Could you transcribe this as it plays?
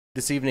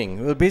this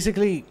evening? Well,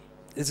 basically,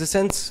 there's a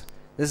sense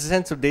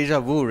of deja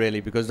vu, really,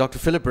 because Dr.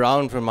 Philip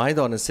Brown from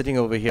Mahidol is sitting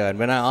over here. And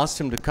when I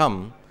asked him to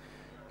come,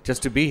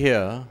 just to be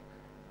here,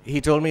 he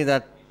told me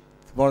that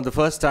one of the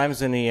first times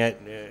when he had,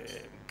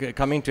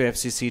 coming to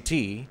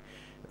FCCT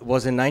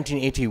was in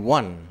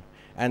 1981.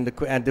 And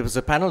there was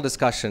a panel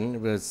discussion.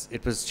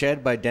 It was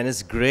chaired by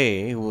Dennis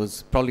Gray, who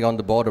was probably on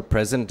the board or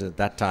present at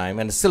that time,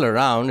 and is still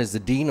around, is the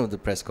dean of the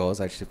press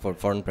corps, actually, for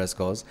foreign press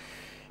corps.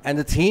 And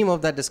the theme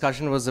of that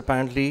discussion was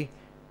apparently,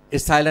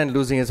 is Thailand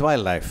losing its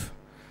wildlife?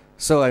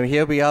 So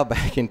here we are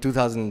back in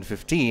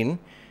 2015,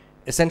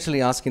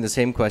 essentially asking the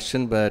same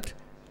question, but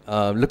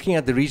looking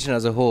at the region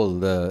as a whole,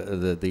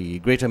 the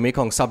Greater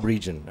Mekong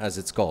sub-region, as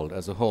it's called,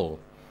 as a whole.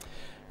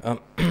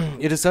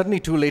 It is certainly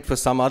too late for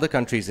some other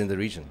countries in the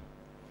region.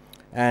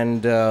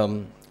 And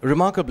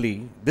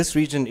remarkably, this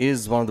region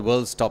is one of the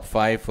world's top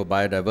 5 for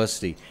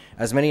biodiversity.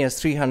 As many as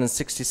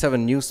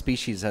 367 new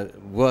species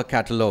were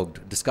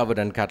catalogued, discovered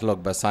and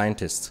catalogued by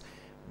scientists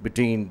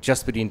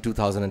just between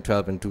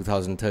 2012 and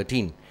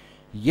 2013.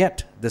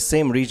 Yet, the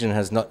same region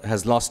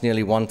has lost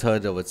nearly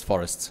 1/3 of its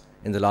forests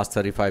in the last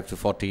 35 to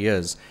 40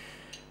 years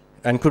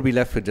and could be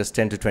left with just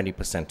 10 to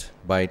 20%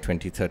 by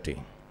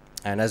 2030.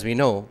 And as we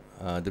know,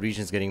 the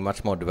region is getting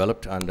much more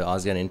developed under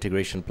ASEAN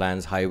integration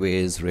plans,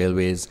 highways,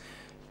 railways,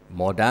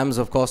 more dams,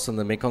 of course, on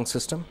the Mekong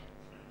system.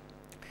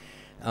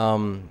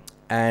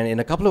 And in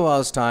a couple of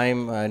hours'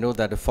 time, I know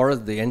that the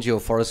NGO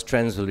Forest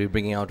Trends will be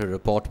bringing out a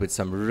report with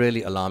some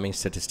really alarming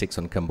statistics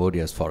on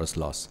Cambodia's forest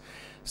loss.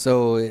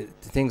 So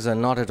things are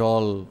not at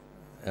all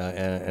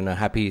in a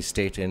happy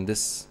state in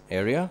this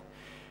area.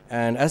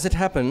 And as it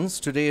happens,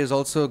 today is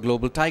also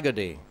Global Tiger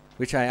Day,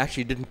 which I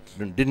actually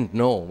didn't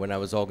know when I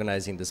was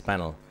organizing this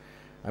panel.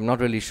 I'm not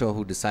really sure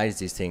who decides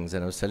these things,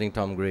 and I was telling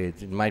Tom Gray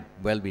it might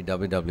well be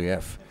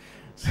WWF.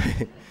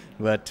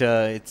 But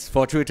it's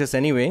fortuitous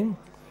anyway.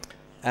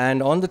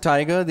 And on the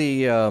tiger,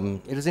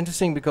 it is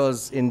interesting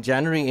because in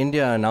January,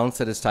 India announced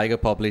that its tiger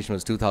population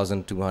was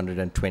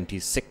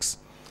 2,226.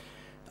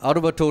 Out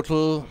of a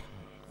total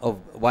of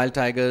wild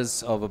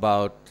tigers of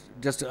about,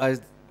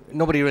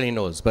 nobody really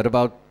knows, but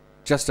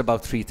just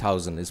about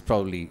 3,000 is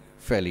probably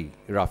fairly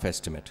rough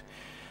estimate.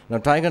 Now,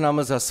 tiger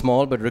numbers are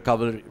small, but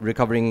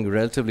recovering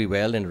relatively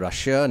well in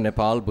Russia,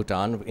 Nepal,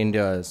 Bhutan,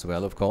 India as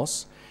well, of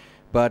course.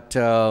 But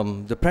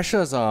the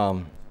pressures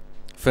are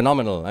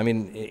phenomenal. I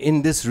mean,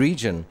 in this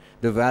region,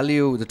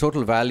 the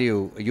total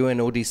value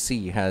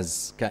UNODC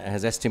has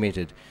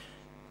estimated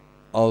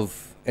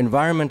of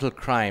environmental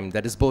crime,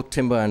 that is both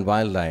timber and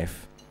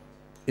wildlife,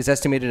 is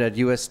estimated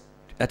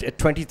at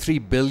 23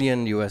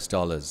 billion US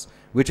dollars,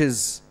 which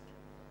is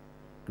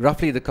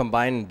roughly the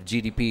combined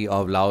GDP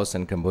of Laos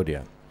and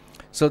Cambodia.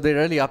 So they're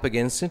really up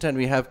against it, and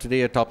we have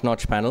today a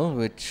top-notch panel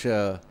which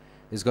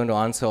is going to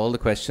answer all the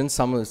questions.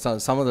 Some of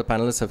the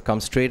panelists have come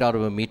straight out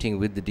of a meeting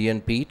with the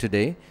DNP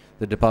today,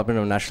 the Department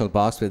of National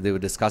Parks, where they were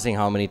discussing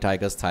how many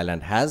tigers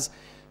Thailand has.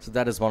 So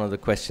that is one of the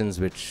questions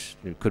which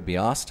could be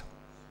asked.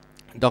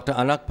 Dr.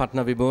 Anak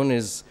Patnavibun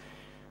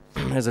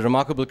has a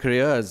remarkable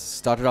career. Has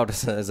started out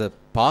as a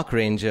park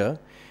ranger,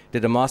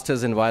 did a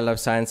master's in wildlife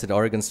science at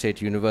Oregon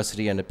State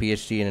University and a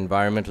PhD in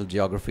environmental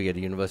geography at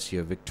the University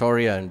of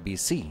Victoria in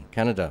BC,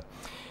 Canada.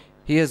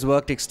 He has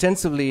worked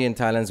extensively in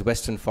Thailand's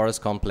Western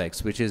Forest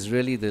Complex, which is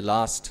really the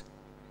last,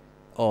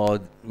 or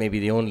maybe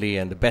the only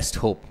and the best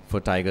hope for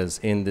tigers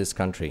in this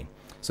country.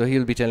 So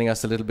he'll be telling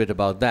us a little bit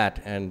about that,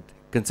 and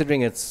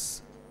considering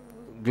it's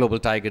Global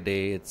Tiger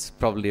Day, it's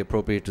probably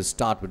appropriate to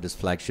start with this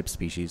flagship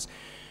species,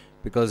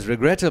 because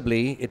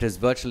regrettably, it has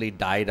virtually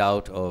died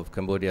out of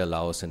Cambodia,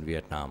 Laos, and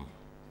Vietnam.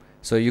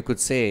 So you could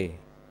say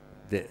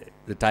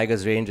the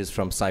tiger's range is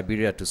from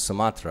Siberia to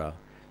Sumatra,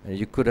 and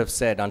you could have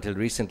said until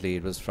recently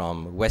it was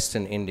from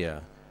Western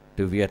India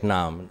to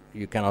Vietnam.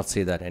 You cannot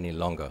say that any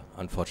longer,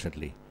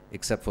 unfortunately,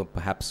 except for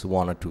perhaps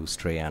 1 or 2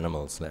 stray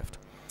animals left.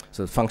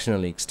 So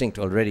functionally extinct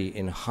already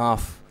in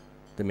half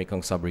the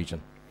Mekong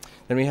sub-region.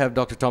 Then we have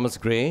Dr. Thomas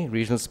Gray,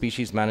 Regional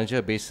Species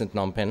Manager based in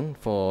Phnom Penh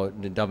for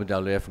the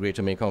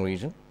WWF-Greater Mekong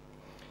region.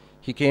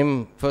 He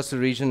came first to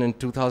the region in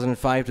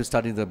 2005 to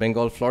study the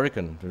Bengal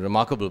florican, a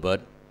remarkable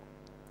bird.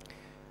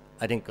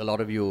 I think a lot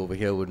of you over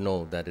here would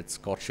know that its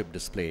courtship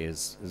display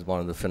is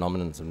one of the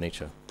phenomenons of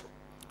nature.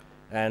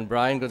 And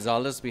Brian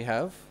Gonzalez we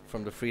have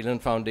from the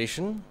Freeland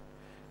Foundation,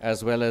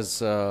 as well as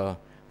Dr.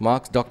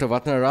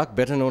 Vatnarak,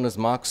 better known as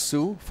Mark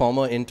Su,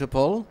 former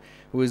Interpol,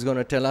 who is going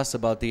to tell us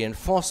about the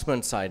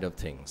enforcement side of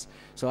things.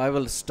 So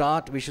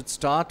we should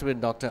start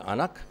with Dr.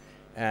 Anak,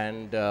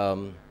 and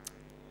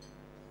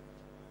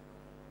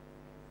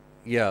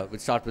yeah, we'll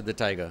start with the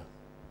tiger.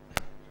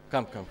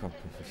 Come.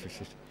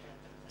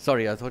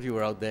 Sorry, I thought you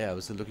were out there. I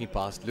was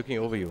looking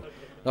over you.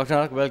 Dr.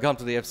 Anak, welcome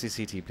to the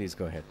FCCT. Please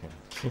go ahead.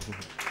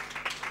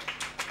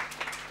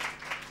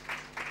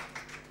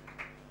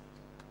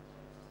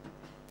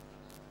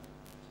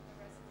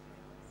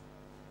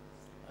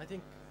 I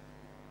think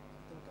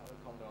I will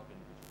come down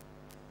individually.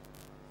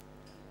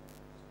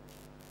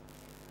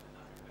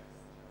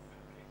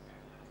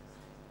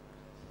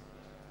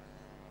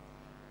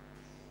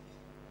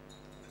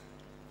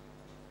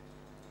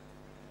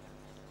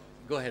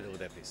 Go ahead over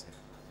there, please.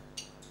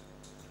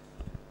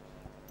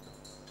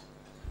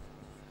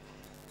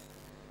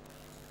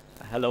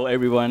 Hello,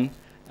 everyone.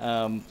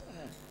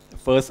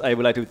 First, I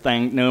would like to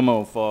thank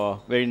Nirmal for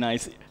very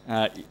nice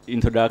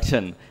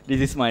introduction.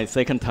 This is my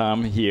second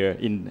time here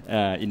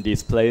in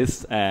this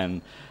place,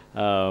 and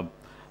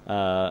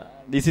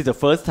this is the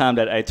first time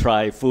that I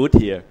try food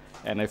here,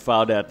 and I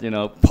found that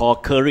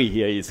pork curry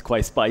here is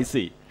quite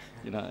spicy.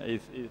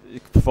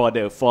 It's for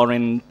the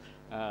foreign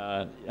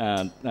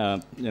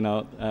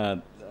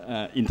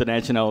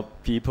international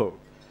people.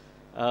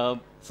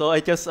 So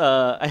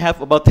I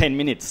have about 10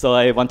 minutes, so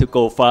I want to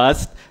go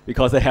fast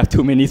because I have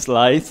too many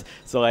slides.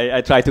 So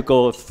I try to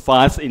go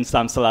fast in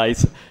some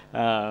slides.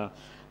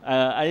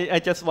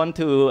 I just want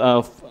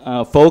to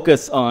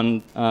focus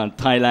on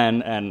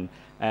Thailand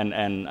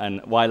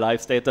and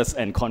wildlife status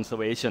and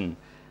conservation.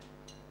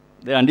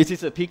 And this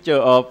is a picture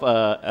of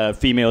a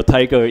female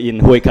tiger in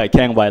Hue Kai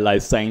Keng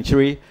Wildlife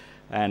Sanctuary.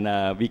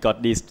 And we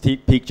got this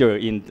picture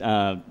in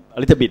a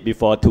little bit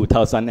before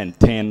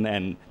 2010,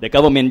 and the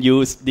government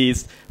used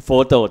this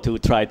photo to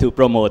try to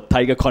promote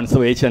tiger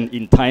conservation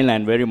in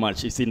Thailand very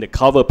much. It's in the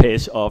cover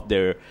page of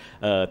the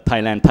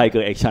Thailand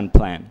Tiger Action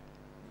Plan.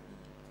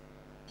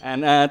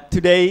 And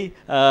today,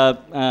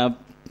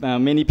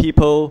 many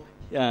people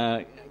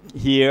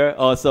here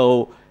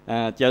also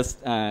just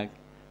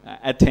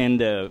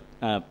attend the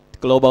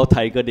Global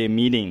Tiger Day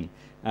meeting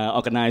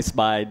organized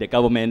by the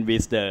government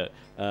with the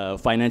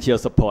financial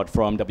support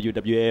from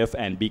WWF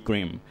and Big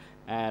Rim.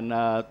 And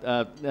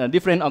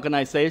different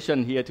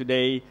organization here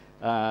today,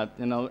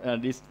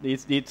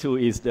 this two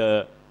is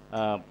the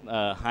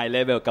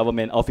high-level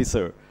government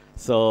officer.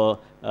 So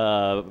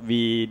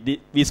we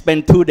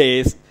spent 2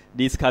 days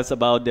discuss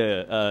about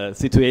the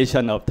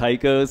situation of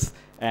tigers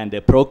and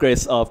the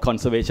progress of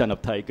conservation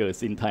of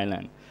tigers in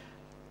Thailand.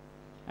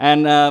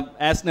 And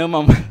as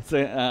Nirmal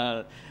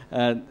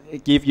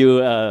give you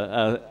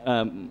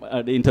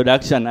the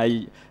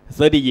introduction,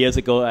 30 years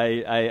ago,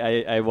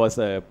 I was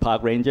a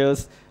park ranger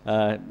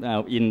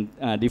in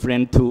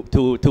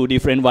two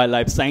different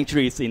wildlife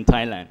sanctuaries in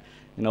Thailand.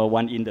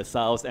 One in the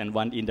south and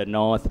one in the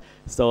north.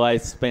 So I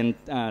spent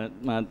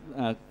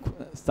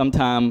some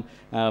time,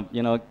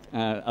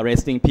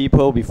 arresting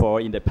people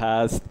before in the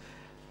past.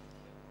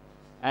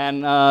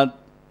 And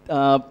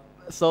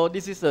so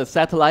this is a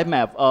satellite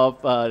map of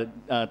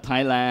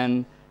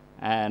Thailand,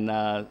 and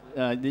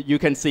you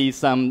can see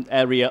some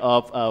area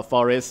of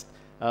forest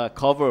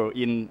cover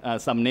in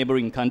some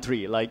neighboring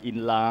country, like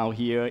in Laos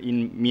here,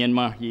 in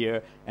Myanmar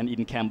here, and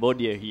in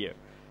Cambodia here.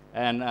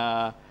 And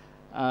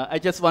I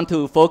just want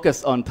to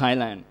focus on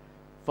Thailand.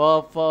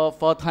 For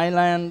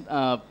Thailand,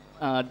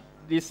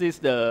 this is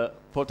the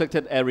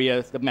protected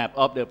areas, the map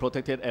of the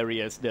protected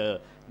areas. The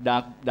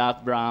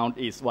dark brown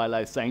is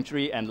wildlife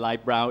sanctuary, and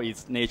light brown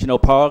is national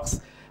parks.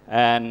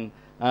 And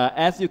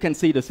as you can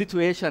see, the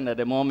situation at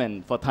the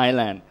moment for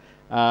Thailand,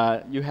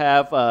 you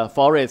have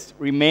forests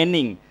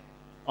remaining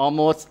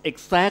almost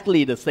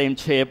exactly the same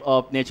shape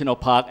of national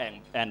park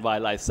and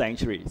wildlife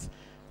sanctuaries.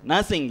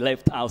 Nothing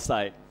left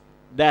outside.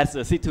 That's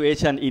the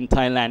situation in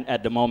Thailand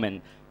at the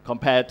moment,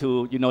 compared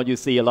to, you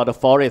see a lot of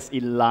forests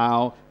in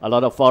Laos, a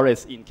lot of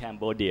forests in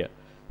Cambodia.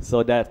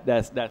 So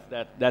that's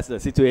the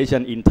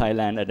situation in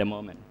Thailand at the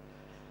moment.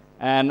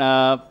 And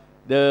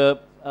the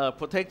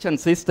protection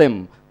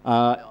system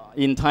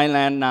in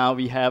Thailand now,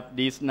 we have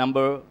this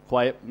number,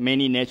 quite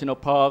many national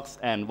parks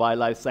and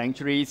wildlife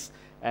sanctuaries,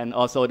 and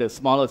also the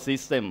smaller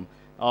system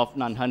of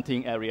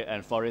non-hunting area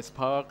and forest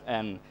park.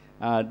 And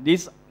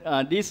these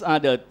are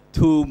the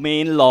two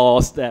main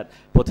laws that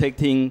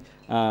protecting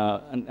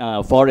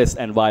forests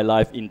and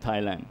wildlife in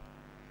Thailand.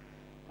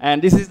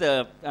 And this is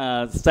the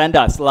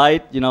standard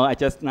slide. I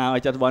just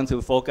want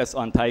to focus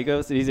on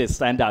tigers. This is a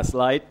standard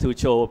slide to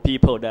show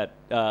people that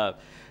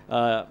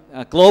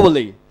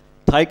globally,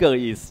 tiger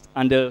is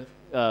under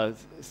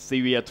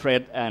severe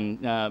threat,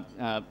 and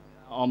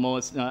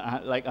almost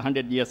like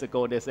 100 years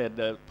ago, they said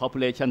the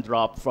population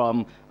dropped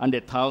from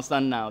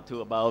 100,000 now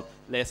to about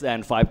less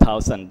than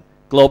 5,000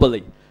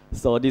 globally.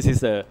 So this is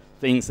the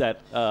things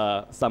that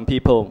some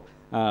people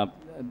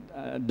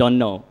don't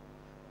know.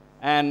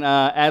 And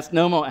as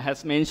Nirmal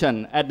has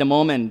mentioned, at the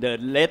moment, the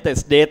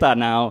latest data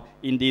now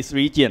in this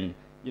region,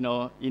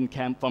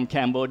 from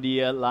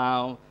Cambodia,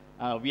 Laos,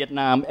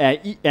 Vietnam,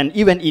 and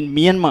even in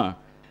Myanmar,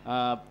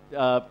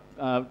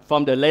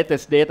 from the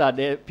latest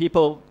data,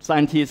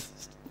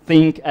 scientists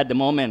think at the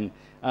moment,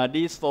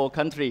 these 4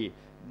 countries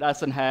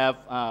doesn't have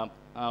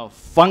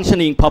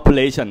functioning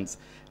populations.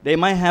 They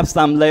might have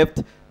some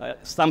left.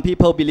 Some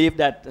people believe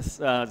that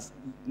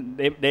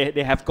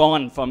they have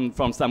gone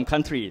from some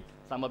country,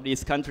 some of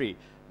these countries.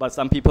 But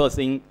some people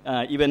think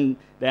even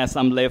there are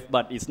some left,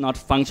 but it's not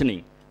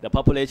functioning. The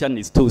population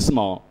is too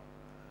small.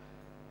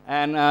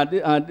 And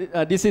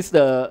this is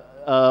the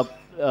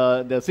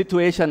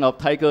situation of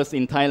tigers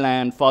in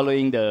Thailand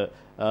following the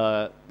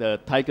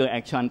Tiger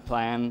Action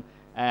Plan.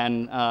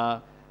 And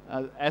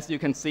as you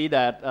can see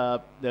that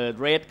the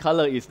red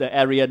color is the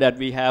area that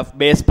we have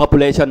base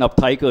population of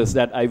tigers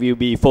that I will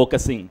be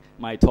focusing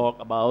my talk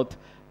about.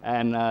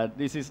 And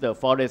this is the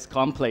forest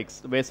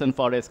complex, Western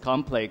Forest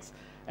Complex.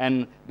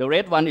 And the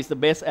red one is the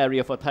best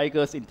area for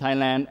tigers in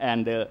Thailand,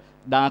 and the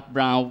dark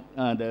brown,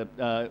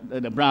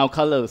 the brown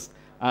colors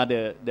are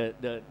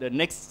the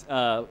next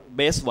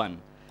best one.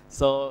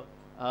 So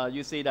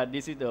you see that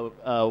this is the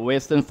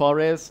Western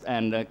Forest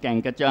and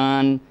Gang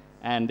Kachan,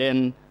 and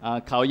then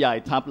Khao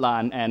Yai, Thap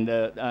Lan,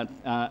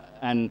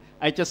 and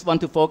I just want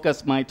to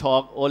focus my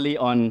talk only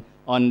on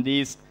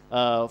these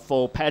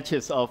 4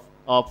 patches of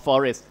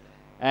forest.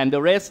 And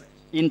the rest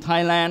in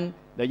Thailand,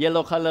 the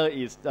yellow color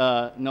is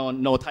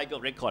no tiger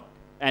record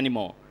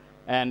anymore.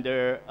 And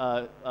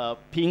the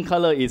pink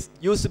color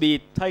used to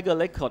be tiger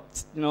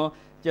records,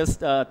 just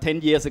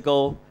 10 years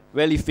ago,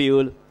 very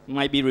few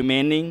might be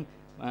remaining,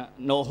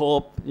 no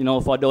hope,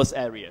 for those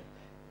areas.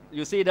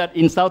 You see that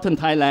in southern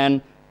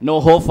Thailand, no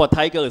hope for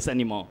tigers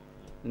anymore,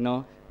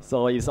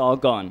 so it's all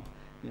gone,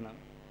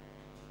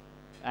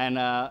 And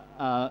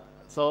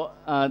so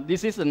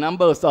this is the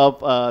numbers of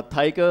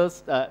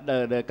tigers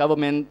the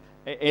government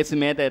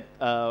estimated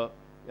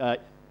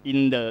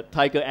in the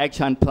Tiger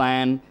Action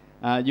Plan.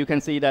 You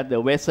can see that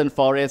the Western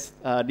Forest,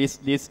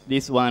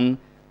 this one,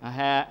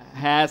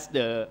 has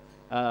the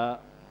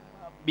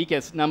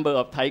biggest number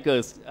of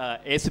tigers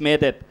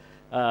estimated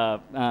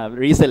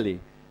recently.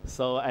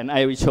 So, and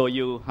I will show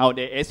you how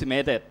they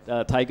estimated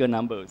tiger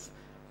numbers.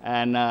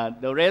 And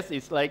the rest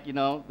is like,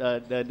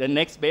 the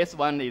next best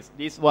one is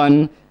this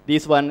one.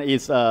 This one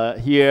is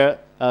here,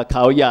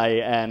 Khao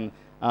Yai and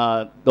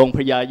Dong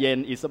Phaya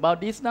Yen is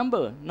about this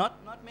number. Not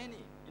many,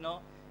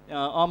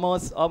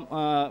 almost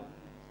about,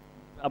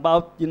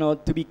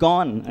 to be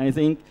gone. I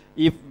think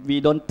if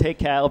we don't take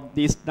care of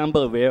this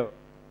number well.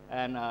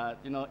 And,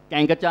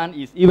 Gang Kachan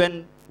is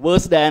even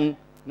worse than,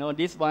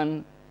 this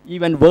one,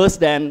 even worse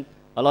than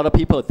a lot of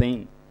people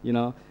think,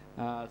 so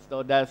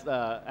that's,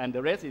 and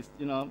the rest is,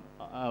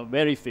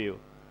 very few.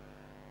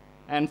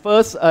 And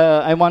first,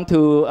 I want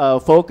to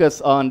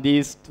focus on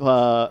these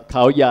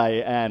Khao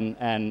Yai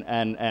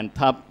and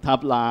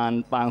Thap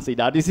Lan, Pang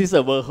Sida. This is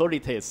a World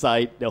Heritage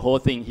Site. The whole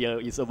thing here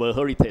is a World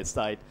Heritage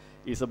Site.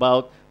 It's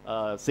about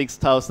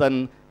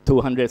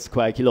 6,200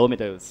 square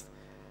kilometers.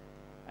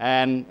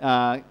 And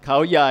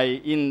Khao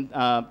Yai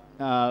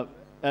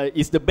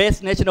is the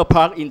best national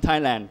park in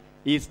Thailand.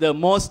 It's the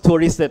most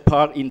touristed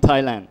park in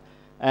Thailand.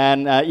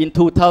 And in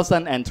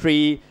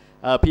 2003,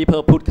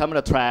 people put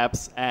camera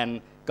traps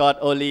and got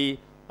only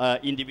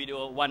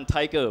individual 1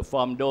 tiger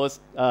from those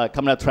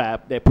camera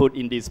traps they put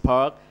in this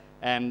park.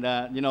 And,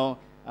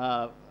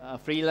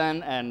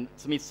 Freeland and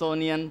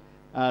Smithsonian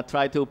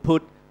try to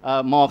put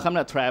more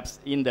camera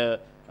traps in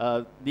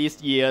these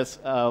years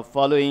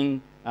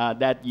following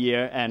that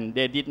year, and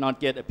they did not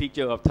get a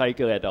picture of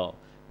tiger at all.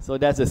 So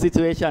that's the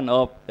situation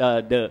of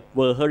the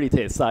World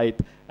Heritage Site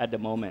at the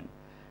moment.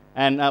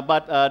 And,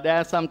 but there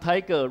are some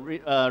tiger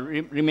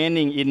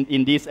remaining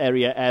in this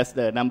area, as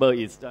the number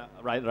is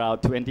right around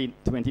 20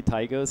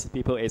 tigers,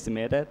 people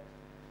estimated.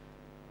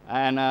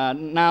 And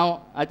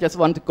now I just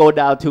want to go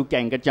down to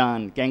Gang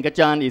Kachan. Gang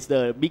Kachan is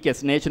the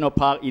biggest national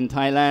park in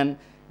Thailand,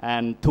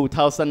 and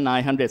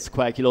 2,900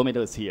 square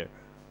kilometers here.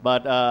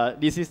 But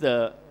this is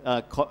the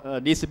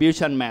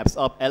distribution maps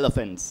of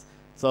elephants.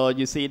 So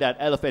you see that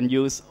elephant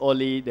use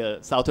only the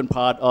southern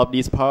part of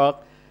this park,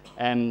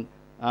 and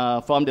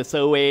from the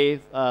survey,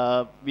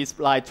 we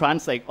fly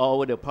transect all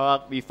over the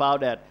park, we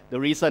found that the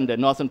reason the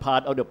northern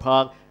part of the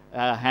park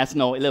has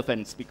no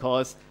elephants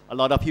because a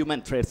lot of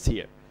human threats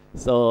here.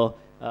 So,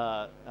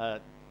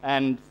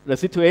 and the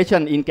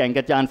situation in Gang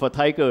Kachan for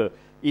tiger,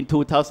 in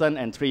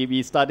 2003,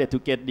 we started to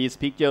get this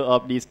picture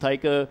of this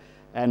tiger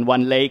and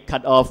 1 leg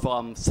cut off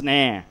from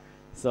snare.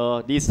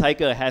 So this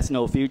tiger has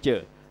no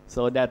future.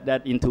 So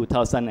that in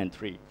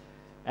 2003.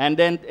 And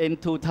then in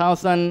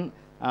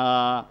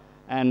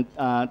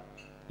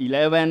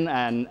 2011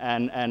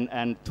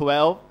 and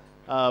 12,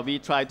 we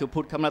tried to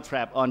put camera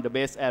trap on the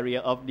base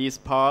area of this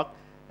park,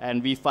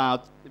 and we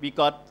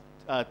got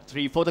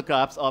 3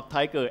 photographs of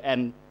tiger,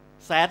 and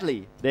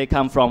sadly, they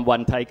come from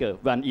 1 tiger,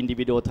 1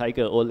 individual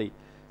tiger only.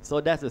 So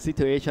that's the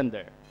situation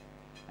there.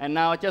 And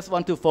now I just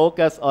want to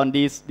focus on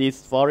this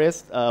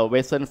forest,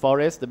 Western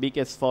Forest, the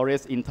biggest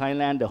forest in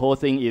Thailand. The whole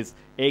thing is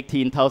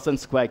 18,000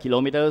 square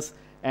kilometers.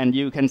 And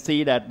you can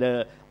see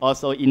that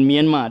also in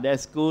Myanmar,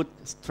 there's good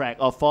tract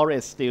of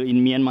forest still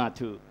in Myanmar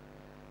too.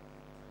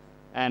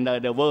 And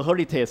the World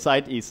Heritage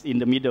Site is in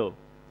the middle.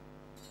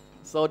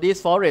 So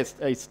this forest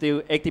is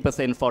still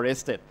 80%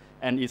 forested,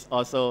 and is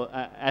also,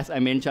 as I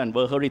mentioned,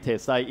 World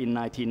Heritage Site in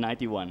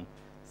 1991.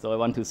 So I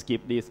want to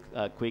skip this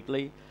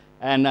quickly.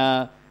 And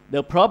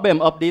the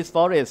problem of this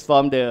forest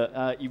from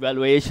the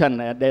evaluation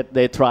that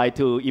they try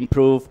to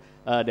improve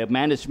the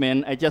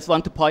management, I just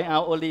want to point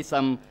out only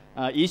some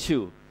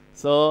issue.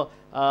 So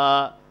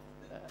for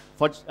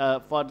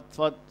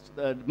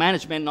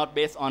management not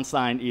based on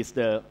science is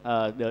the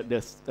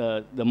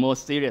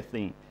most serious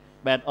thing.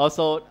 But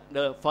also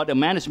for the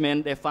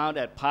management, they found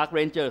that park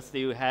ranger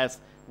still has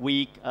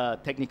weak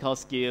technical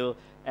skill,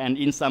 and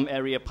in some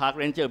area park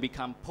ranger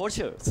become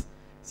poachers.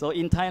 So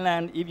in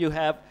Thailand, if you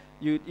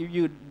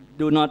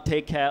do not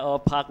take care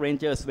of park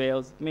rangers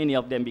well, many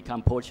of them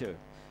become poacher.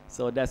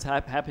 So that's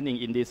happening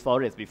in this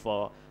forest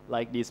before,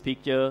 like this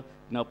picture,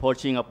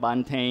 poaching of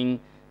banteng,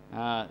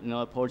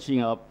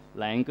 poaching of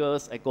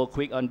langurs. I go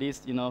quick on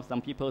this,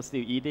 some people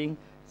still eating.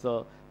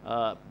 So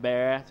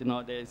bear,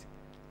 they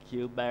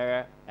kill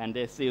bear, and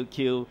they still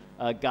kill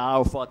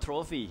gal for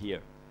trophy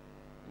here.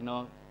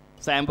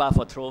 Samba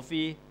for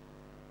trophy,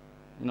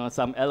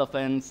 some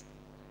elephants,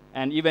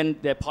 and even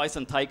the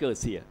poison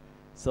tigers here.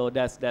 So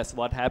that's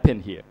what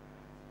happened here.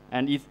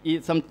 And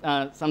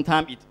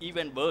sometimes it's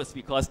even worse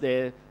because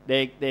they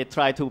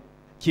try to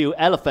kill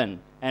elephant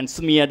and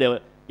smear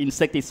the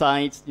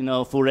insecticides,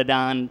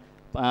 furadan,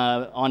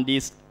 on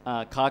this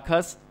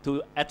carcass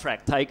to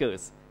attract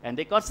tigers. And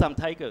they got some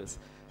tigers.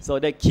 So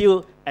they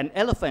kill an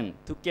elephant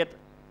to get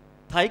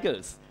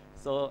tigers.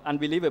 So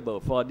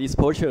unbelievable for these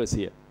poachers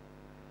here.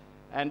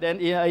 And then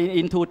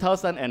in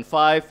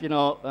 2005,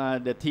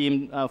 the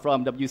team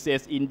from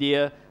WCS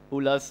India,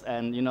 ULAS,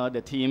 and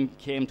the team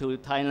came to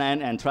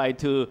Thailand and tried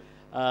to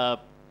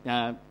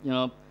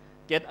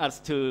get us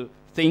to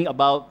think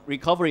about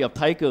recovery of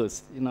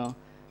tigers.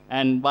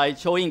 And by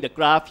showing the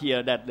graph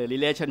here that the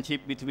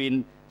relationship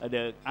between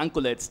the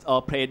ungulates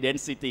or prey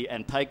density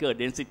and tiger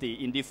density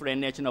in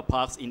different national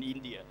parks in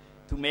India,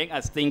 to make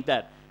us think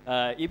that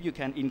if you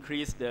can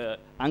increase the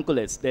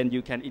ungulates, then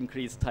you can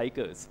increase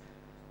tigers.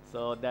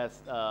 So that's,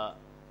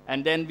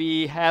 and then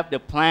we have the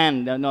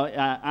plan,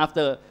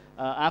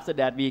 after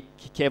that we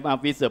came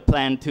up with a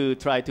plan to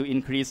try to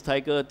increase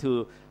tiger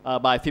to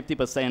by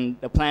 50%.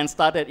 The plan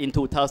started in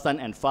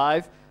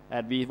 2005,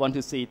 and we want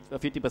to see a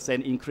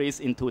 50% increase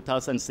in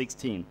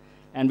 2016.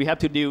 And we have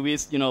to deal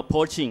with,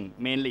 poaching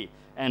mainly,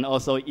 and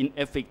also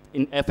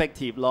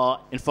ineffective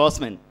law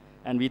enforcement.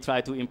 And we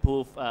try to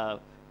improve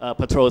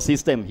patrol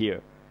system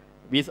here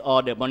with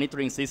all the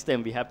monitoring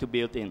system we have to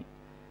build in.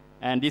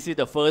 And this is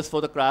the first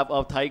photograph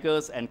of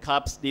tigers and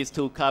cubs. These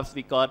two cubs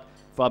we got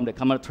from the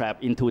camera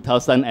trap in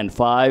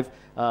 2005.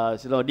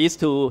 These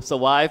two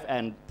survived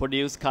and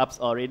produced cubs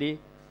already.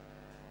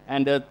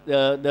 And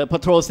the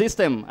patrol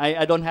system,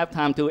 I don't have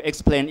time to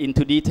explain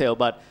into detail,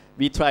 but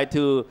we try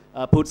to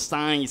put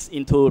signs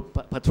into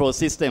patrol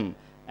system.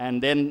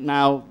 And then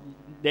now,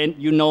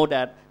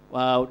 that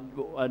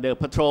the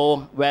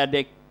patrol, where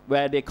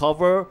they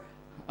cover,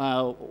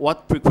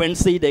 what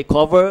frequency they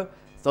cover.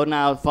 So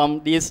now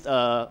from this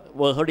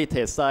World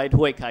Heritage Site,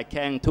 Hue Khai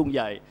Keng, Tung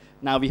Yai,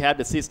 now we have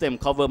the system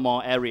cover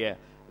more area.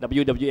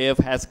 WWF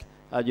has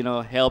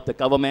helped the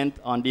government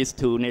on these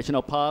two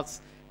national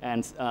parks,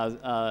 and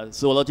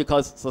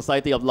Zoological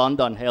Society of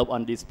London help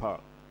on this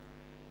park.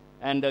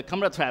 And the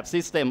camera trap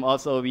system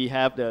also, we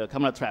have the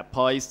camera trap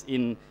points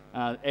in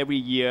every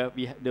year.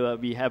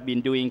 We have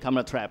been doing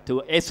camera trap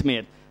to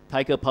estimate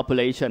tiger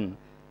population.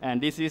 And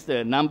this is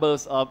the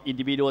numbers of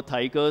individual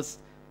tigers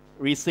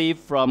received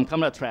from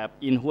camera trap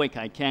in Hue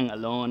Khai Keng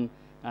alone.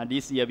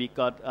 This year we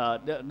got,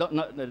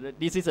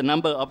 this is the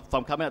number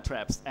from camera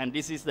traps, and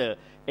this is the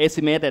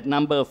estimated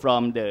number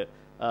from the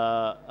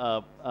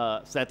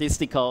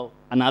statistical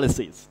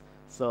analysis.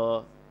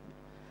 So,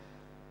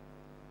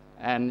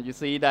 and you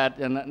see that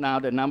now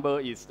the number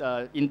is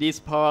in this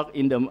park,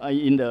 in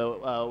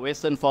the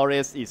western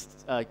forest, is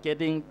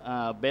getting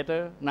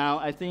better. Now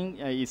I think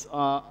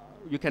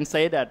you can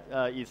say that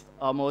it's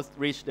almost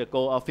reached the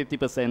goal of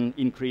 50%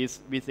 increase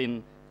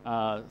within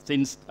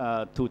since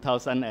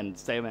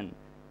 2007.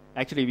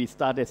 Actually, we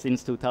started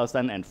since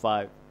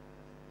 2005.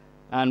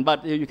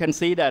 But you can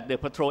see that the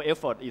patrol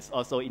effort is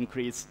also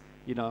increased.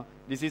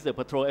 This is the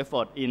patrol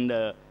effort in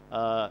the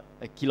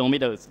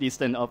kilometers,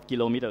 distance of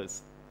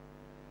kilometers.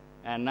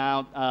 And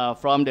now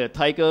from the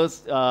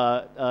tigers,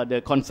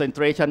 the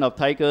concentration of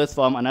tigers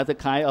from another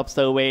kind of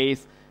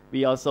surveys,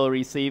 we also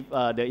receive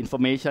the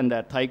information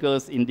that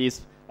tigers in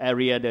this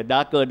area, the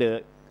darker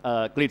the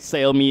grid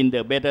cell mean,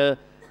 the better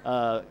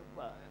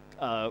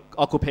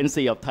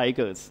occupancy of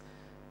tigers.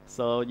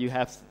 So you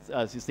have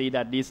to see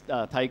that this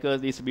tiger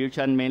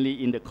distribution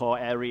mainly in the core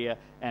area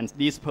and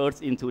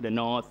dispersed into the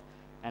north.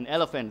 And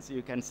elephants,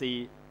 you can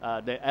see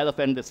the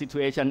elephant, the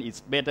situation is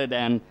better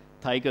than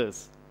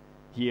tigers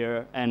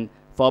here. And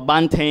for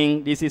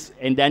banteng, this is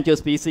endangered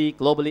species,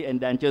 globally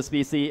endangered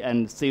species,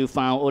 and still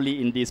found only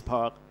in this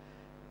park,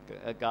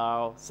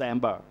 Gal,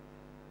 Samba.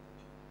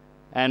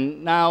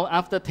 And now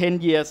after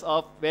 10 years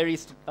of very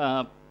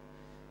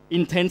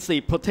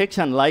intensive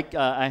protection, like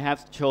I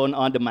have shown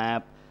on the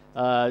map,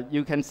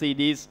 you can see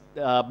these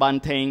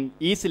banteng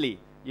easily.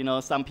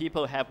 Some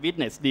people have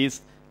witnessed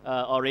this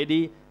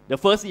already. The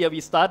first year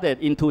we started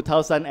in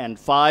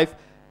 2005,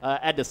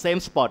 at the same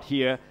spot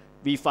here,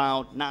 we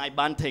found 9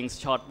 bantengs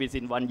shot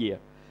within 1 year.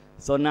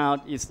 So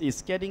now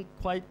it's getting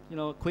quite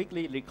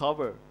quickly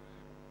recover.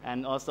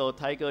 And also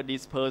tiger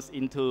dispersed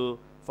into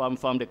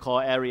from the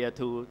core area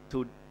to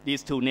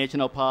these 2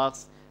 national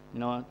parks.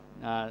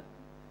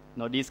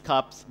 These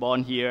cubs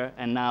born here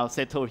and now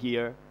settle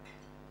here.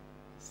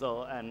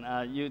 So and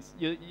I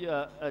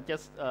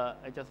just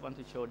want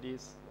to show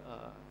this.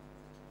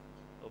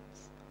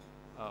 Oops,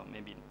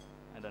 maybe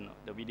I don't know.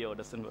 The video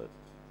doesn't work.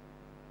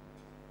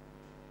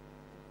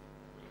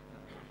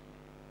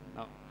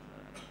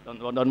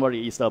 Don't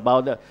worry. It's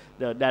about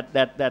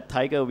that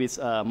tiger with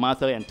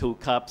mother and 2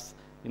 cubs,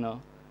 you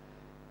know.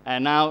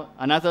 And now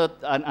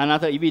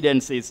another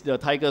evidence is the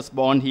tigers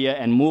born here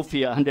and move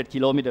here 100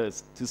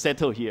 kilometers to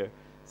settle here.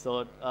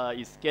 So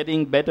it's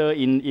getting better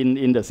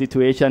in the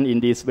situation in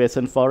this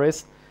western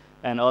forest.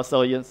 And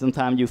also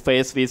sometimes you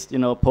face with, you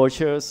know,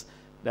 poachers.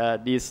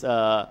 This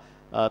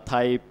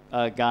Thai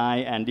guy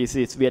and this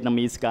is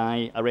Vietnamese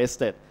guy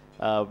arrested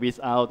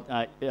without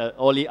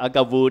only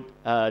agar wood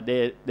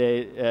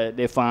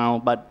they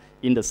found, but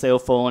in the cell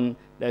phone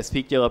there's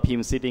picture of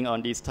him sitting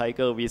on this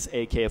tiger with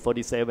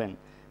AK-47.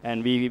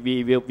 And we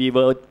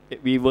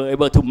were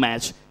able to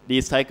match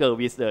this tiger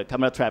with the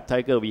camera trap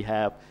tiger we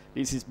have.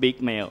 This is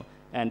big male,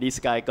 and this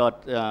guy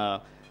got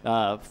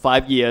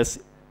 5 years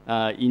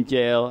in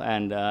jail,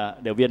 and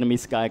the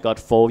Vietnamese guy got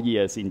 4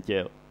 years in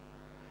jail.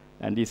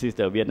 And this is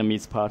the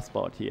Vietnamese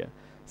passport here.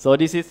 So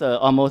this is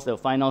almost the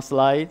final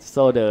slide.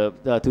 So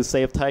to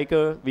save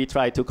tiger, we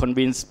try to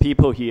convince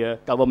people here,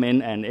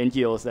 government and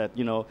NGOs, that,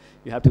 you know,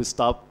 you have to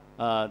stop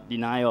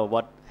denial of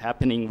what's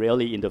happening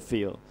really in the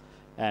field,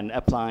 and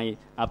apply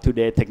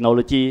up-to-date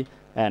technology,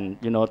 and,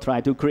 you know, try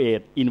to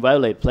create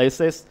inviolate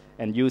places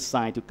and use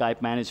science to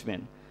guide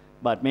management.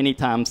 But many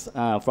times,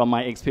 from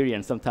my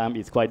experience, sometimes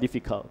it's quite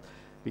difficult,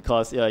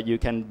 because you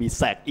can be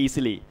sacked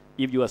easily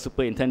if you are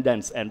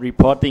superintendents and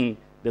reporting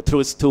the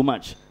truth too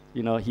much,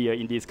 you know, here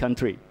in this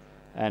country.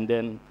 And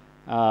then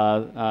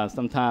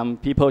sometimes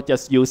people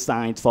just use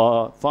science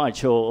for a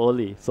show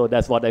only. So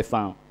that's what I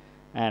found.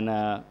 And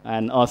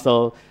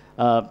also,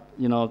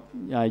 you know,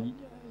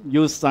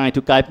 use science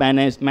to guide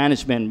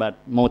management, but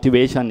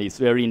motivation is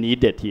very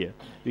needed here,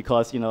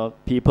 because, you know,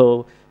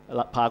 people,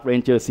 park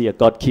rangers here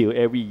got killed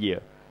every year.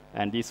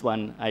 And this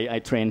one, I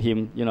trained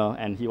him, you know,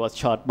 and he was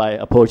shot by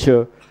a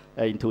poacher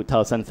in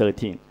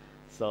 2013.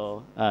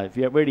 So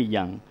we are very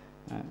young,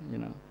 you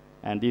know.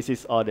 And this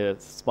is all the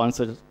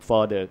sponsors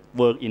for the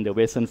work in the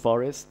Western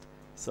Forest.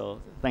 So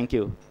thank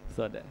you.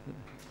 So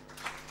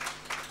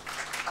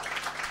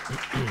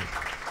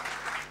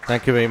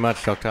Thank you very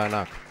much, Dr.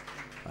 Anak.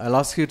 I'll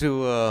ask you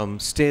to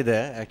stay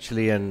there,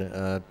 actually, and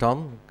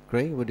Tom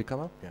Gray, would you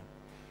come up? Yeah.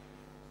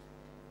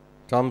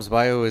 Tom's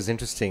bio is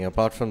interesting.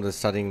 Apart from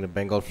studying the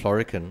Bengal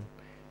florican,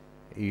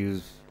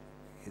 it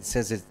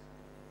says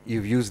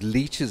you've used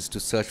leeches to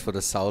search for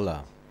the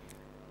saula.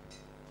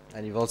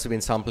 And you've also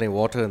been sampling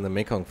water in the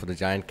Mekong for the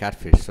giant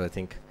catfish, so I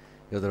think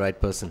you're the right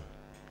person.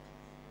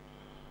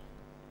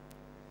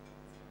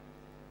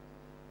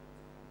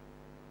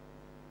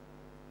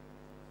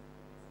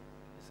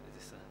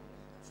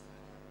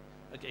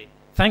 Okay,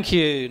 thank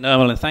you,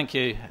 Nirmal, and thank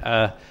you,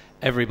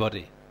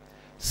 everybody.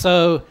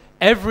 So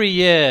every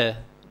year,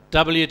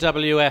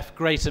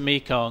 WWF-Greater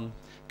Mekong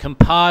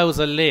compiles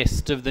a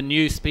list of the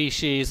new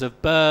species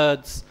of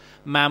birds,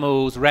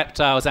 mammals,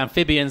 reptiles,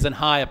 amphibians, and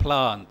higher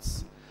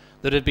plants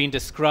that have been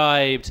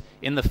described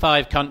in the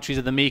 5 countries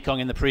of the Mekong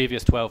in the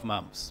previous 12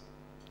 months.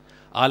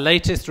 Our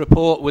latest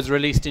report was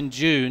released in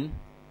June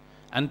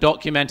and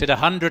documented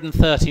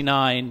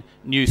 139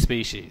 new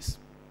species.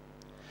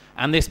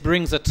 And this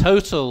brings a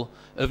total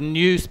of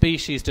new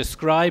species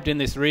described in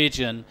this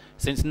region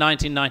since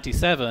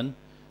 1997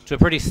 to a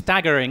pretty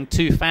staggering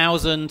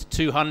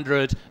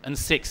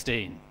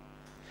 2,216.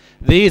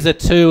 These are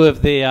 2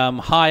 of the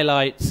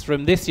highlights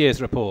from this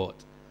year's report.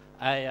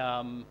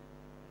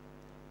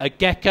 A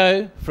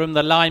gecko from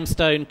the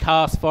limestone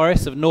karst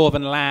forests of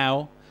northern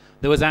Laos.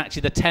 There was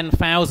actually the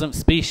 10,000th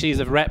species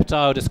of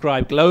reptile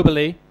described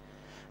globally,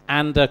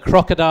 and a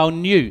crocodile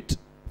newt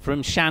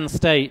from Shan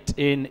State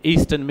in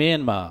eastern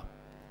Myanmar.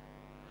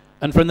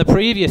 And from the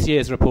previous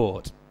year's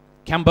report,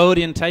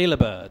 Cambodian tailor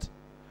bird,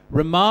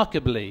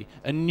 remarkably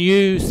a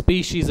new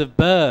species of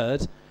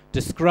bird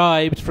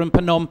described from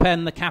Phnom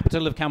Penh, the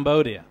capital of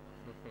Cambodia.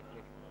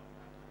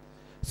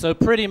 So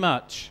pretty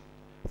much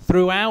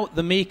throughout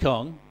the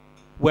Mekong,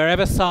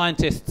 wherever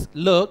scientists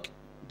look,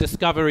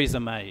 discoveries are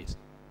made.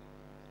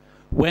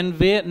 When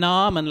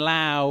Vietnam and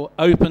Laos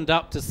opened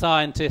up to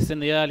scientists in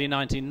the early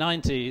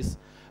 1990s,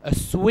 a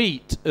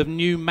suite of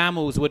new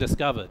mammals were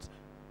discovered.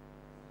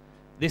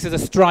 This is a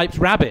striped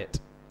rabbit,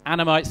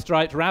 Annamite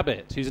striped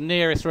rabbit, whose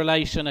nearest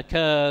relation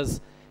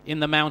occurs in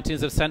the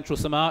mountains of central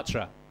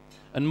Sumatra.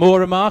 And more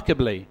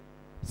remarkably,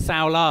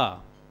 saola,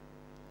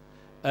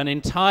 an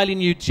entirely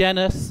new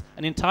genus,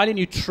 an entirely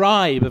new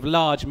tribe of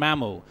large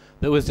mammal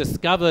that was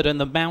discovered in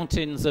the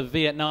mountains of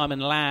Vietnam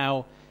and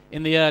Laos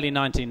in the early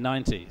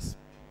 1990s.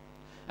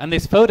 And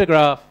this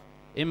photograph,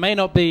 it may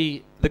not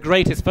be the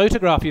greatest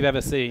photograph you've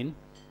ever seen,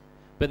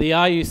 but the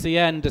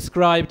IUCN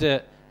described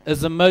it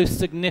as the most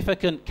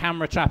significant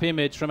camera trap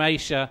image from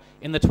Asia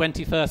in the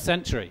 21st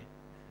century.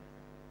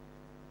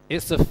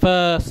 It's the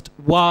first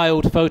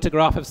wild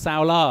photograph of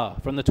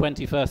saola from the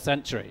 21st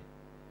century.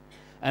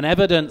 And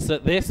evidence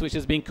that this, which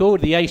has been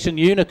called the Asian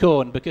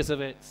unicorn because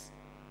of its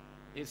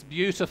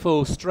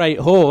beautiful straight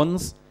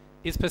horns,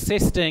 is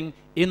persisting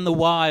in the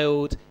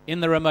wild, in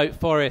the remote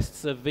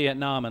forests of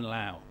Vietnam and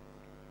Laos.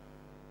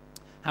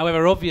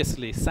 However,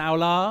 obviously,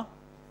 saola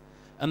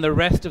and the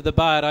rest of the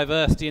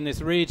biodiversity in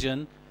this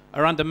region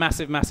are under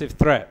massive, massive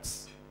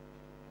threats.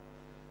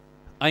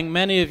 I think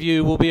many of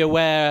you will be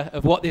aware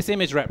of what this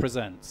image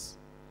represents.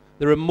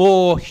 There are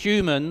more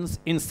humans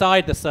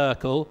inside the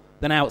circle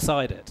than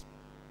outside it.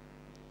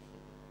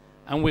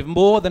 And with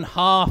more than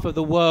half of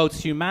the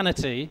world's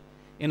humanity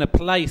in a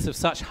place of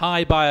such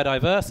high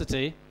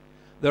biodiversity,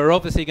 there are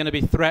obviously going to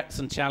be threats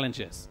and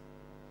challenges.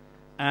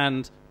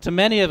 And to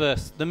many of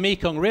us, the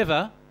Mekong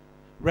River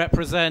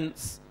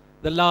represents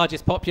the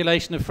largest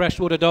population of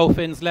freshwater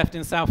dolphins left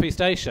in Southeast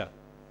Asia.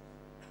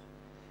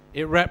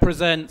 It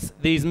represents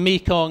these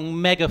Mekong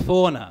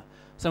megafauna,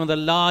 some of the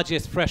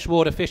largest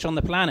freshwater fish on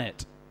the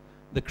planet.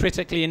 The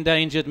critically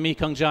endangered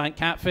Mekong giant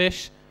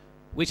catfish,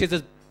 which is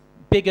as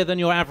bigger than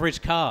your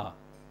average car.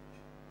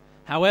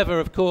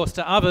 However, of course,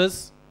 to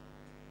others,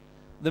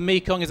 the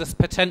Mekong is a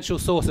potential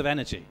source of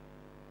energy.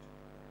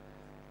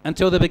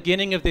 Until the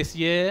beginning of this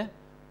year,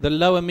 the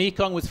lower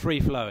Mekong was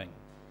free-flowing.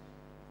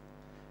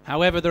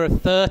 However, there are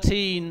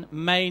 13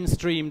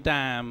 mainstream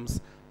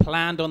dams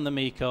planned on the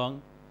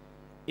Mekong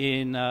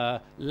in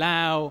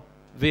Laos,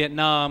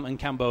 Vietnam, and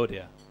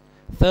Cambodia.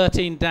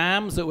 13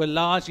 dams that were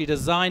largely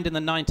designed in the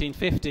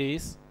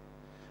 1950s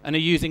and are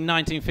using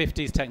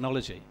 1950s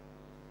technology.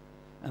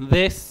 And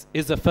this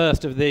is the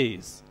first of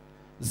these,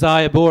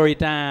 Xayaburi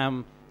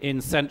Dam in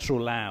central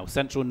Laos,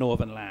 central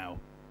northern Laos.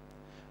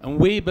 And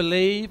we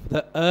believe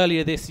that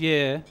earlier this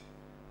year,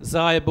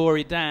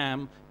 Xayaburi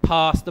Dam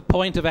passed the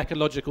point of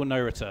ecological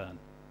no return.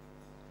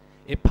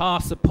 It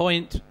passed the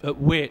point at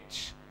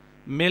which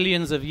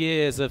millions of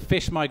years of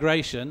fish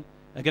migration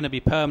are going to be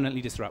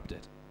permanently disrupted.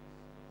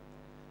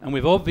 And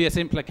with obvious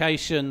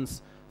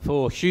implications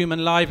for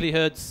human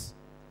livelihoods,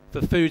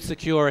 for food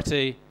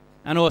security,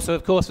 and also,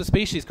 of course, for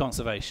species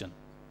conservation.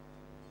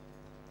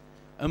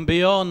 And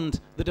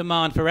beyond the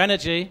demand for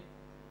energy,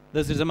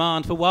 there's a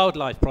demand for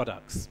wildlife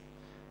products.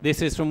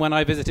 This is from when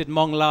I visited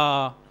Mong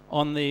La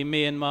on the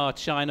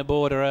Myanmar-China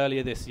border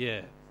earlier this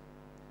year.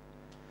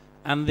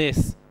 And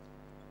this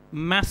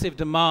massive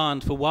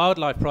demand for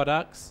wildlife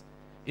products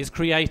is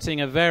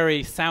creating a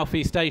very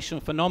Southeast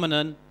Asian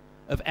phenomenon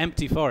of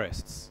empty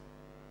forests.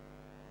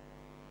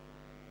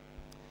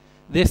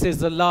 This is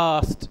the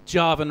last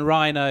Javan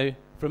rhino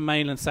from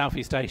mainland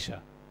Southeast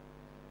Asia,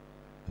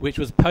 which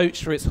was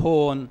poached for its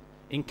horn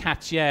in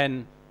Cat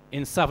Chien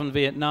in southern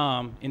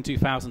Vietnam in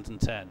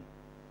 2010.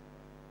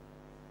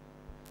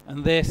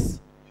 And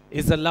this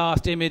is the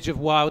last image of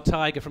wild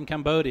tiger from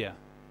Cambodia,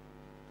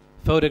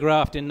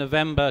 photographed in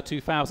November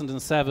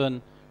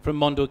 2007 from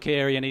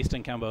Mondulkiri in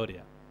eastern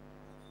Cambodia.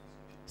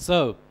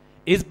 So,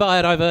 is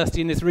biodiversity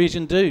in this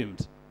region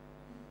doomed?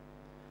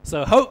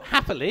 So,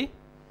 happily,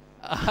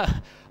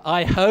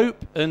 I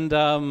hope and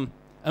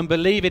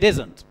believe it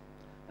isn't.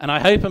 And I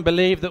hope and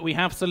believe that we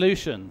have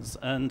solutions.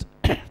 And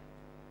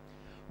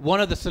one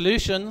of the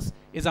solutions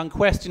is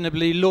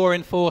unquestionably law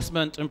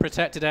enforcement and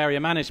protected area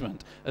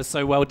management, as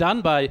so well done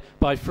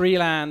by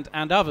Freeland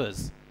and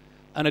others.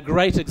 And a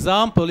great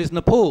example is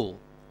Nepal,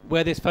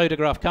 where this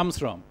photograph comes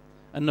from.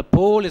 And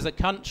Nepal is a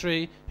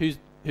country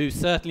who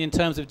certainly in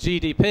terms of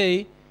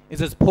GDP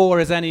is as poor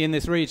as any in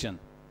this region.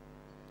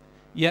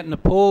 Yet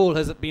Nepal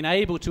has been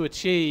able to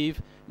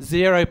achieve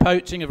zero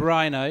poaching of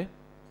rhino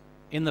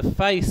in the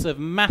face of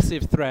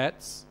massive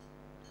threats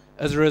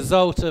as a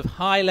result of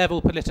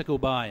high-level political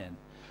buy-in.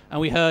 And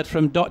we heard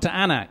from Dr.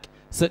 Anak,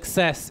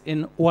 success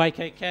in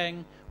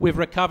Waikikeng with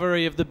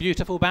recovery of the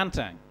beautiful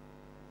bantang.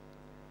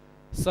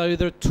 So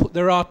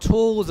there are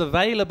tools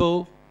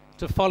available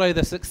to follow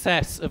the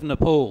success of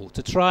Nepal,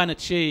 to try and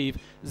achieve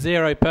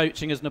zero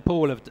poaching as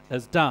Nepal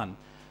has done.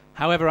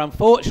 However,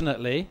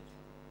 unfortunately,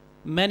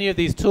 many of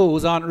these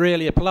tools aren't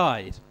really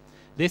applied.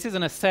 This is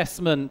an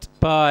assessment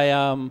by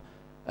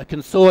a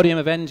consortium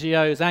of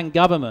NGOs and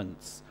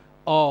governments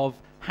of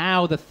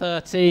how the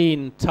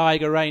 13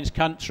 tiger range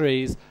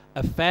countries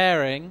are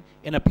faring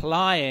in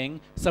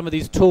applying some of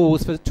these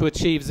tools to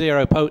achieve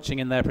zero poaching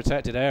in their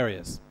protected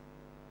areas.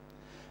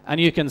 And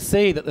you can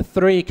see that the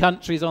 3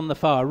 countries on the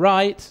far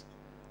right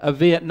are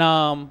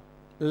Vietnam,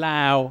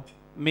 Laos,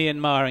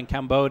 Myanmar, and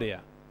Cambodia.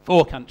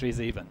 4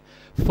 countries even.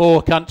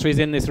 4 countries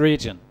in this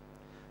region.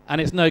 And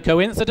it's no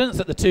coincidence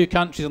that the 2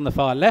 countries on the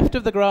far left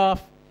of the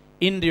graph,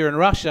 India and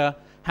Russia,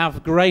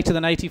 have greater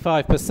than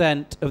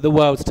 85% of the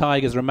world's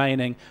tigers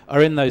remaining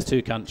are in those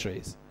 2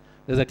 countries.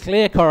 There's a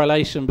clear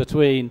correlation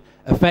between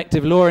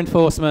effective law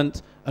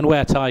enforcement and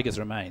where tigers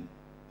remain.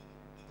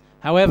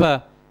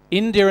 However,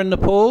 India and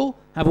Nepal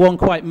have one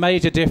quite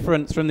major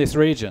difference from this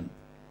region.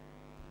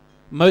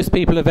 Most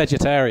people are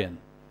vegetarian,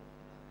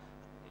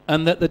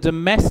 and that the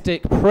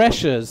domestic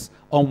pressures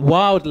on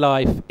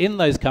wildlife in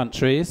those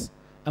countries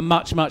are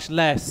much, much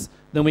less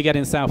than we get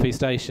in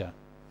Southeast Asia.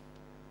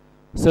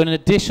 So in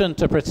addition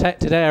to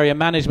protected area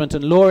management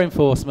and law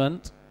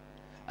enforcement,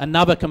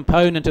 another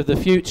component of the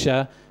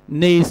future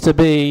needs to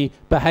be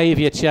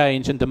behavior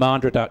change and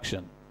demand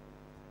reduction.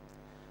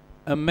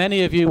 And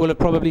many of you will have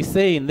probably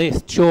seen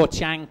this Cho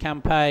Chang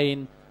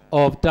campaign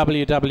of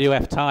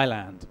WWF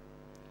Thailand,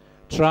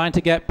 trying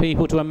to get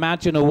people to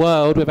imagine a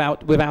world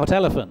without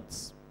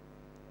elephants,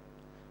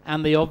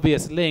 and the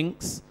obvious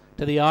links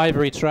to the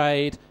ivory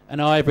trade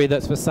and ivory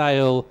that's for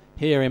sale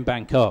here in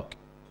Bangkok.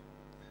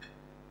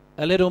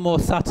 a little more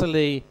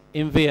subtly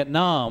in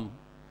Vietnam,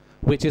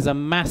 which is a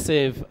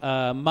massive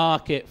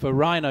market for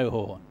rhino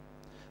horn,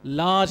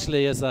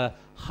 largely as a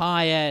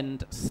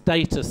high-end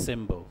status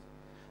symbol.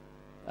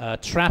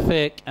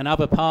 Traffic and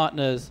other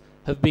partners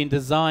have been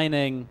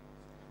designing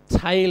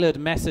tailored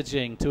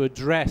messaging to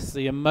address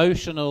the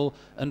emotional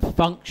and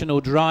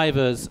functional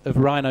drivers of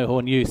rhino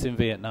horn use in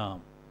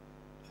Vietnam.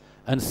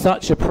 And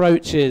such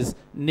approaches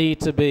need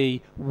to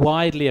be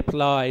widely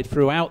applied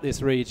throughout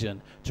this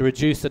region to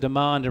reduce the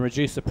demand and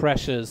reduce the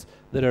pressures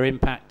that are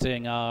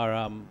impacting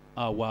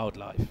our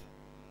wildlife.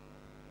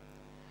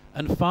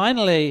 And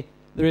finally,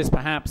 there is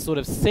perhaps sort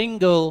of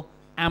single,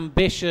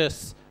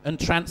 ambitious, and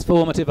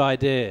transformative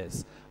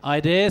ideas.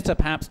 Ideas to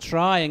perhaps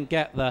try and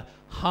get the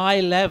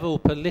high-level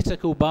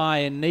political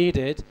buy-in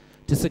needed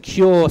to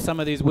secure some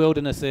of these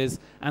wildernesses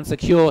and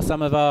secure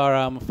some of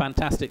our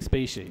fantastic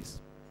species.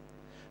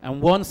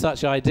 And one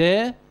such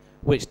idea,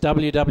 which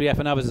WWF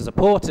and others are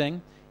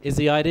supporting, is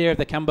the idea of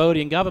the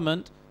Cambodian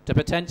government to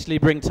potentially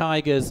bring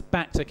tigers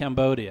back to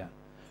Cambodia,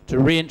 to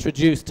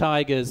reintroduce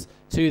tigers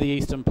to the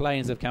eastern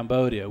plains of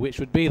Cambodia, which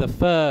would be the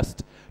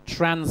first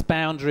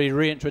transboundary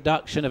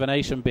reintroduction of an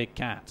Asian big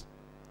cat.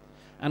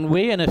 And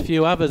we and a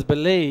few others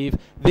believe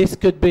this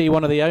could be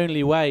one of the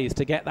only ways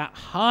to get that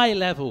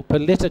high-level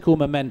political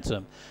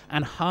momentum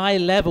and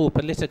high-level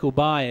political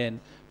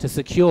buy-in to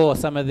secure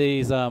some of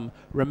these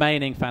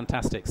remaining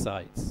fantastic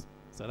sites.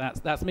 So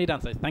that's me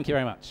done. So thank you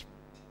very much.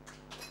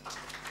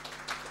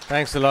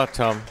 Thanks a lot,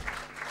 Tom.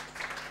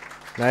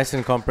 Nice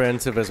and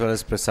comprehensive as well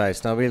as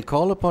precise. Now we'll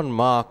call upon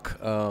Mark.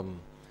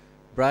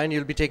 Brian,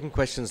 you'll be taking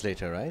questions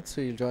later, right? So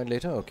you'll join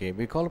later? Okay.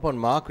 We call upon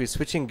Mark. We're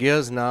switching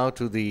gears now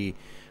to the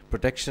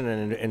protection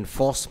and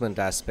enforcement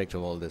aspect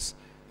of all this.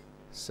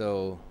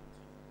 So,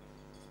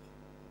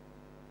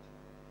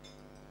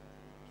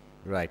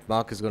 right,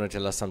 Mark is going to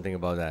tell us something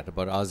about that,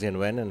 about ASEAN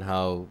WEN and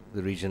how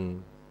the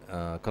region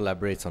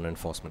collaborates on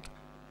enforcement.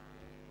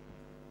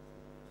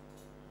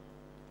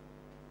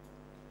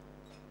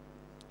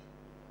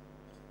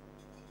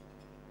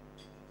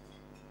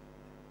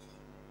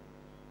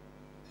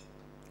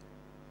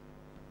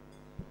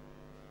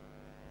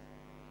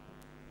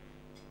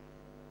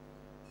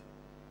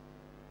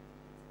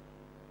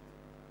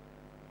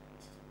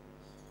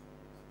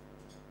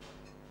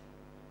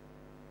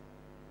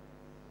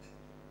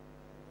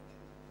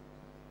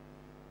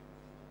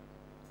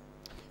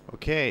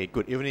 Okay,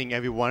 good evening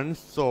everyone.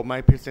 So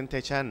my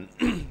presentation,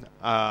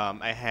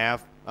 I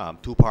have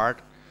two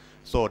parts.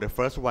 So the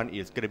first one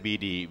is going to be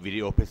the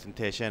video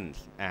presentation,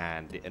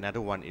 and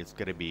another one is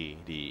going to be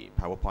the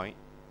PowerPoint.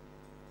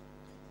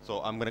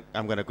 So I'm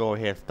gonna go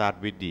ahead and start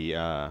with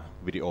the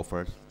video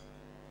first.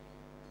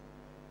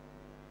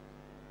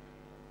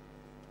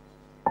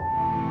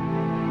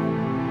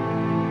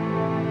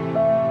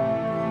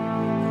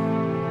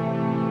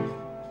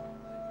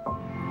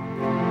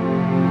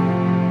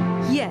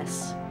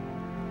 Yes.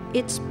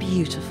 It's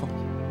beautiful.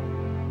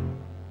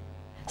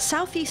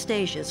 Southeast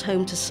Asia is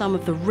home to some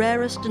of the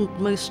rarest and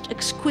most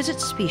exquisite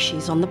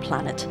species on the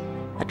planet,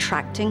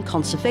 attracting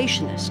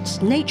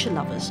conservationists, nature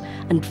lovers,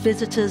 and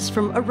visitors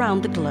from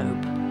around the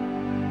globe.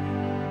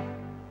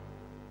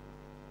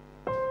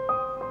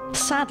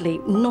 Sadly,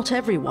 not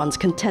everyone's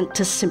content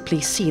to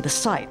simply see the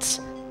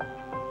sights.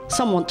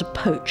 Some want to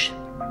poach,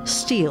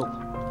 steal,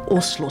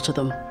 or slaughter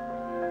them.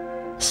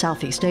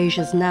 Southeast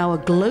Asia is now a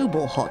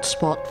global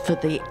hotspot for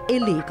the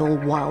illegal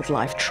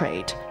wildlife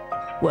trade,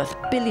 worth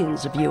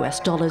billions of US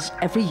dollars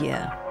every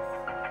year.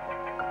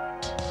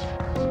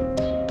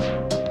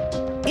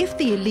 If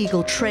the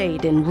illegal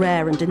trade in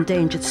rare and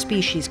endangered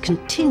species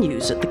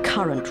continues at the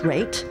current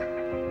rate,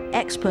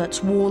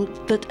 experts warn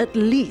that at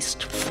least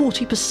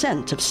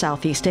 40% of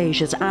Southeast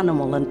Asia's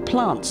animal and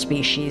plant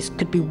species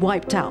could be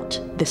wiped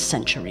out this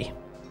century.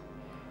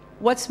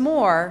 What's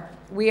more,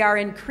 we are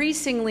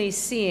increasingly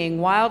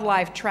seeing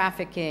wildlife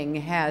trafficking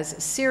has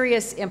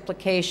serious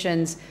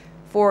implications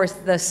for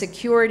the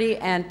security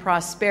and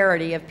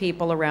prosperity of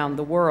people around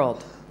the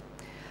world.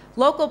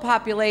 Local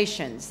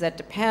populations that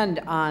depend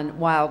on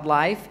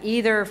wildlife,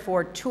 either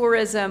for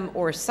tourism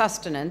or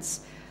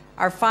sustenance,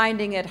 are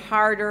finding it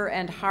harder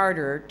and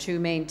harder to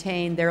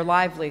maintain their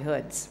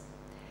livelihoods.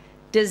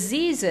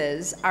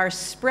 Diseases are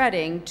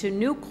spreading to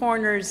new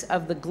corners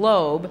of the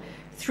globe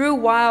through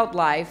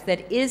wildlife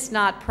that is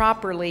not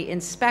properly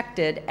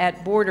inspected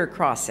at border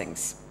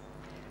crossings.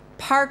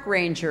 Park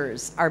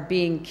rangers are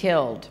being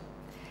killed.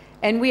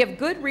 And we have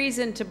good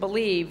reason to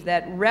believe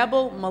that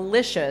rebel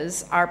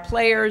militias are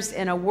players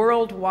in a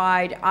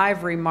worldwide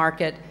ivory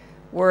market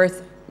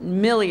worth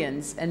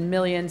millions and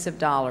millions of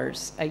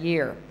dollars a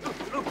year.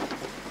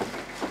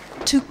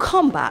 To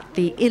combat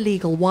the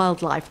illegal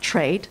wildlife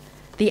trade,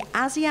 the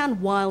ASEAN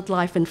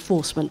Wildlife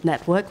Enforcement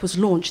Network was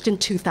launched in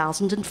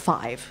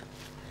 2005.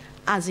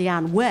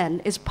 ASEAN WEN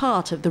is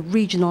part of the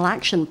Regional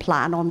Action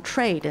Plan on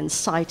Trade in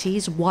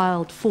CITES,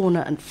 Wild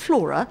Fauna and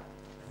Flora,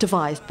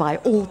 devised by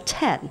all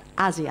 10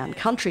 ASEAN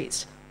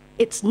countries.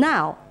 It's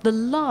now the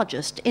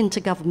largest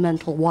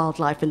intergovernmental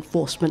wildlife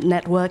enforcement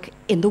network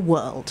in the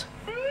world.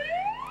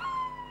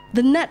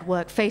 The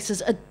network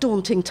faces a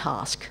daunting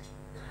task: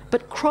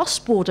 But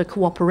cross-border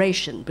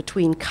cooperation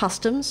between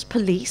customs,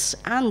 police,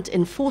 and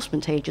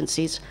enforcement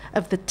agencies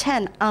of the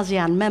 10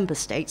 ASEAN member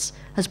states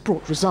has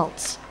brought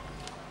results.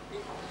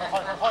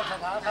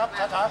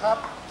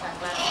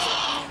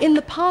 In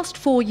the past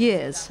 4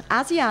 years,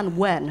 ASEAN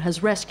WEN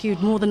has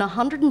rescued more than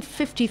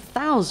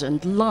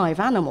 150,000 live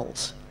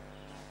animals.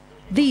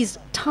 These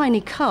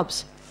tiny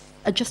cubs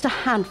are just a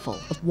handful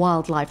of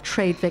wildlife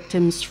trade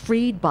victims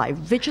freed by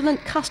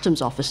vigilant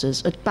customs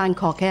officers at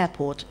Bangkok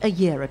airport a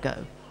year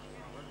ago.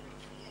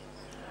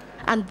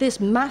 And this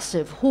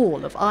massive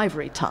haul of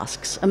ivory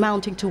tusks,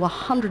 amounting to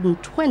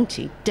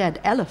 120 dead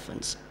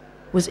elephants,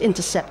 was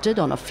intercepted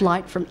on a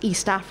flight from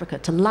East Africa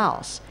to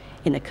Laos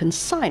in a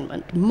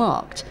consignment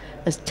marked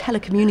as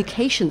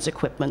telecommunications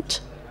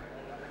equipment.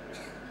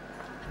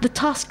 The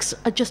tusks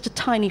are just a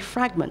tiny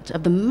fragment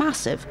of the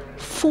massive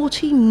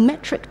 40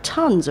 metric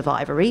tons of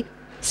ivory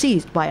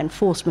seized by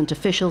enforcement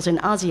officials in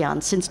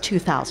ASEAN since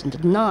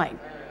 2009.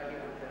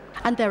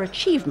 And their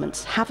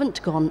achievements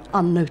haven't gone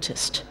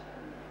unnoticed.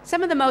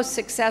 Some of the most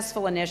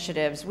successful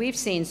initiatives we've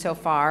seen so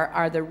far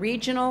are the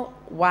regional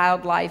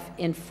wildlife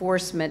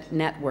enforcement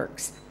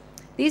networks.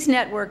 These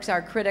networks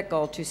are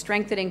critical to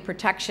strengthening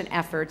protection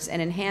efforts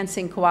and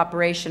enhancing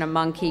cooperation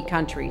among key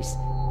countries.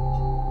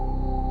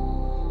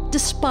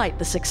 Despite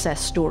the success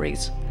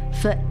stories,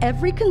 for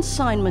every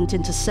consignment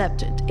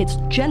intercepted, it's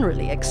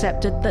generally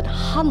accepted that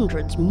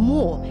hundreds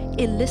more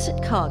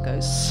illicit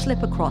cargoes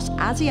slip across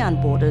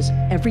ASEAN borders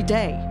every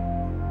day.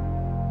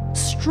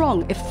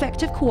 Strong,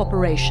 effective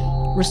cooperation,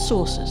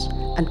 resources,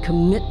 and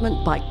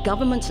commitment by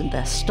governments and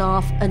their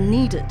staff are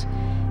needed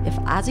if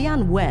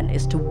ASEAN WEN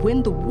is to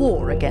win the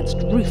war against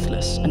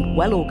ruthless and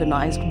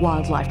well-organized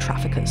wildlife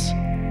traffickers.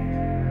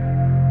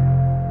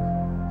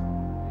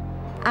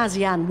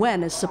 ASEAN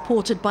WEN is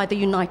supported by the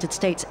United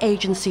States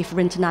Agency for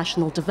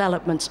International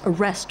Development's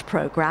ARREST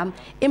program,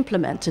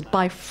 implemented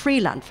by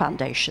Freeland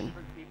Foundation.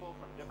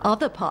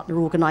 Other partner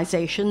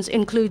organizations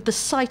include the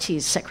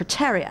CITES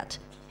Secretariat,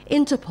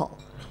 Interpol,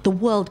 the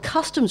World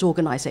Customs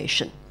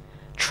Organization,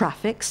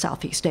 Traffic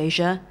Southeast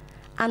Asia,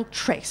 and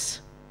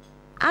TRACE.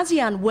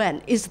 ASEAN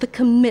WEN is the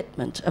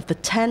commitment of the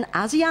 10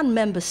 ASEAN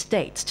member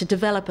states to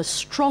develop a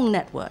strong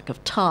network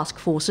of task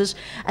forces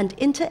and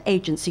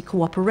interagency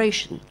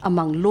cooperation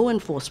among law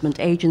enforcement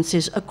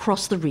agencies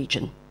across the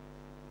region.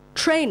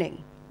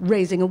 Training,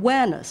 raising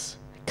awareness,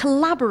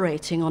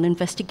 collaborating on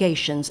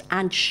investigations,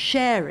 and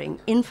sharing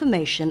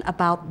information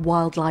about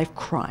wildlife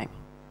crime.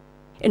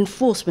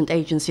 Enforcement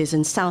agencies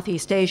in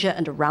Southeast Asia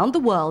and around the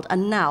world are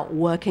now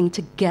working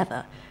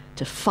together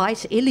to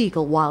fight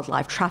illegal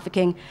wildlife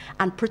trafficking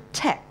and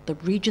protect the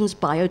region's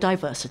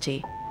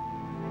biodiversity.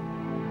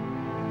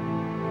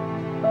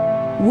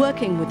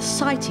 Working with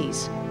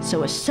CITES,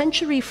 so a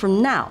century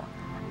from now,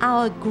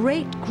 our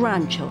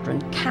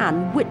great-grandchildren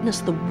can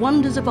witness the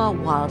wonders of our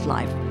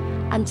wildlife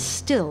and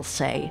still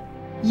say,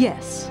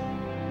 yes,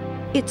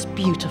 it's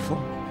beautiful.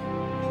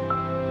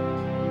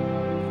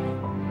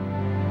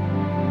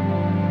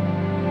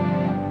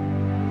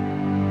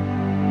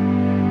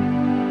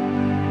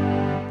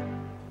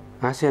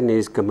 ASEAN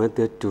is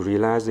committed to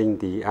realizing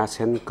the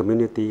ASEAN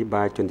community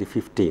by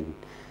 2015.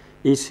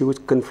 Issues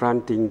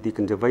confronting the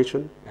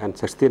conservation and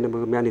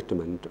sustainable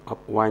management of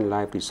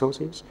wildlife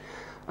resources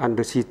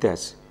under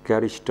CITES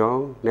carry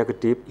strong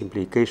negative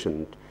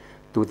implications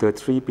to the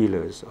 3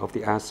 pillars of the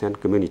ASEAN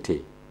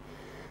community.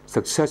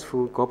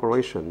 Successful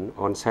cooperation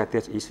on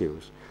CITES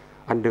issues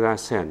under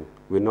ASEAN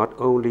will not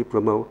only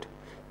promote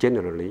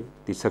generally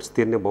the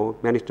sustainable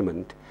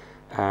management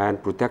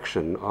and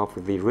protection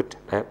of the rich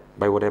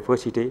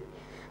biodiversity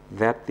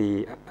that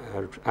the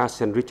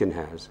ASEAN region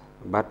has,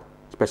 but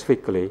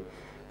specifically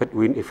it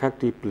will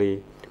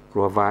effectively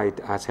provide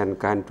ASEAN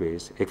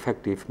countries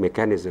effective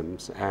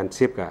mechanisms and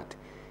safeguards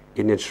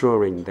in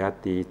ensuring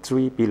that the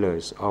 3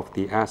 pillars of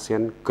the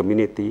ASEAN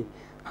community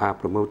are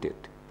promoted.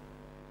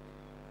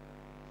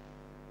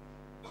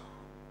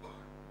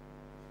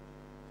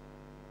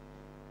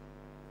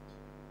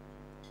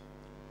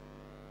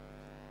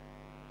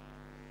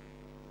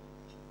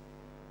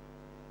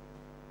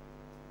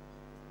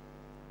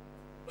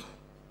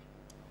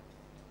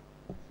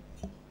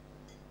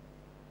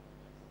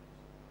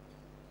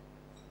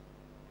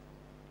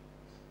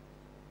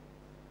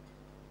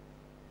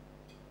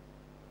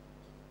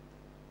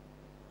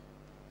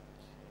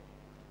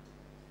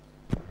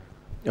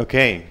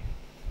 Okay.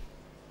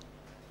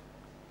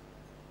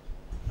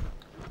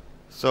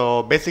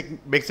 So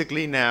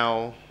basically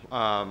now,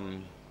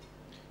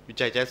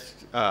 which I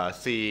just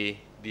see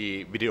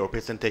the video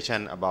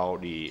presentation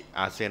about the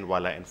ASEAN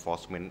Wildlife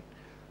Enforcement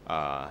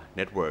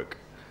Network,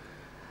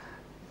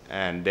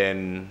 and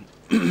then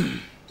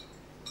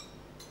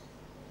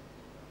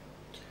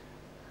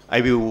I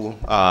will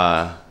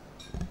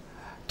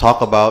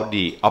talk about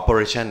the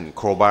Operation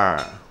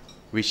Crowbar,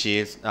 which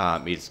is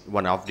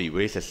one of the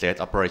very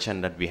successful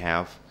operations that we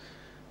have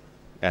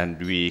and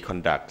we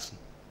conduct.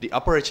 The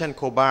Operation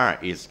Crowbar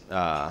is,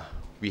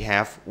 we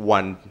have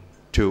 1,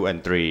 2,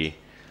 and 3.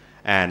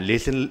 And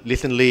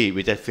recently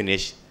we just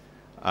finished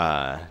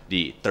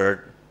the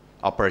 3rd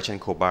Operation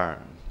Crowbar.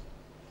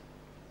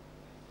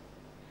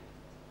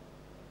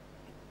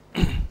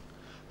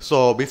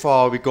 So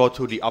before we go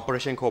to the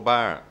Operation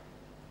Cobra,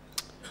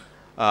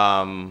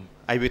 I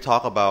will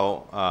talk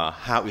about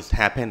how it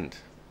happened.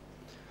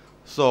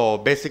 So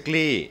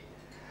basically,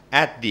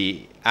 at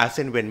the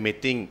ASEAN WEN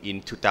meeting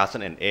in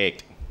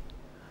 2008,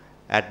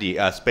 at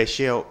the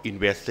Special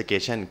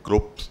Investigation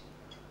Group,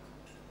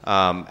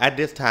 at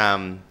this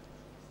time,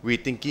 we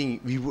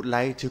thinking we would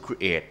like to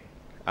create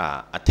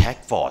a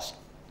task force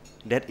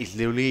that is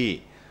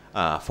really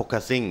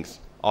focusing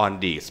on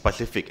the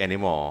specific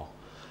animal.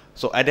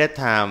 So at that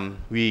time,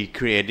 we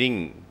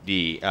creating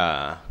the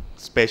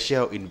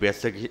Special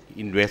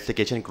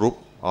Investigation Group,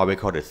 or we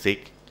call it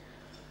SIG,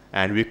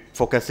 and we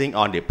focusing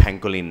on the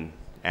pangolin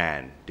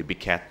and the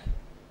big cat.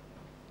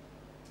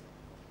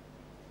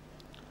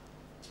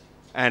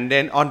 And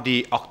then on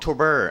the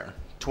October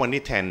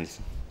 2010,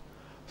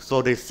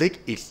 so the SIG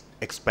is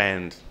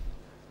expanded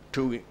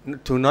to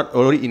not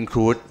only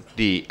include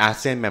the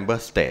ASEAN member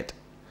state,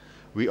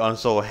 we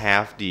also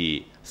have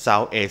the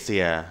South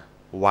Asia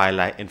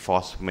Wildlife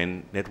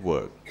Enforcement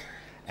Network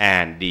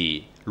and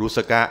the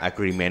Lusaka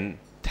Agreement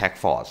Task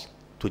Force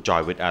to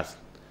join with us.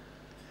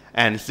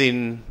 And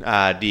since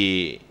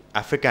the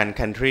African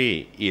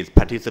country is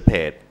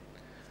participate,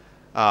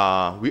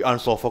 we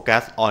also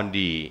focus on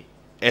the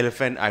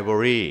elephant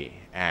ivory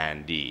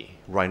and the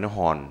rhino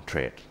horn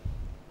trade.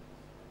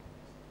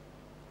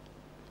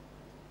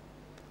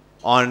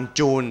 On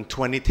June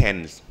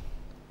 2010,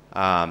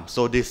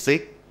 so this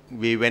SIG,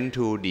 we went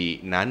to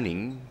the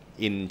Nanning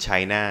in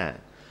China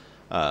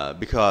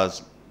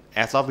because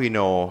as of we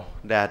know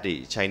that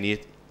the Chinese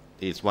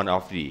is one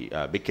of the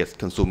biggest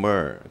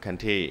consumer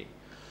country.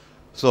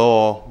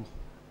 So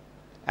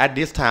at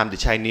this time the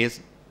Chinese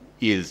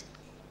is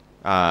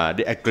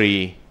they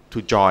agree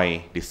to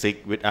join the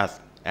SIG with us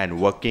and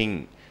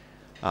working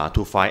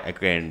to fight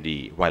against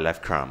the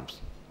wildlife crimes.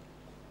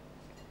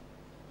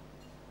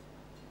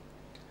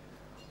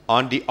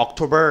 On the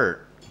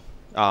October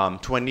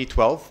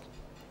 2012,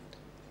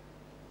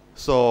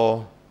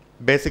 so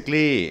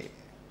basically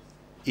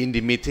in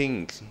the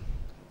meetings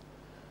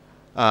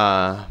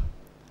of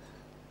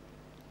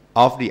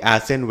the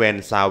ASEAN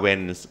WEN,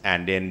 SAWEN,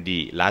 and then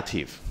the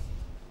LATIF,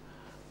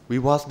 we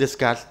was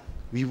discussed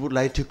we would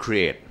like to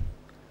create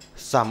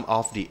some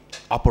of the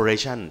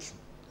operations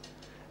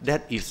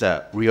that is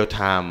a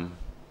real-time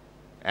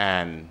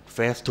and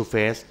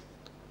face-to-face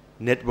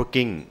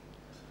networking.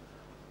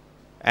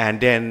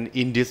 And then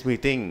in this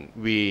meeting,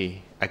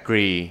 we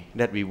agree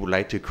that we would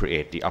like to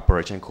create the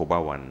Operation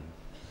Cobra 1.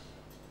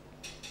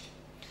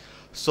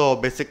 So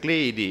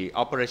basically, the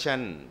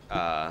Operation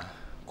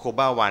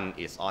Cobra 1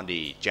 is on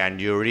the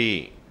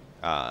January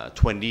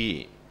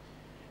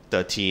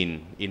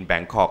 2013 in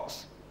Bangkok.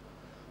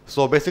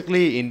 So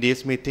basically, in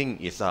this meeting,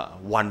 it's a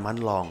 1 month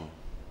long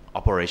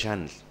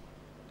operation.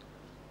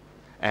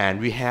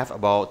 And we have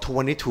about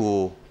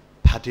 22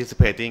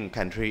 participating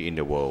countries in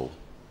the world.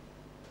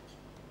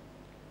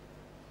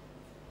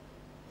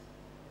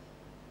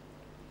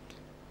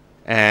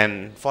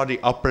 And for the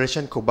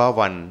Operation Cobra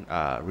 1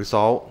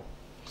 result,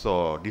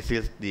 so this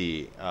is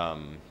the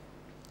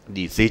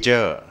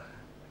seizure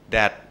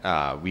that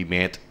we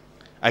made.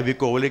 I will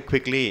go really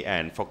quickly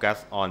and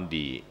focus on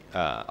the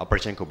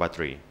Operation Cobra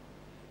 3.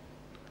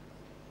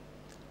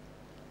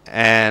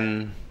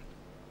 And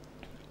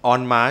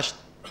on March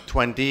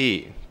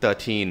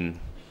 2013,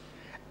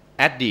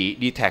 at the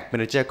DTAC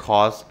manager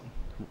course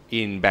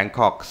in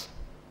Bangkok,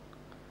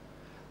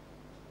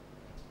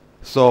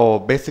 so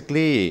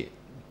basically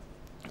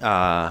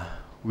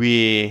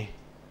we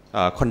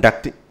are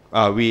conducting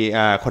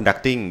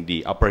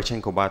the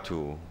Operation Cobra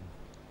 2.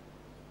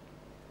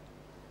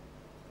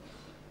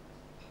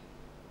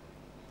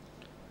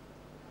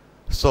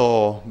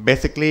 So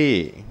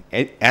basically,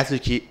 as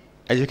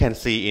you can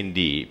see in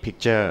the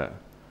picture,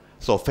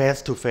 so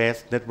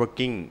face-to-face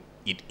networking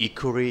is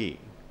equally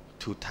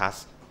to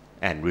task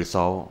and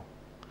result.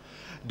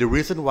 The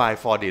reason why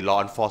for the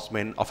law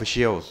enforcement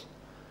officials,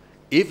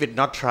 if it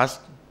not trust,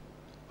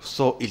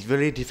 so it's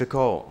very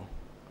difficult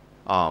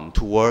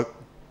to work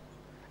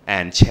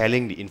and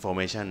sharing the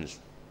information.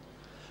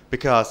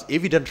 Because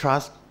if you don't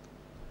trust,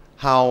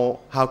 how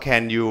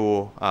can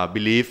you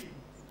believe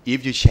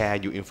if you share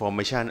your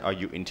information or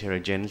your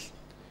intelligence,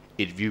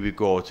 it will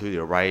go to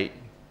the right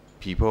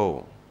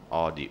people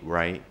or the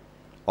right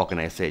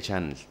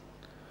organizations.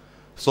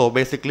 So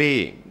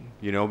basically,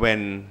 you know,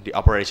 when the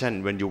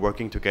operation, when you're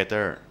working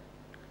together,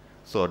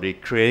 so they're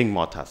creating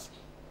more tasks.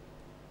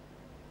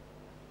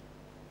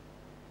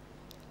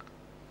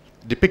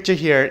 The picture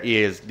here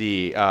is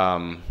the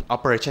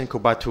Operation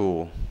Cobra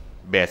 2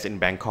 based in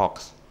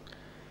Bangkok.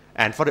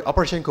 And for the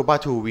Operation Cobra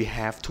 2, we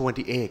have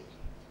 28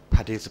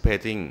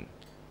 participating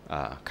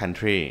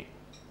countries.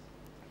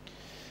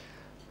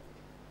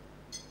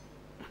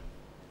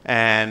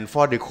 And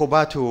for the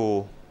Cobra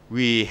 2,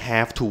 we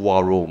have 2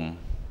 war rooms.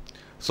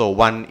 So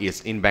one is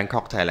in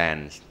Bangkok,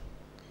 Thailand,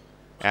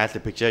 as the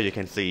picture you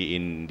can see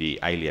in the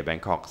area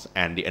Bangkok,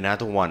 and the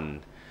another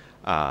one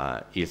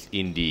is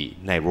in the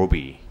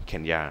Nairobi,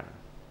 Kenya.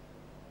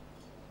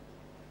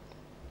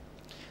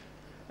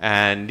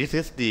 And this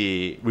is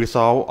the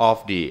result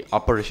of the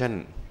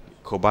Operation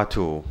Cobra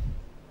 2.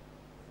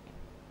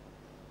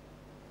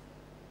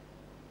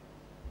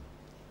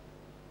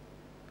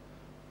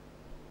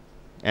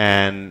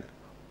 And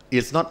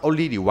it's not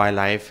only the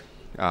wildlife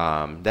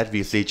that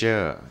we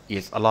seizure,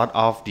 it's a lot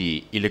of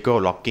the illegal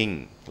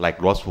logging,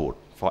 like rosewood,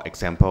 for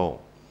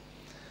example.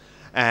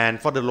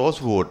 And for the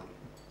rosewood,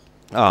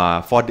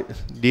 for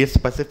this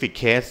specific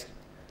case,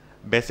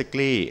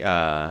 basically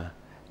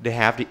they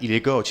have the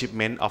illegal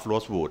shipment of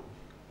rosewood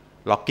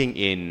logging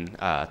in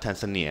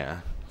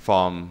Tanzania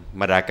from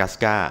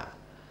Madagascar,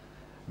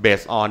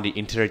 based on the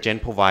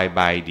intelligence provided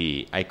by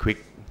the IQUIC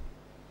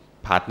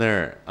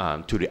partner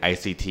to the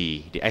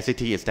ICT. The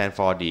ICT stands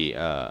for the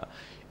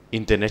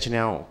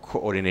International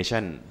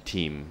Coordination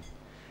Team.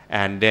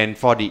 And then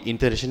for the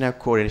International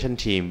Coordination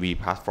Team, we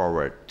pass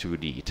forward to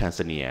the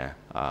Tanzania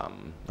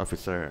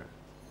officer.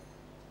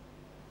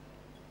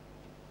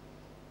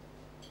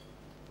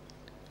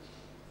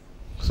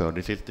 So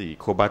this is the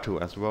Cobra 2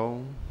 as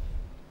well.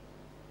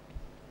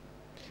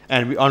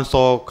 And we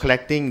also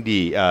collecting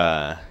the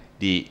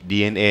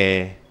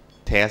DNA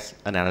test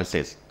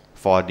analysis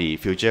for the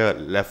future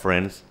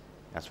reference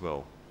as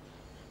well.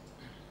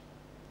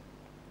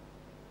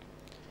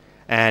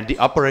 And the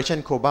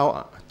Operation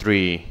Cobra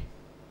 3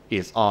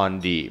 is on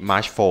the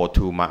May 4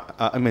 to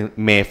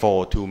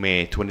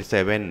May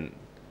 27,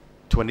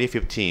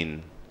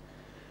 2015.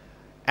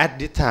 At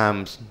this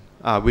time,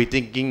 we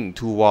thinking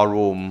 2 war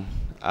room.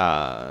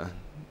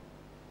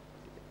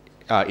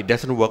 It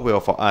doesn't work well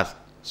for us,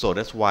 so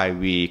that's why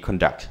we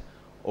conduct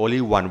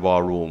only 1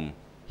 war room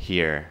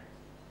here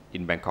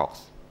in Bangkok.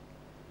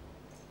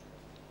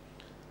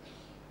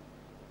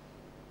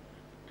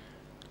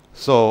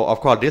 So of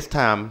course this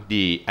time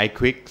the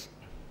IQUIC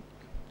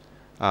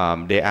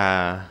they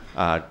are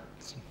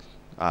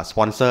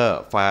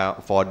sponsor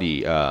for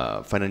the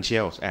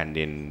financials and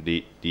then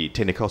the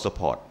technical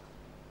support.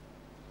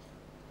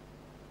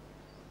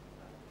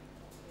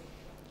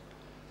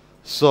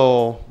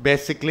 So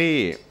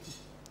basically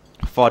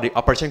for the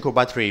Operation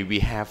Cobra 3 we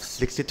have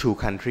 62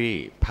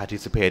 countries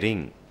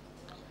participating,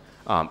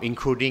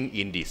 including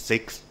in the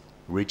 6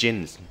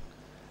 regions: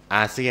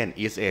 ASEAN,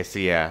 East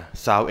Asia,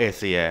 South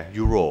Asia,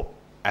 Europe,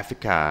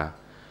 Africa,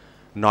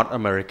 North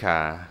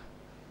America,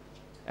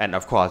 and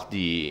of course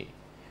the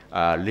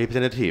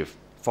representative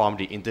from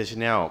the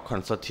International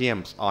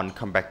Consortiums on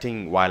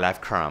Combating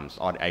Wildlife Crimes,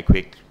 or the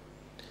IQUIC.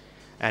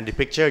 And the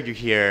picture you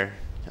hear,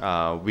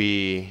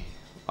 we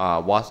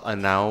was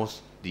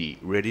announced the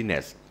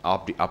readiness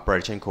of the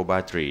Operation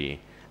Cobra 3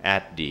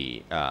 at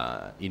the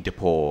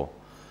Interpol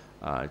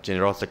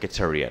General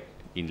Secretariat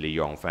in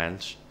Lyon,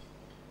 France.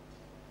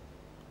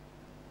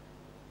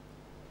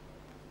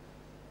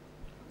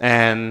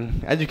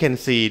 And as you can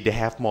see, they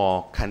have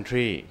more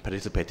countries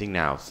participating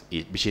now,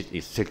 which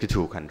is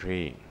 62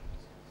 countries.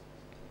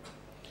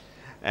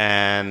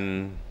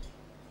 And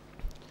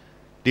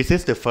this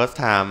is the first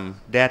time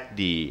that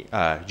the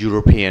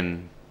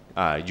European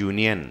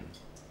Union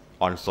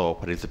also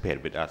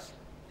participate with us.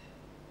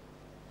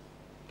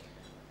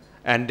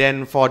 And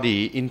then for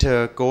the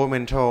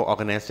intergovernmental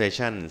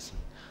organizations,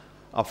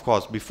 of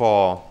course,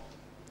 before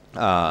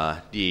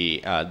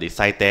the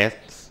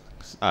CITES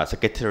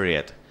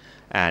Secretariat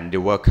and the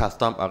World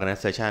Customs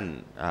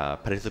Organization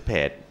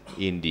participate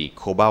in the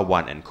Cobra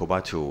 1 and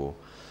Cobra 2.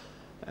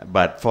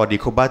 But for the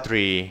Cobra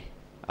 3,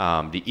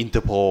 the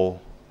Interpol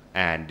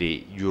and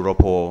the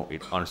Europol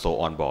is also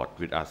on board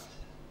with us,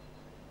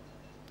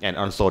 and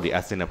also the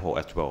ASEANapol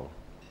as well.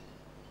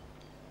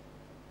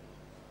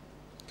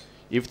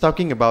 If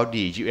talking about the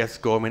US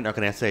government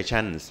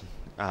organizations,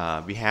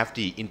 we have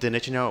the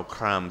International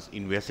Crimes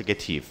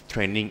Investigative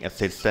Training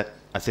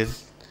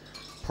Assist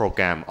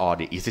Program, or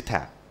the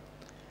ICTAP,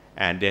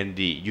 and then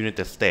the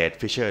United States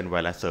Fish and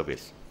Wildlife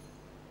Service.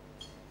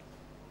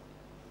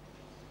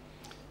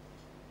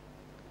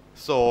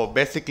 So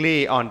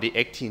basically on the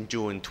 18th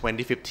June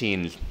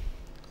 2015,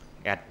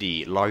 at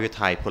the Royal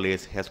Thai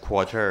Police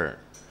Headquarters,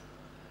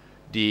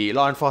 the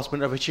law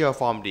enforcement official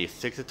from the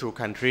 62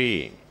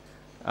 country,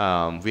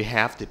 we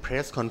have the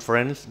press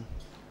conference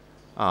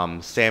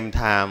same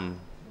time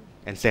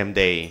and same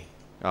day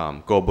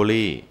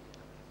globally.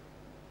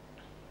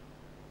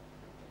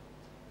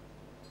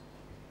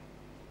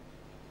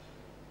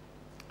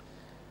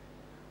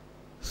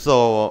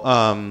 So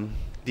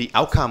the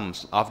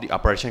outcomes of the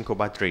Operation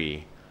Cobra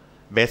 3,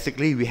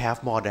 basically we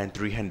have more than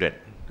 300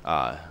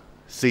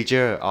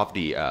 seizure of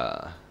the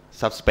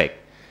suspect,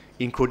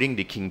 including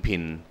the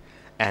kingpin,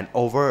 and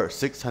over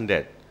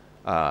 600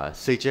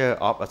 seizure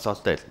of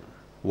assorted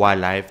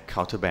wildlife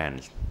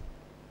counterbands.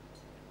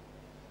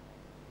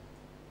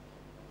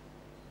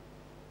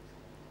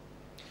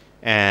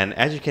 And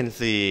as you can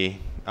see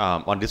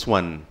on this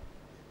one,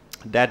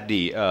 that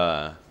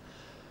the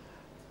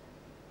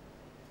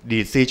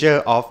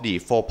seizure of the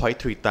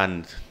 4.3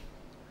 tons,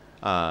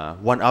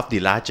 one of the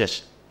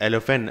largest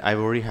elephant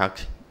ivory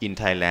hawk in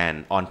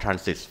Thailand on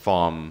transit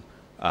from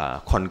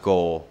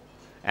Congo,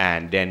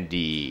 and then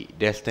the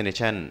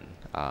destination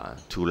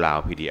to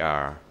Laos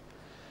PDR.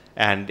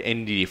 And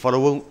in the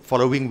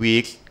following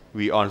weeks,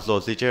 we also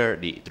seizure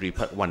the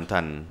 3.1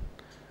 ton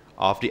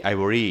of the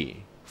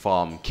ivory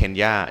from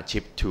Kenya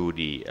shipped to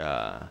the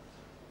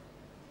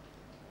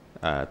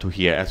to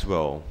here as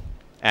well.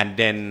 And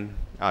then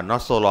not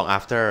so long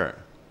after,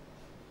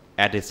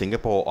 at the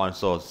Singapore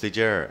also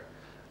seizure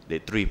the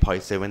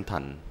 3.7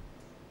 ton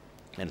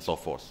and so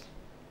forth.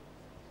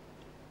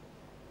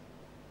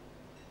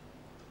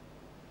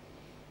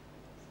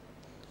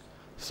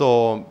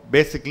 So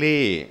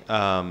basically,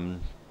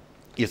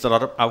 it's a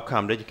lot of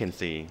outcome that you can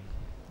see.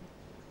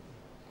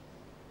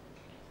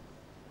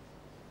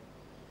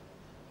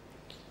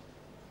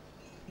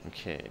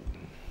 Okay.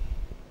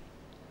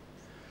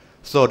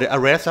 So the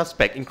arrest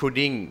suspect,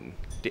 including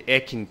the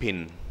egg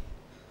kingpin,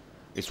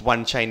 is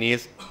one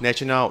Chinese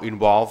national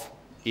involved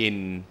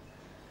in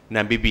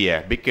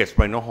Namibia, biggest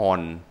rhino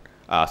horn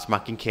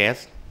smuggling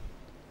case.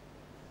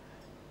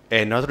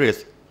 Another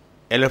is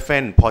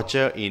elephant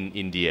poacher in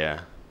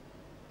India,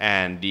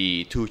 and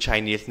the two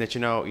Chinese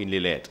nationals in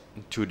relate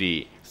to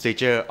the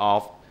seizure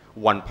of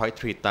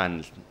 1.3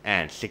 tons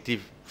and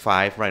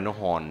 65 rhino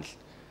horns,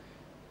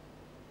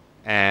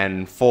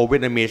 and 4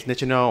 Vietnamese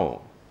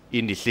nationals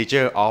in the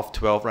seizure of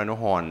 12 rhino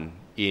horns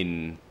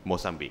in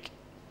Mozambique.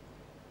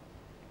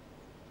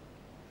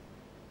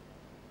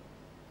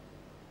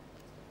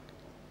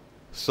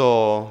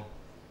 So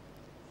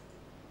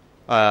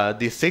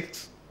the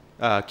 6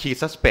 key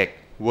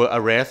suspects were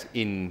arrested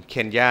in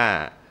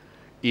Kenya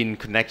in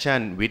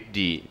connection with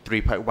the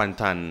 3.1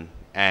 ton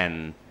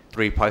and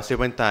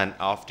 3.7 ton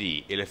of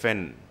the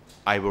elephant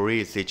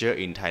ivory seizure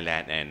in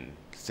Thailand and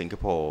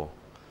Singapore,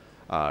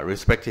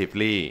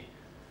 respectively,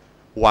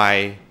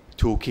 while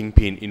 2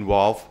 kingpin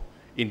involved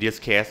in this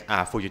case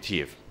are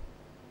fugitive.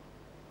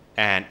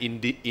 And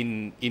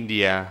in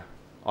India,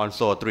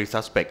 also 3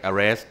 suspects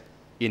arrested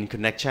in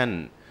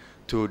connection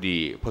to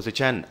the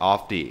possession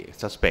of the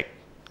suspect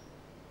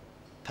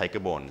tiger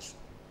bones.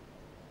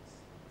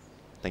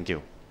 Thank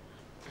you.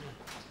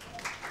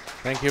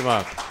 Thank you,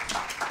 Mark.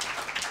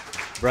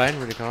 Brian,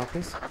 will you come up,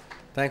 please?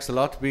 Thanks a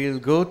lot. We'll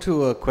go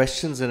to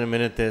questions in a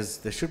minute.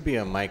 There should be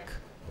a mic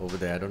over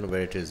there. I don't know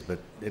where it is, but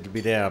it'll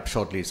be there up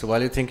shortly. So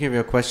while you're thinking of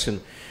your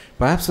question,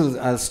 perhaps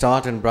I'll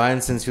start. And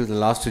Brian, since you're the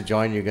last to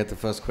join, you get the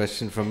first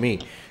question from me.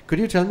 Could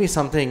you tell me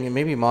something, and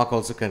maybe Mark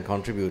also can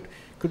contribute,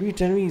 could you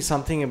tell me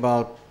something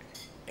about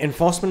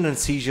enforcement and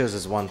seizures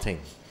is one thing.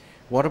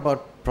 What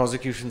about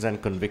prosecutions and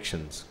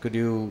convictions? Could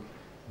you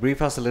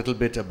brief us a little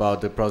bit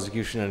about the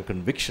prosecution and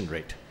conviction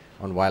rate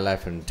on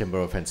wildlife and timber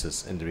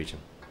offenses in the region?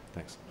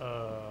 Thanks.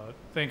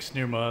 Thanks,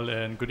 Nirmal,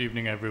 and good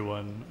evening,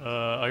 everyone.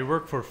 I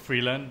work for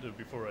Freeland.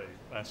 Before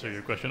I answer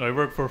your question, I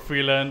work for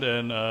Freeland,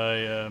 and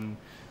I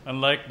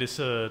unlike this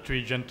 3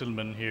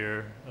 gentlemen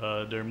here,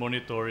 they're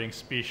monitoring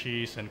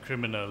species and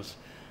criminals.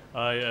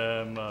 I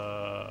am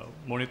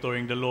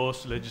monitoring the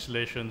laws,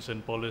 legislations,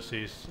 and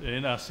policies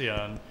in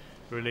ASEAN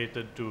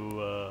related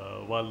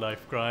to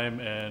wildlife crime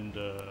and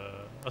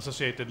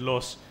associated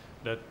laws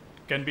that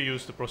can be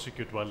used to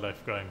prosecute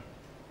wildlife crime.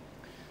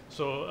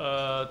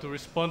 So to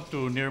respond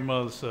to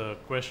Nirmal's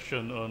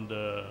question on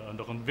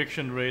the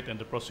conviction rate and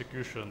the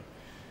prosecution,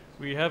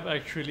 we have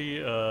actually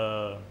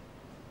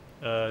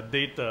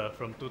data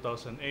from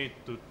 2008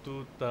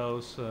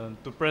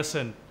 to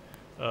present,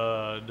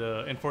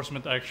 the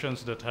enforcement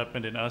actions that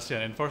happened in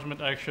ASEAN.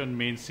 Enforcement action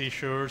means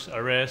seizures,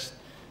 arrests,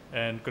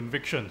 and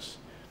convictions.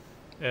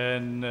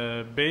 And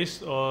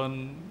based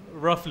on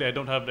roughly, I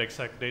don't have the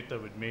exact data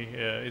with me,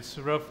 it's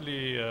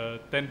roughly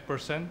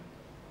 10%,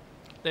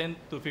 10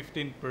 to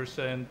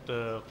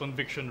 15%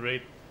 conviction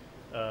rate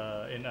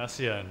in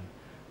ASEAN.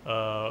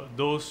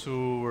 Those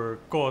who were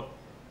caught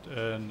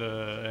and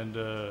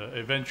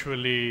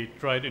eventually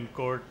tried in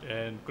court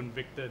and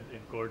convicted in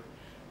court,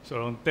 so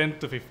around 10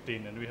 to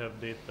 15, and we have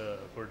data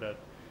for that.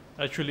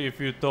 Actually, if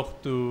you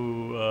talk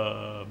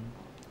to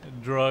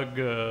drug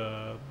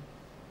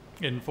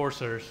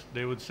enforcers,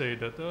 they would say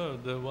that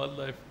the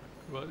wildlife,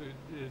 well,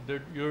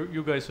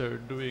 you guys are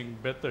doing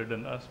better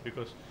than us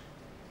because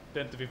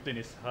 10 to 15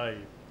 is high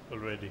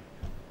already.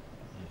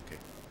 Okay.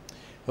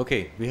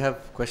 Okay, we have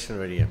a question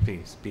already. Yeah,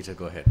 please, Peter,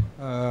 go ahead.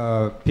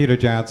 Peter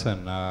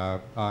Jansen.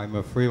 I'm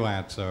a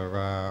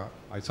freelancer.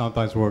 I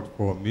sometimes work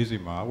for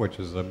Mizima, which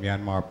is a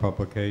Myanmar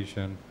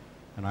publication,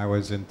 and I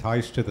was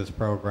enticed to this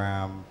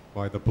program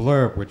by the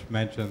blurb, which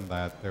mentioned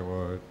that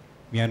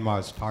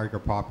Myanmar's tiger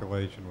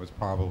population was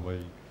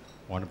probably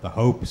one of the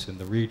hopes in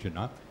the region,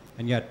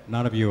 and yet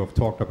none of you have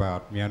talked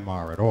about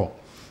Myanmar at all.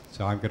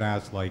 So I'm going to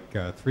ask like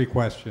 3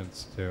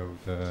 questions to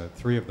the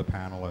 3 of the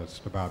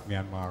panelists about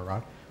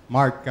Myanmar.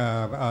 Mark,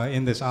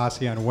 in this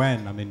ASEAN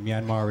WEN, I mean,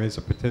 Myanmar is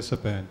a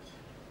participant,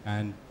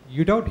 and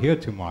you don't hear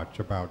too much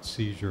about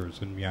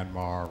seizures in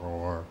Myanmar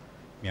or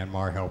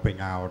Myanmar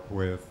helping out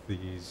with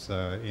these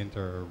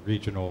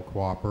inter-regional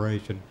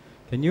cooperation.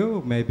 Can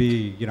you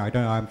maybe,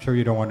 I'm sure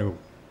you don't want to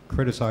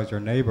criticize your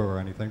neighbor or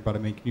anything, but I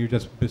mean, can you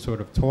just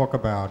sort of talk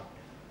about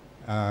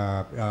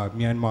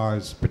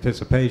Myanmar's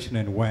participation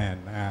in WEN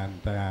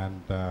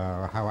and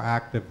how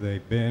active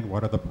they've been,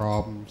 what are the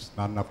problems,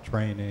 not enough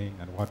training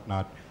and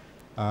whatnot,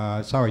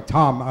 Sorry,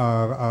 Tom,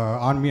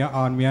 on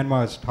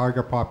Myanmar's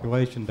tiger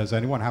population, does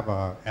anyone have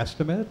a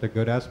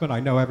good estimate? I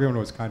know everyone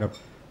was kind of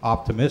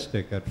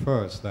optimistic at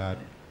first that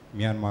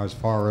Myanmar's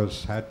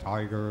forests had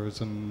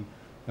tigers and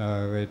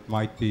it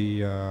might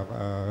be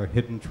a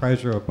hidden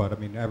treasure, but I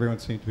mean, everyone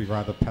seemed to be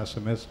rather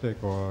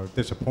pessimistic or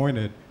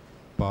disappointed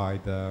by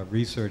the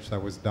research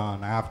that was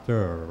done after,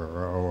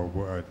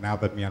 or now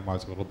that Myanmar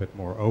is a little bit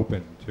more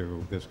open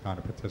to this kind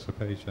of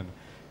participation.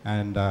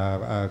 And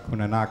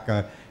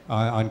Kunanak,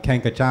 on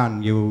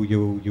Kankachan,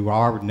 you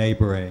are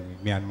neighboring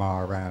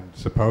Myanmar, and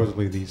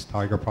supposedly these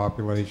tiger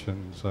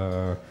populations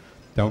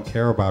don't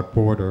care about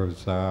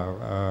borders.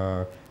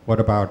 What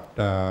about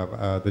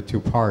the two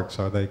parks?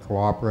 Are they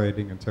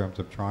cooperating in terms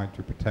of trying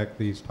to protect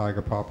these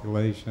tiger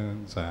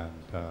populations? And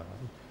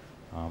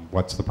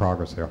what's the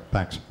progress there?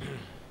 Thanks.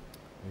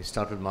 We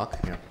start with Mark.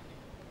 Yeah.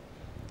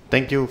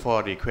 Thank you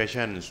for the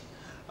questions.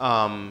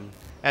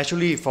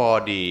 Actually, for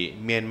the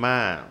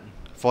Myanmar,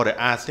 for the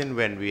ASEAN,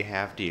 when we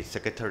have the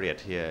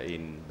secretariat here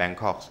in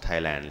Bangkok,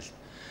 Thailand,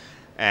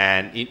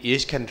 and in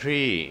each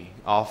country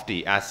of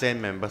the ASEAN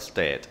member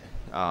state,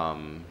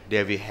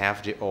 there we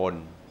have their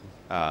own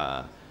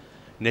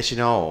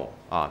national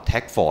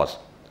task force.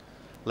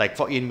 Like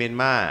for in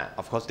Myanmar,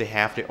 of course, they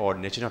have their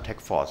own national task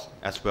force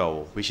as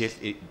well, which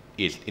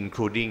is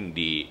including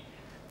the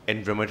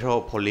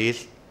environmental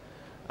police,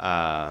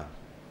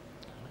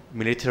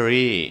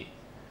 military,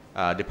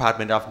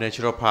 Department of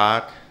Natural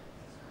Park,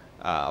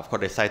 of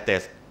course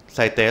the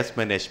CITES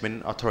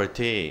Management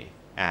Authority,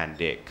 and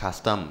the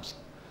customs.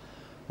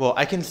 Well,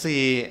 I can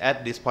see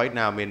at this point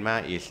now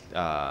Myanmar is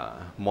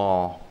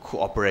more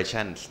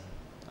cooperation,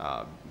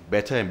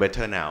 better and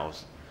better now.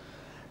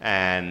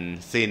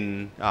 And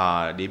since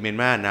the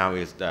Myanmar now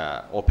is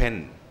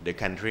open the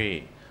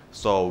country,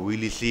 so we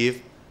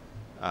receive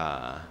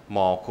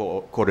more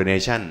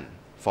coordination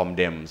from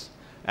them.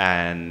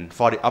 And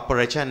for the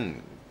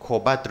operation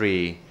Cobra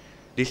 3,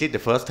 this is the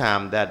first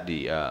time that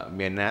the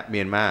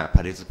Myanmar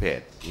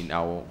participate in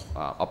our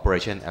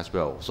operation as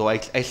well. So I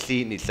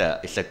see it's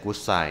a good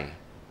sign.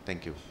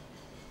 Thank you.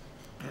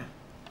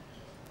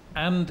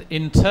 And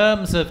in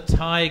terms of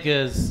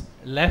tigers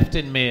left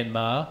in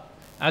Myanmar,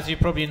 as you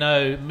probably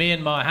know,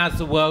 Myanmar has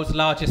the world's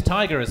largest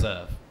tiger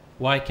reserve,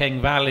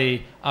 Waikeng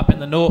Valley up in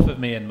the north of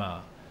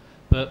Myanmar.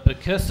 But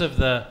because of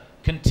the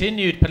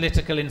continued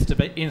political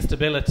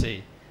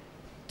instability,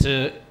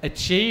 to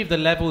achieve the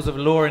levels of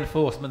law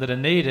enforcement that are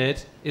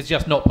needed is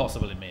just not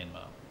possible in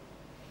Myanmar.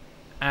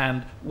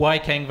 And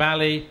Waikeng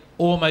Valley,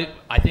 almost,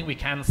 I think we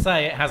can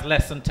say it has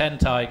less than 10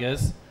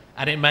 tigers,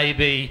 and it may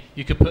be,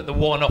 you could put the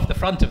one off the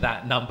front of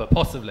that number,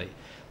 possibly.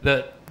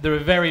 That there are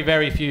very,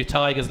 very few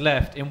tigers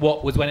left in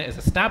what was, when it was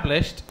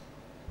established,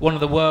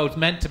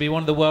 meant to be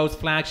one of the world's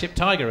flagship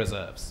tiger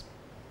reserves.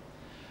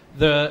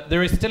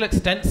 There is still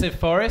extensive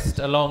forest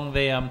along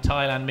the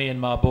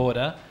Thailand-Myanmar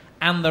border,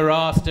 and there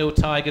are still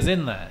tigers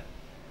in there.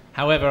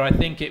 However, I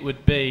think it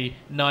would be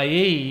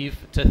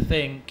naive to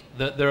think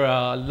that there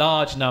are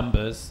large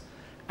numbers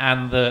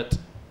and that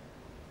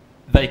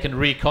they can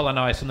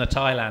recolonize from the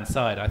Thailand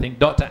side. I think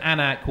Dr.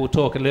 Anak will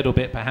talk a little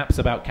bit perhaps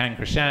about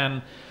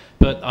Kankrishan,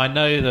 but I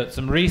know that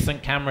some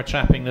recent camera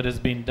trapping that has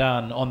been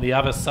done on the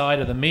other side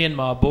of the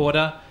Myanmar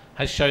border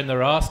has shown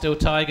there are still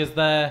tigers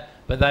there,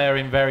 but they are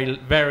in very,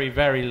 very,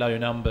 very low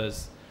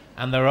numbers.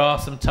 And there are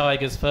some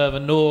tigers further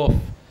north,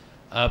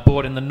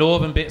 board in the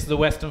northern bits of the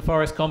Western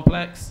Forest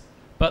Complex,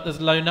 but there's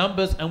low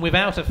numbers, and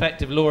without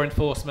effective law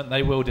enforcement,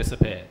 they will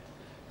disappear.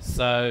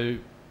 So,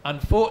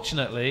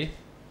 unfortunately,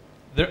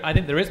 I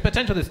think there is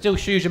potential. There's still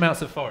huge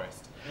amounts of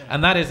forest,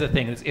 and that is the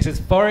thing. It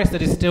is forest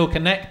that is still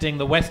connecting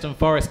the Western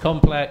Forest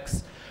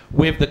Complex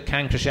with the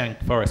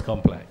Kankrishan Forest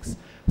Complex.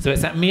 So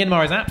it's that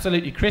Myanmar is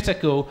absolutely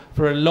critical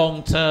for a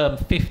long-term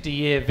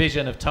 50-year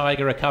vision of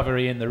tiger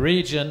recovery in the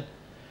region,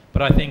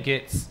 but I think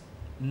it's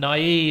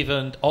naive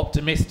and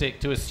optimistic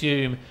to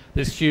assume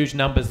there's huge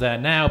numbers there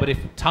now, but if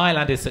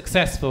Thailand is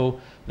successful,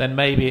 then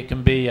maybe it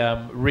can be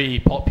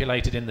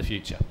repopulated in the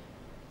future.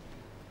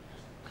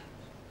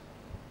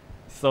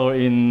 So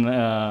in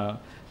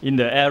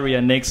the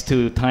area next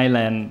to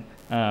Thailand,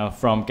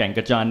 from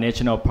Kankachan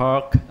National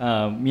Park,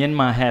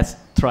 Myanmar has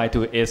tried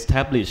to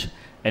establish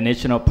a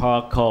national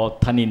park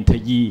called Thanin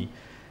Thayi.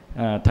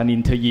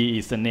 Thanin Thayi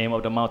is the name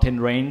of the mountain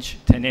range.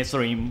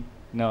 Tenasserim,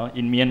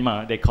 in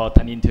Myanmar they call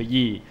Thanin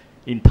Thayi.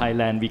 In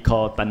Thailand we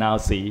call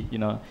Tanausi.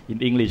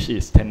 In English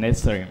is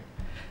Tenasserim.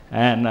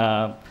 And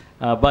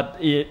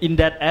but in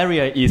that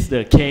area is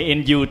the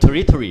KNU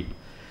territory.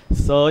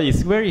 So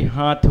it's very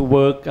hard to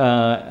work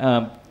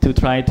to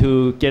try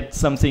to get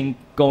something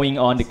going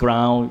on the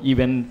ground.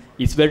 Even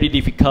it's very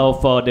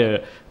difficult for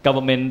the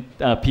government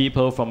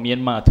people from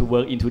Myanmar to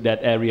work into that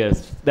area.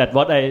 That's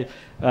what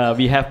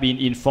we have been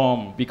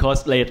informed,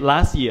 because late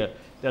last year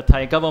the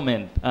Thai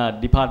government,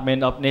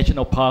 Department of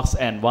National Parks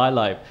and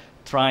Wildlife,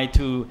 tried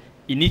to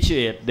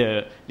initiate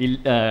the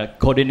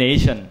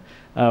coordination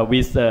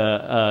with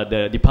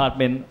the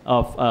Department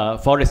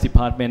of Forest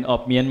Department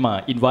of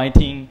Myanmar,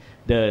 inviting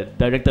the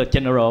Director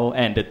General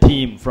and the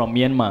team from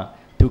Myanmar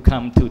to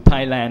come to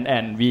Thailand,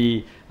 and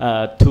we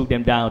took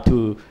them down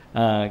to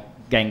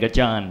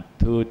Gangajan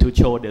to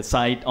show the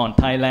site on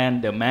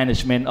Thailand, the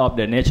management of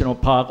the National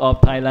Park of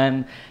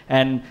Thailand,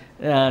 and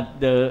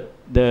the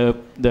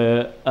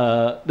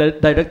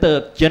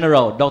Director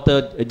General,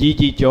 Dr.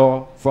 Gigi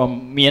Jo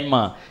from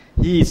Myanmar.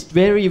 He is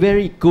very,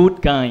 very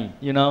good guy,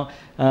 you know.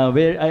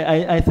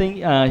 I think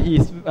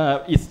he's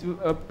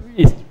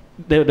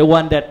the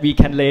one that we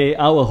can lay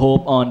our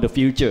hope on the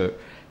future.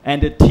 And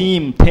the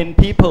team, 10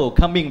 people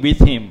coming with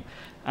him,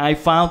 I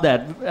found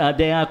that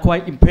they are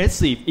quite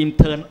impressive in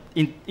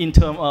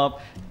terms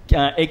of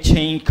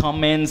exchange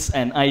comments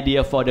and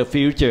idea for the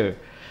future.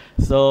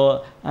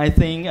 So I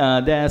think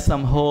there's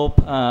some hope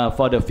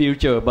for the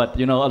future, but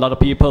you know, a lot of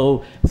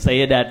people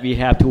say that we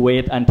have to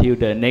wait until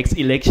the next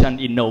election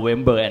in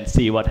November and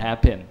see what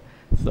happens.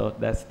 So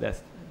that's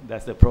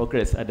the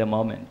progress at the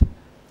moment.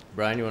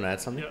 Brian, you want to add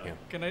something? Yeah.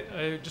 Can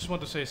I just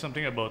want to say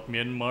something about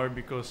Myanmar,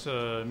 because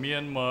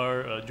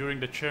Myanmar, during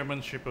the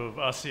chairmanship of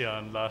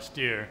ASEAN last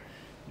year,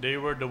 they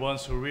were the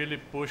ones who really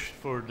pushed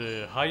for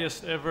the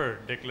highest ever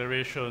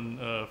declaration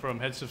from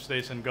heads of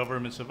states and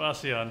governments of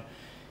ASEAN,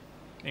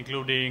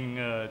 including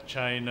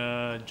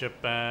China,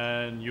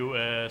 Japan,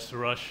 US,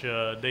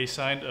 Russia. They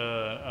signed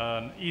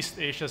an East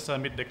Asia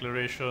Summit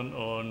Declaration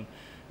on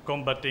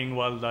combating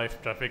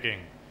wildlife trafficking.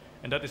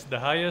 And that is the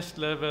highest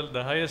level,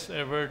 the highest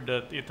ever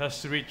that it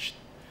has reached.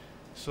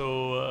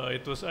 So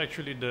it was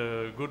actually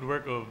the good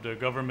work of the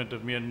government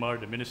of Myanmar,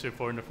 the Ministry of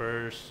Foreign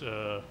Affairs,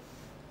 the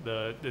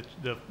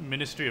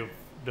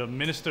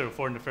Minister of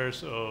Foreign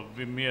Affairs of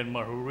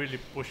Myanmar, who really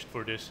pushed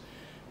for this,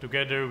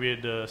 together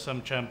with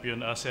some champion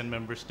ASEAN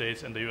member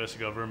states and the US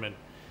government.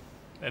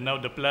 And now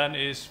the plan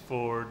is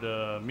for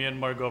the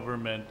Myanmar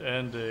government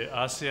and the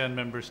ASEAN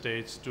member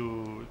states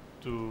to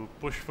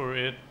push for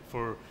it,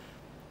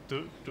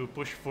 to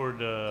push for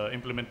the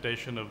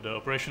implementation of the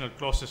operational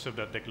clauses of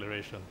that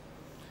declaration.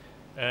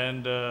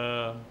 And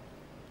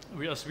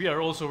we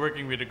are also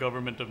working with the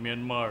government of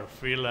Myanmar,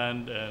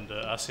 Freeland and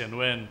ASEAN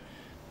WEN.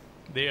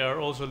 They are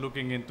also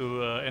looking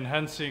into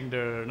enhancing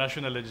their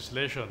national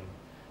legislation.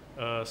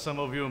 Some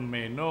of you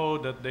may know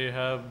that they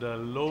have the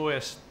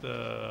lowest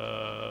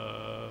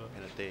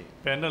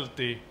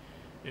penalty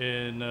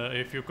in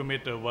if you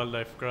commit a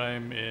wildlife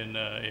crime in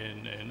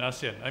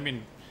ASEAN. I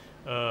mean,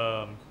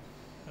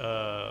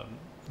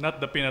 not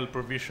the penal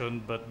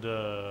provision, but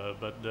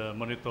the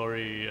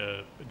monetary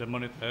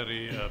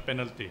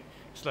penalty.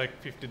 It's like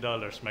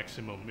 $50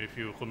 maximum if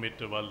you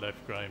commit a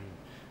wildlife crime,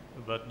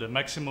 but the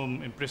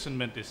maximum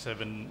imprisonment is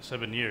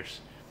seven years.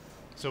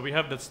 So we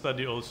have that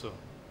study also.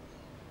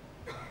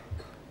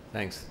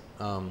 Thanks.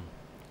 I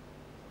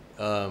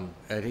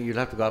think you'll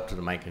have to go up to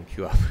the mic and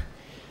queue up.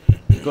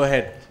 Go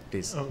ahead,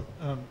 please. Oh,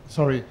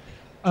 sorry.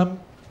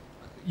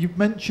 You've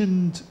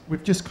mentioned,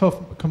 we've just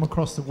come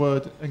across the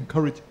word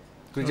encourage.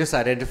 Could you just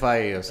identify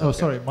yourself? Oh,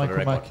 sorry,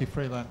 Michael Mackey,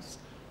 freelance.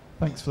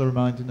 Thanks for the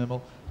reminder,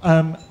 Nimel.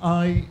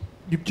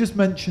 You've just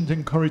mentioned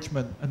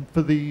encouragement, and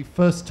for the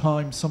first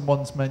time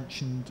someone's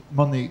mentioned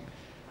money.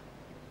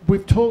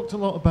 We've talked a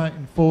lot about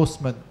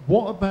enforcement.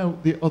 What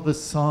about the other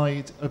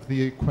side of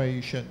the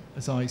equation,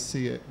 as I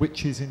see it,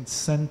 which is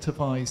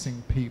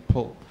incentivizing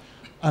people?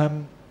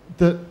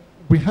 That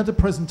we had a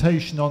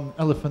presentation on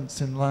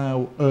elephants in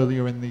Laos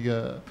earlier in the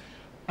year,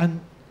 and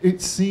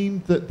it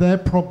seemed that their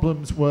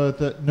problems were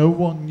that no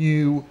one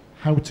knew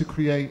how to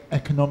create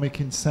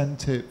economic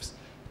incentives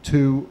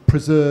to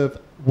preserve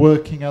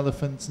working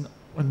elephants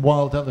and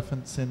wild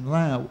elephants in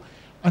Laos.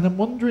 And I'm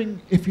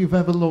wondering if you've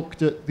ever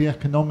looked at the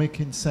economic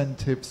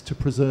incentives to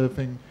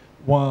preserving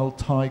wild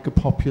tiger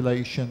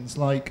populations,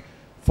 like,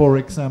 for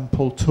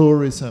example,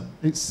 tourism.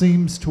 It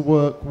seems to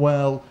work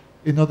well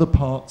in other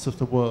parts of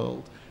the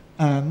world.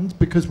 And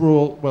because we're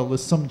all, well,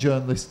 there's some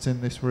journalists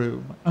in this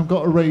room, I've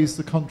got to raise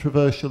the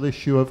controversial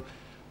issue of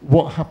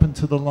what happened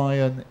to the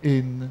lion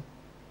in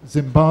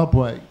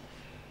Zimbabwe.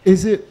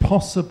 Is it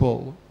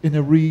possible in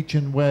a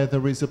region where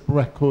there is a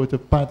record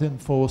of bad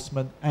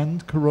enforcement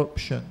and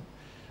corruption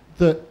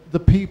that the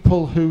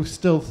people who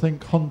still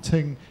think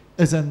hunting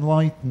is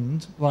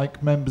enlightened,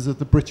 like members of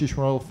the British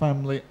royal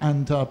family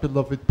and our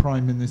beloved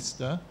Prime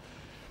Minister,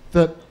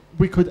 that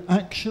we could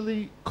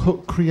actually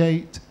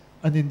create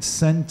an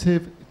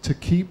incentive to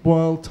keep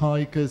wild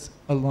tigers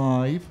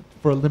alive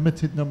for a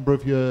limited number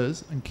of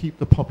years and keep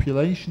the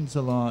populations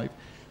alive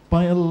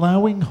by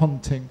allowing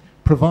hunting,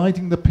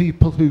 providing the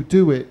people who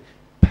do it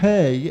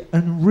pay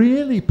and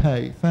really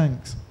pay?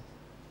 Thanks.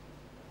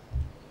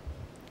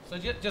 So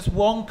just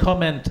one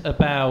comment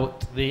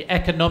about the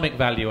economic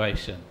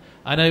valuation.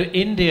 I know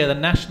India, the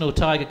National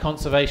Tiger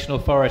Conservation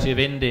Authority of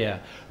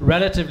India,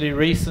 relatively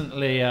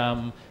recently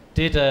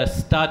did a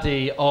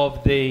study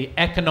of the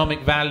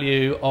economic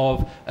value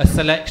of a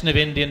selection of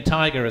Indian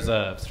tiger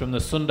reserves, from the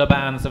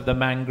Sundarbans of the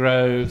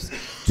mangroves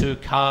to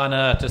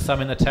Kanha to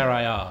some in the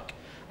Terai Arc.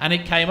 And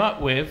it came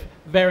up with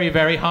very,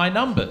 very high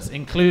numbers,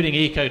 including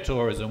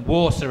ecotourism,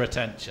 water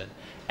retention,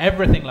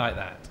 everything like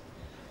that.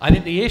 I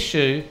think the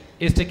issue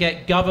is to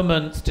get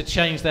governments to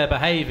change their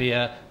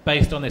behaviour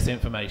based on this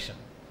information.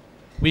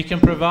 We can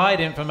provide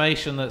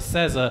information that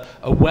says a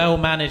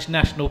well-managed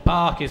national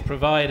park is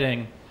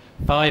providing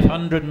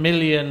 500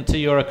 million to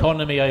your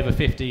economy over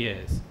 50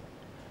 years.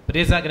 But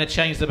is that going to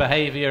change the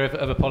behaviour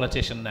of a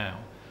politician now?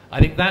 I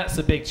think that's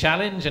a big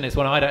challenge, and it's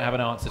one I don't have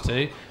an answer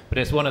to, but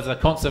it's one as a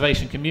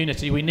conservation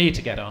community we need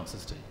to get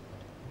answers to.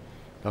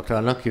 Dr.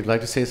 Anak, you'd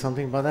like to say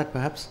something about that,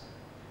 perhaps?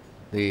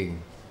 The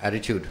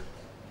attitude,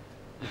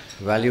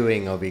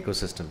 valuing of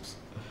ecosystems.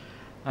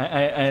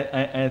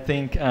 I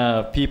think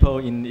people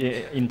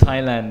in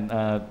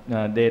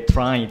Thailand, they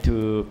try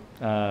to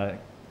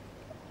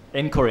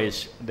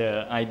encourage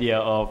the idea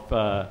of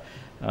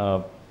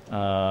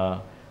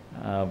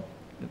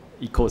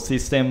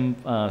ecosystem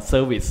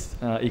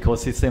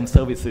ecosystem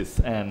services,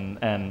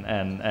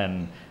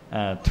 and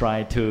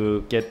try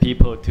to get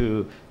people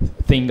to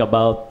think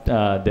about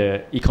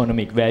the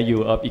economic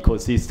value of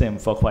ecosystem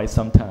for quite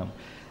some time.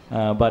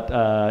 But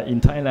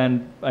in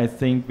Thailand, I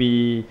think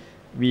we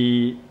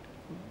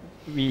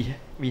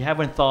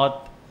haven't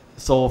thought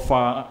so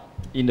far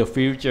in the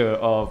future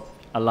of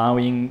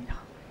allowing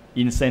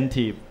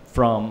incentive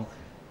from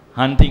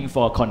hunting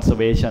for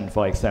conservation,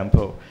 for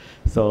example.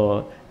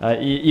 So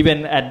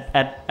even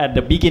at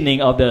the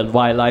beginning of the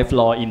wildlife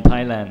law in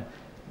Thailand,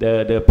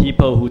 the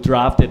people who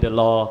drafted the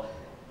law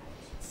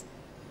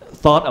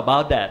thought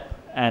about that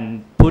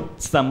and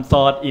put some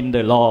thought in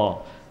the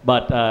law,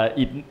 but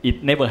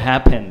it never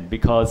happened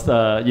because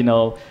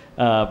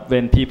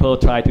when people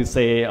try to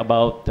say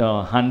about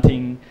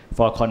hunting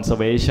for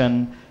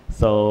conservation,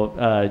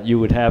 so you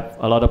would have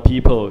a lot of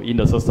people in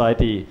the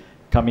society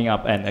coming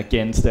up and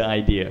against the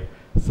idea.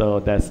 So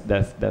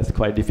that's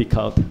quite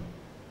difficult.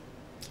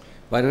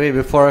 By the way,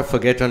 before I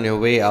forget, on your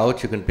way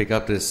out, you can pick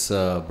up this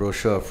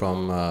brochure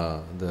from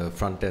the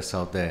front desk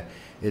out there.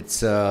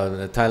 It's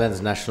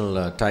Thailand's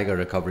National Tiger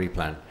Recovery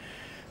Plan.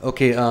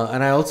 Okay,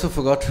 and I also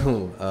forgot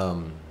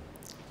to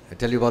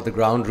tell you about the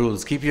ground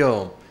rules. Keep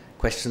your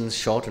questions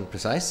short and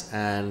precise,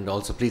 and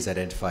also please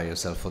identify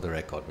yourself for the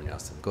record when you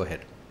ask them. Go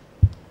ahead.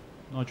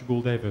 Nigel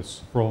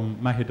Gould-Davis from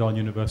Mahidol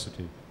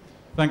University.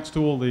 Thanks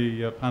to all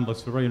the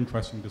panelists for a very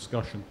interesting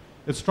discussion.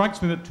 It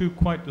strikes me that two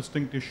quite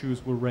distinct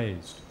issues were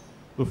raised.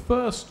 The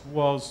first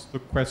was the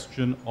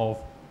question of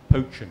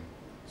poaching,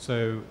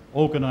 so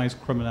organized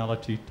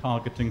criminality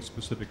targeting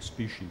specific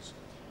species.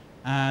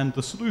 And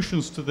the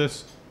solutions to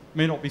this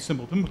may not be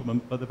simple to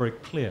implement, but they're very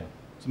clear.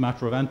 It's a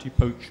matter of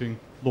anti-poaching,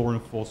 law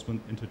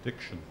enforcement,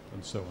 interdiction,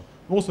 and so on.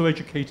 Also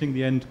educating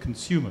the end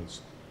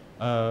consumers,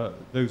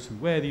 those who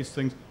wear these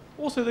things,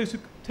 also those who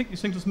take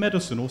these things as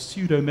medicine or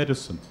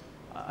pseudo-medicine.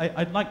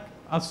 I'd like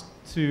us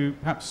to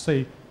perhaps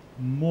say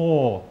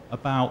more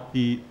about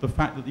the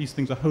fact that these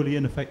things are wholly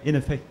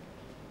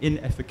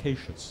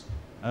inefficacious.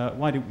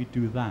 Why don't we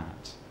do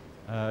that?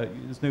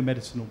 There's no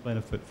medicinal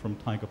benefit from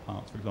tiger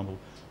parks, for example.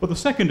 But the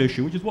second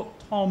issue, which is what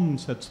Tom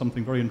said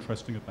something very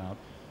interesting about,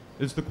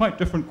 is the quite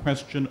different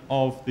question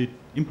of the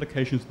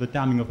implications of the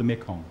damming of the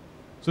Mekong.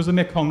 So as the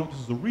Mekong, not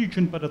just as a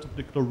region, but as a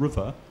particular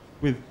river,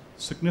 with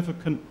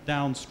significant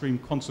downstream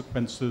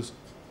consequences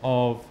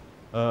of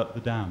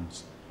the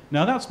dams.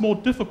 Now that's more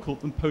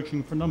difficult than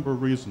poaching for a number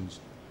of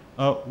reasons.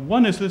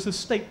 One is there's a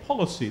state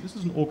policy. This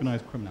is an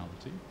organized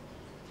criminality.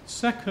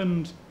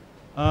 Second,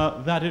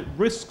 that it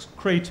risks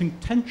creating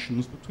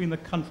tensions between the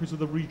countries of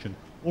the region.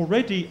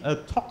 Already a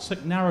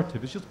toxic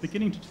narrative is just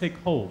beginning to take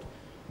hold,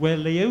 where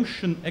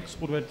Laotian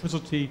export of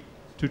electricity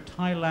to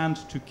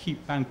Thailand to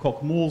keep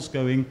Bangkok malls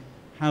going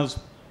has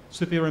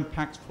severe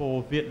impacts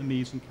for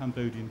Vietnamese and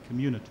Cambodian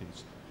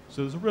communities.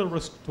 So there's a real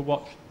risk to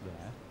watch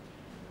there.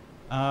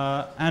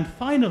 And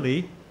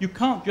finally, you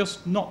can't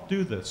just not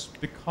do this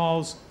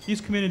because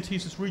these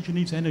communities, this region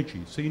needs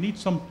energy. So you need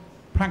some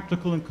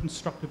practical and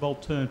constructive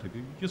alternative.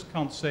 You just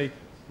can't say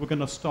we're going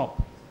to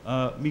stop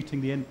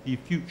meeting the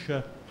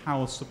future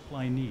power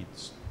supply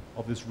needs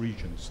of this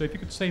region. So if you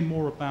could say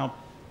more about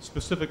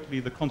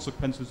specifically the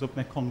consequences of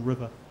Mekong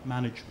River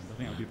management, I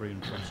think that would be very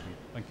interesting.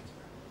 Thank you.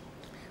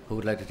 Who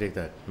would like to take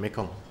that?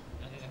 Mekong.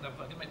 I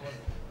can make one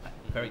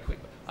very quick.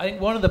 I think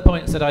one of the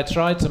points that I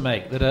tried to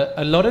make, that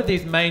a lot of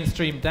these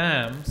mainstream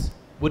dams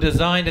were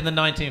designed in the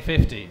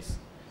 1950s,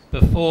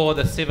 before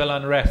the civil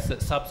unrest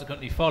that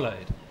subsequently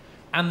followed.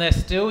 And they're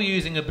still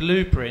using a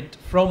blueprint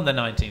from the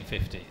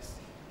 1950s,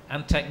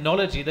 and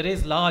technology that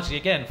is largely,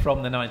 again,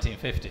 from the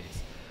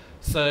 1950s.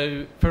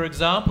 So, for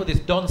example, this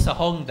Don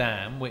Sahong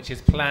Dam, which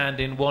is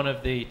planned in one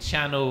of the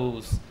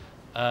channels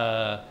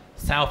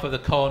south of the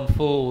Khon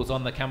Falls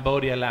on the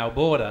Cambodia-Laos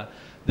border,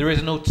 there is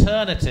an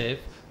alternative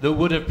that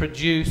would have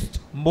produced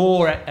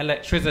more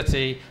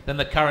electricity than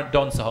the current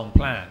Don Sahong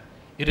plan.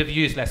 It would have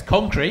used less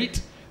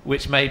concrete,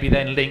 which maybe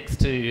then links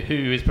to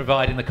who is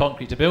providing the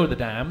concrete to build the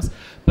dams,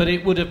 but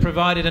it would have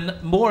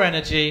provided more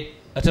energy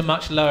at a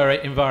much lower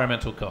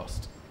environmental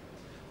cost.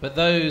 But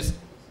those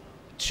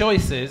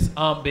choices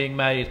aren't being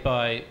made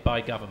by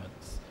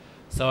governments.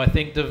 So I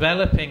think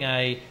developing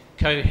a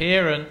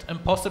coherent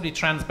and possibly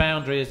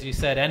transboundary, as you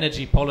said,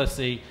 energy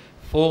policy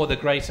for the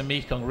Greater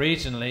Mekong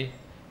regionally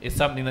is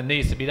something that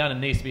needs to be done,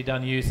 and needs to be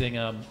done using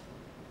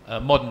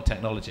modern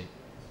technology.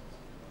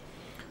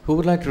 Who Who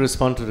would like to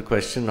respond to the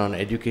question on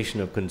education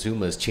of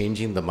consumers,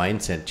 changing the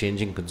mindset,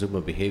 changing consumer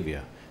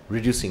behavior,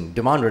 reducing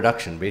demand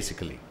reduction,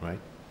 basically, right?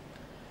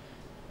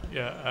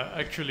 Yeah,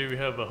 actually we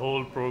have a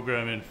whole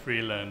program in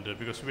Freeland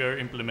because we are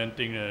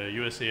implementing a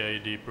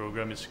USAID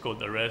program. It's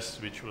called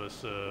ARREST, which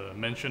was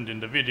mentioned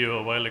in the video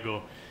a while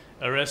ago.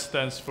 ARREST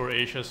stands for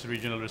Asia's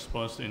Regional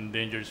Response to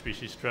Endangered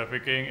Species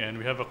Trafficking, and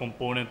we have a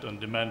component on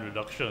demand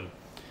reduction.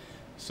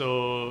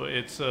 So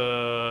it's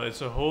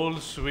a whole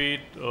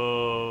suite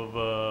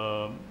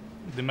of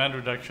demand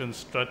reduction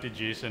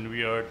strategies, and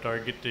we are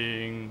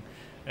targeting,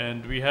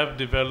 and we have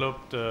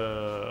developed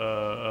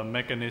a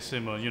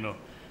mechanism on, you know,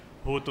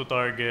 who to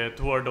target,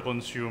 who are the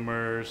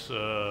consumers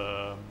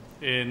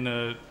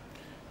in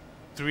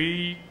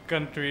 3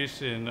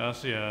 countries in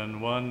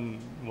ASEAN.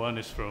 One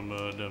is from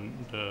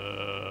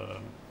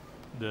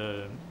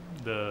the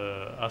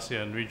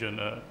ASEAN region.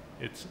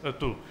 It's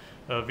 2.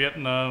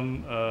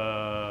 Vietnam,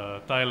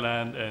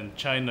 Thailand, and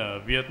China.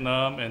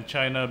 Vietnam and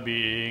China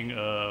being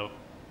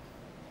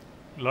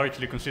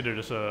largely considered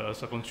as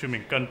a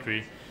consuming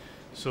country.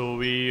 So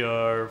we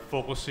are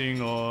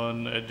focusing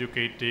on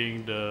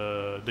educating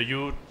the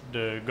youth,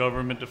 the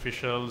government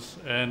officials,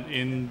 and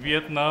in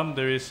Vietnam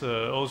there is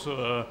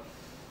also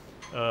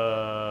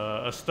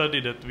a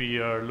study that we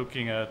are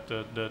looking at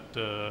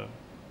that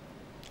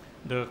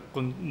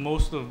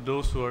most of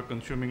those who are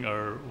consuming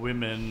are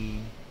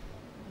women,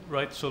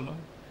 right, Solma?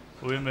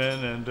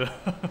 Women and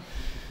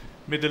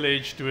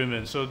middle-aged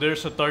women. So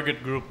there's a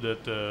target group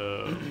that,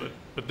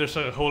 but there's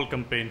a whole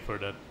campaign for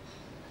that.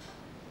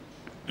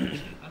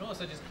 And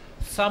also, just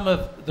some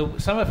of,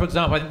 for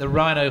example, I think the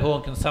rhino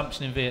horn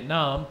consumption in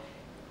Vietnam,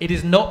 it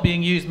is not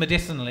being used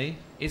medicinally.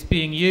 It's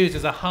being used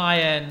as a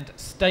high-end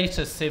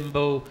status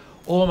symbol,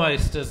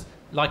 almost as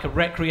like a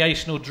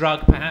recreational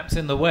drug, perhaps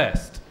in the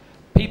West.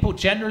 People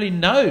generally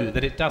know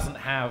that it doesn't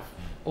have,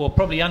 or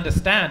probably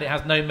understand it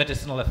has no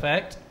medicinal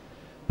effect.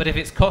 But if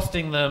it's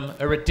costing them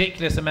a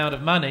ridiculous amount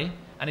of money,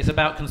 and it's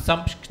about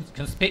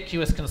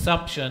conspicuous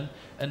consumption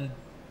and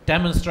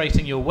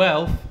demonstrating your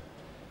wealth,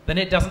 then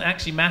it doesn't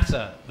actually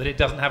matter that it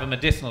doesn't have a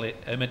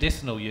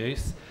medicinal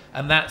use,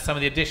 and that's some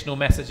of the additional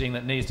messaging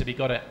that needs to be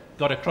got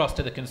across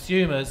to the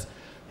consumers,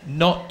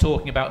 not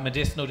talking about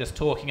medicinal, just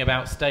talking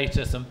about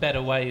status and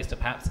better ways to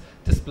perhaps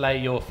display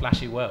your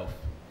flashy wealth.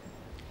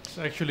 It's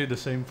actually the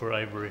same for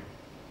ivory.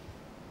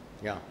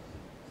 Yeah.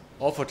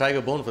 Or for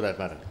tiger bone, for that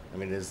matter. I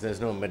mean,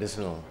 there's no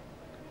medicinal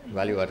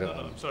value at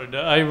all. Sorry,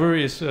 the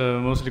ivory is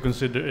mostly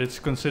considered. It's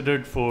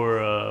considered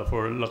for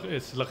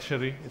it's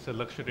luxury. It's a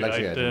luxury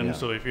item. Yeah.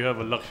 So if you have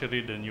a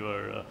luxury, then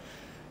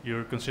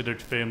you're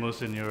considered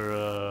famous in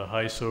your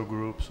high SO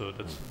group. So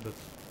that's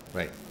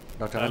right.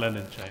 Dr. Thailand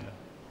and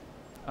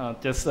China.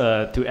 Just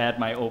to add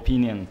my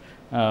opinion,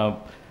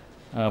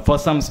 for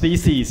some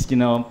species, you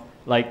know,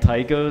 like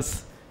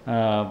tigers.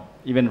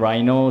 Even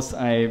rhinos,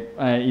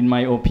 in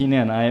my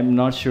opinion, I am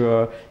not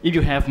sure if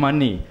you have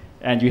money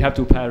and you have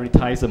to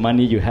prioritize the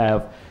money you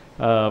have.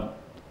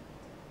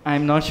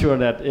 I'm not sure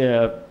that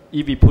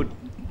if we put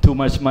too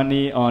much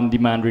money on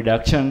demand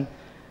reduction,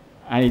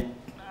 I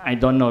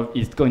don't know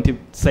if it's going to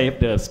save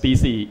the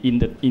species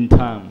in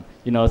time.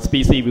 You know,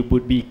 species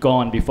would be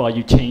gone before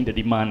you change the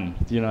demand.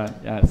 You know,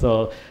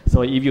 so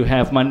if you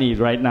have money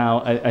right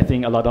now, I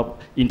think a lot of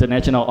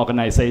international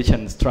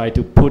organizations try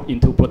to put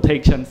into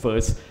protection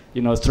first.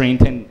 You know,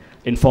 strengthen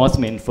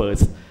enforcement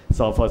first.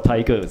 So for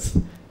tigers,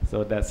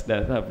 so that's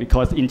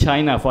because in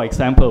China, for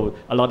example,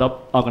 a lot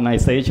of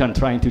organizations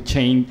trying to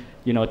change.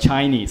 You know,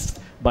 Chinese,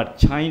 but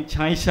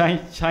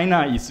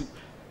China is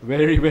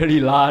very, very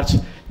large.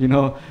 You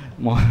know,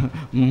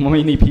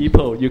 many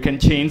people. You can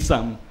change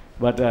some.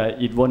 But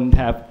it won't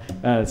have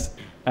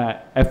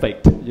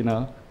effect, you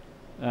know,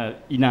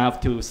 enough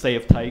to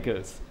save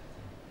tigers.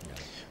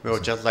 Well,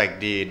 just like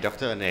the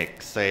Dr.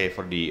 Anek say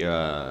for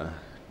the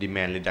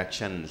demand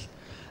reductions,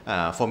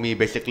 for me,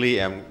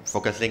 basically, I'm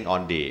focusing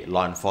on the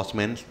law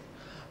enforcement.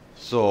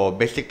 So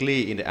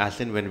basically, in the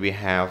ASEAN, when we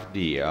have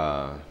the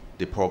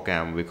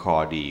program we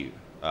call the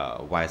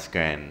Wild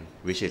Scan,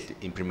 which is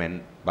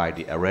implemented by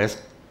the ARREST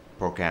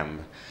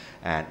program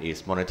and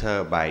is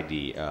monitored by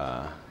the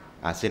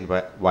ASEAN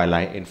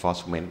Wildlife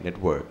Enforcement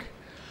Network.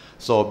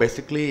 So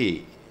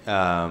basically,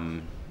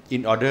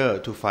 in order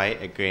to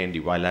fight against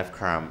the wildlife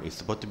crime, it's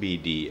supposed to be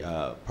the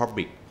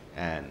public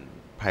and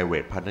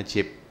private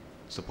partnership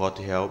supposed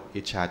to help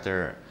each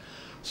other.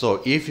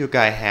 So if you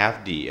guys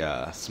have the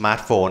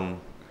smartphone,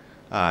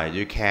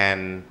 you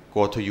can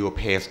go to your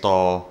Play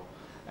Store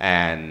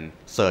and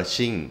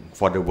searching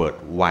for the word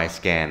Wild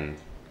Scan.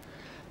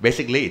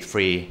 Basically, it's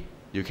free.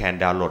 You can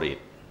download it.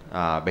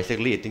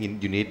 Basically, I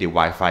think you need the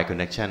Wi-Fi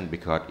connection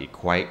because it's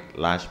quite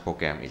large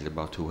program. It's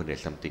about 200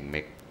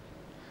 something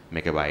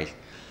megabytes.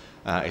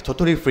 It's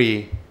totally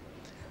free,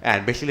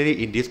 and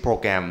basically in this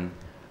program,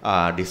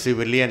 the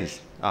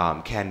civilians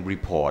can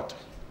report,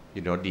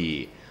 you know,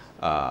 the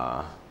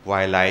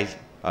wildlife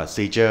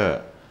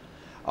seizure,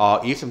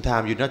 or if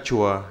sometimes you're not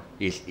sure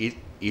is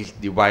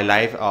the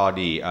wildlife or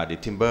the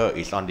timber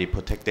is on the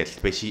protected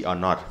species or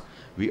not.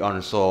 We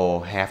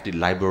also have the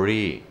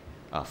library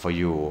for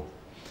you.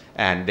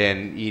 And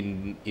then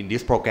in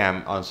this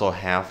program also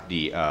have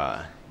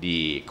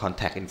the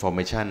contact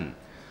information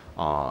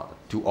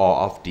to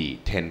all of the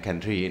 10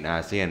 countries in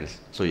ASEAN,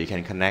 so you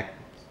can connect.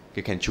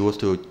 You can choose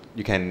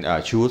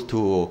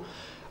to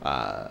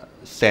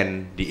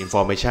send the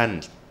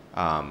information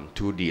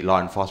to the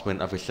law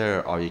enforcement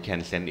officer, or you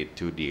can send it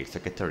to the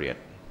secretariat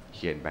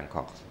here in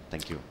Bangkok.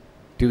 Thank you.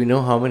 Do we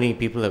know how many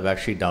people have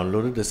actually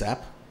downloaded this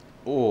app?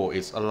 Oh,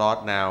 it's a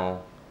lot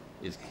now.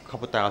 It's a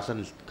couple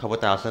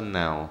thousand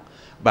now.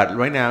 But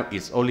right now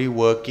it's only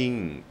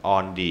working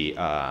on the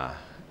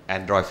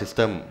Android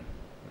system,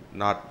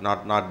 not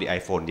the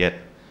iPhone yet.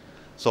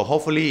 So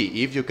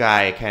hopefully, if you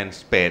guys can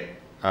spread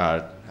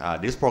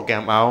this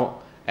program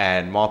out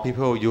and more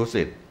people use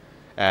it,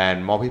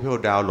 and more people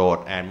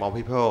download, and more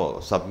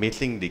people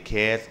submitting the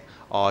case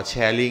or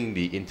sharing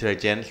the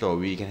intelligence, so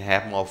we can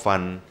have more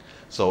fun.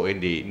 So in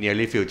the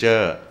nearly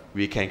future,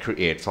 we can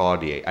create for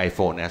the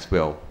iPhone as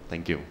well.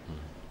 Thank you.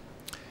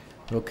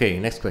 Okay,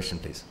 next question,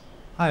 please.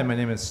 Hi, my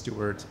name is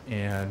Stuart,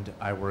 and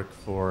I work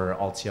for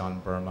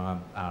Altion Burma,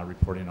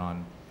 reporting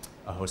on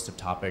a host of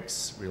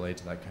topics related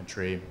to that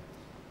country.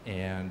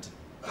 And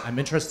I'm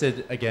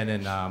interested, again,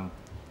 in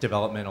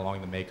development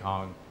along the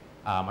Mekong.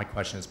 My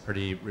question is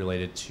pretty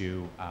related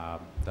to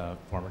the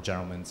former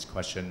gentleman's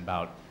question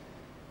about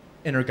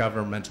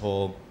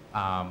intergovernmental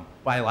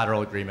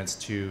bilateral agreements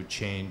to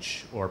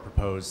change or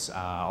propose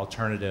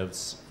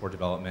alternatives for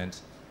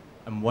development.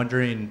 I'm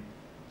wondering,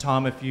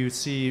 Tom, if you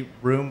see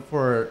room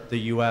for the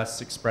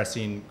U.S.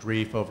 expressing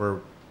grief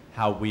over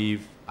how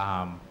we've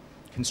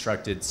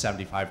constructed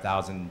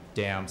 75,000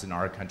 dams in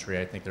our country.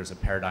 I think there's a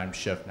paradigm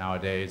shift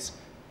nowadays,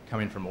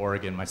 coming from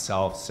Oregon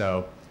myself.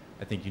 So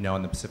I think you know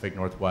in the Pacific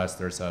Northwest,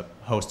 there's a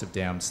host of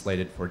dams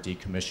slated for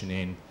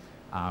decommissioning,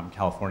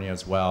 California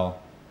as well.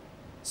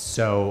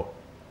 So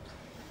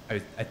I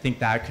think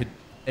that could,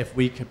 if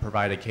we could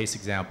provide a case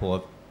example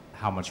of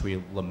how much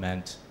we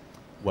lament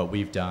what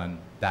we've done,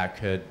 that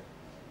could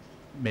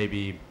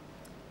maybe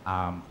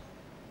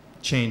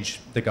change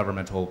the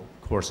governmental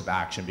course of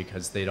action,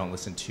 because they don't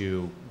listen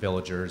to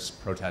villagers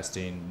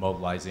protesting,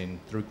 mobilizing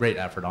through great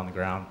effort on the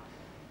ground.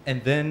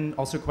 And then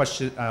also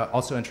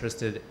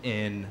interested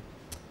in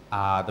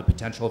the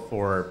potential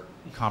for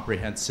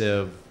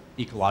comprehensive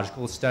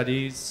ecological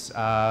studies,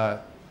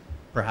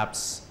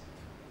 perhaps,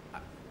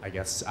 I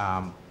guess,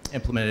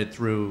 implemented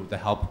through the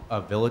help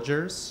of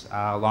villagers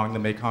along the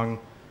Mekong,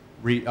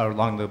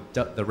 along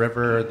the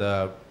river,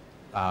 the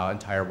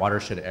entire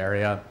watershed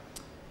area,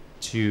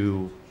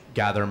 to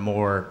gather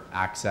more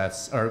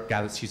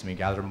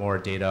gather more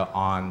data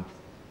on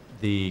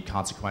the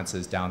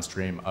consequences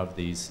downstream of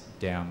these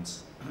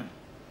dams.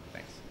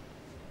 Thanks.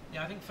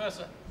 Yeah, I think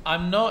first,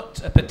 I'm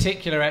not a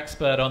particular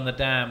expert on the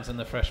dams and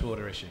the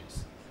freshwater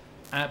issues,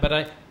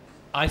 but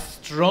I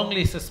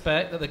strongly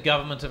suspect that the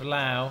government of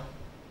Laos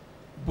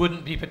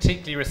wouldn't be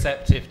particularly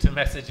receptive to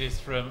messages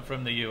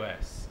from the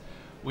US.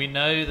 We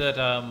know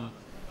that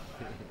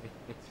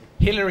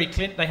Hillary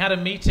Clinton, they had a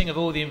meeting of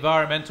all the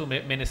environmental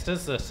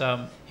ministers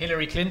that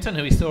Hillary Clinton,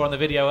 who we saw on the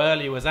video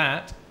earlier, was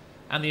at,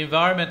 and the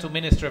environmental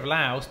minister of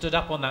Laos stood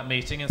up on that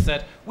meeting and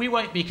said, we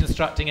won't be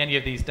constructing any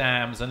of these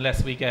dams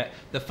unless we get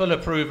the full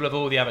approval of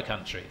all the other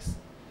countries.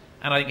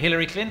 And I think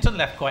Hillary Clinton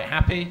left quite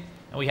happy,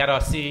 and we had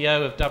our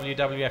CEO of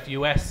WWF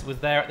US was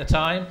there at the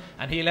time,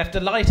 and he left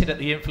delighted at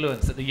the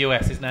influence that the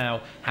US is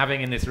now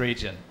having in this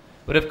region.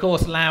 But of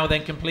course, Laos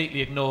then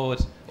completely ignored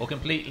or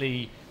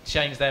completely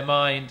changed their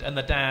mind, and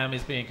the dam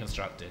is being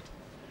constructed.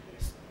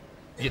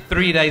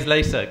 3 days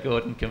later,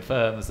 Gordon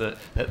confirms that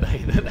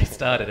they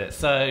started it.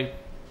 So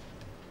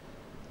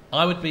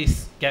I would be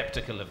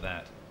skeptical of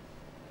that.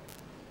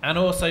 And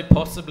also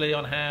possibly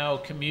on how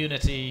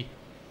community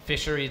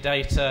fishery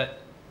data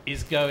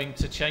is going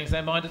to change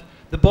their mind.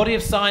 The body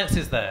of science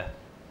is there.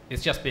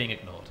 It's just being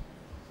ignored.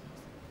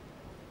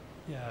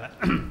 Yeah,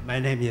 my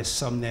name is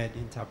Somnet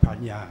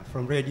Intapanya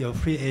from Radio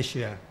Free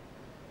Asia.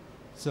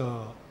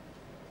 So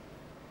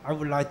I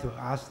would like to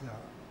ask,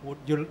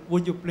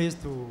 would you please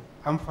to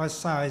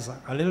emphasize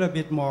a little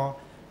bit more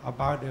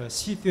about the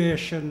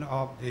situation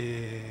of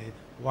the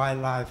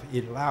wildlife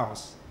in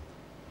Laos?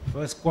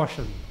 First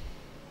question.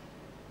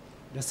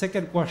 The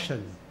second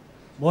question,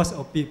 most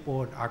of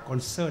people are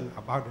concerned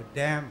about the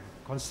dam,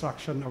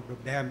 construction of the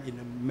dam in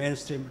the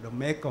mainstream of the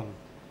Mekong.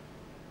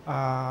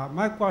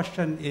 My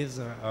question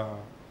is,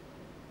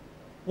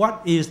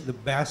 what is the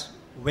best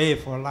way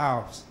for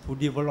Laos to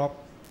develop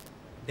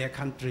their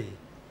country?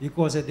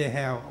 Because they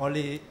have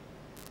only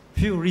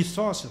few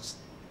resources.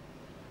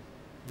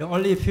 The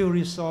only few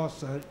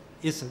resources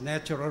is a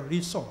natural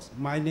resource,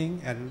 mining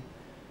and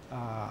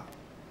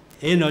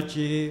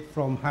energy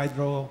from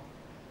hydro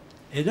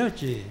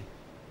energy.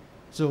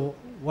 So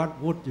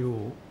what would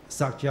you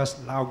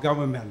suggest Lao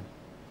government?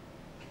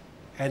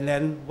 And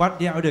then what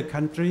the other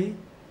country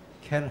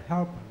can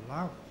help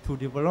Lao to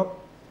develop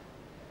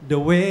the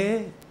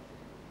way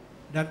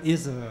that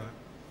is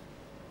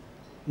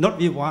not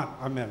we want,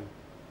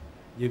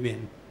 you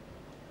mean.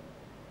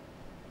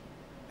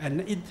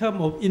 And in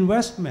terms of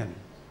investment,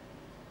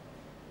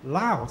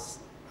 Laos,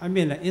 I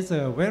mean, it's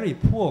a very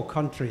poor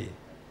country,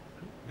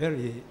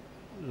 very,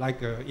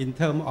 like in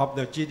terms of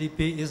the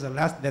GDP, is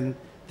less than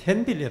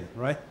 10 billion,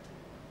 right?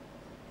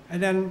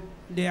 And then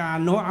there are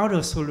no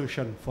other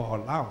solution for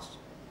Laos.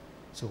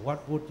 So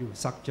what would you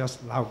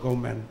suggest Lao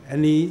government?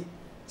 Any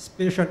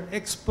special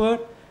expert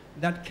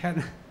that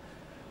can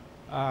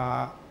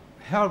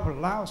help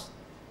Laos?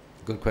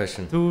 Good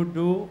question. To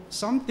do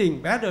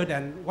something better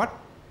than what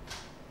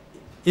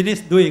it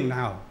is doing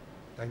now.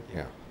 Thank you.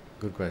 Yeah,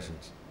 good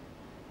questions.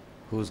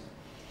 Who's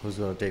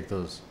going to take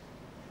those?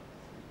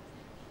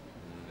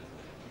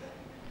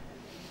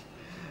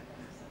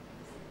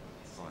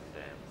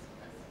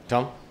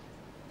 Tom?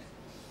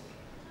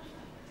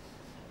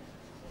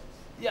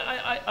 Yeah,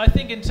 I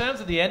think in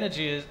terms of the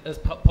energy, as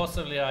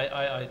possibly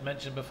I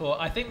mentioned before,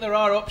 I think there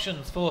are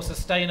options for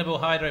sustainable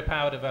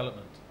hydropower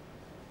development.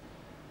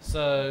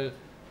 So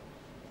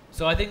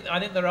I think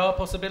there are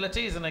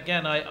possibilities, and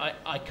again,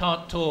 I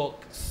can't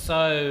talk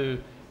so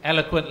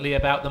eloquently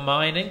about the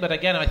mining, but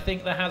again, I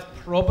think there has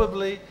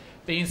probably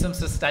been some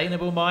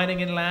sustainable mining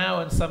in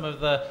Laos, and some of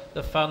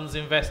the funds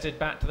invested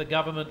back to the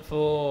government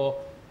for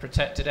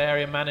protected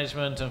area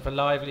management and for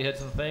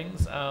livelihoods and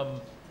things.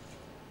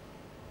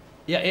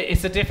 Yeah,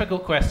 it's a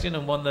difficult question,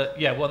 and one that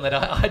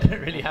I don't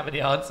really have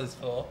any answers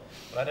for.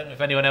 But I don't know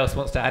if anyone else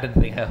wants to add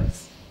anything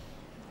else.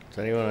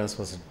 So anyone else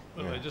wants to?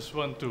 Well, Yeah. I just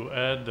want to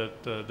add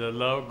that the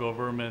Lao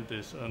government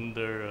is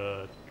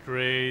under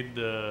trade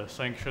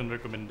sanction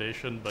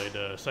recommendation by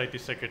the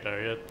CITES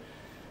Secretariat.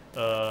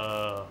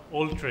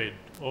 All trade,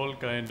 all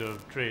kind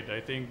of trade. I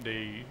think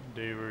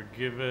they were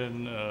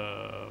given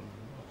a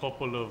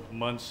couple of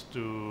months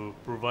to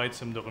provide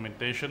some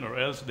documentation, or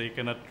else they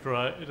cannot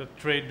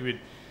trade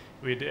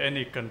with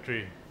any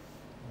country.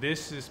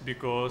 This is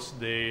because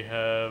they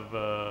have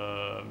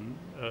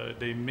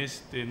they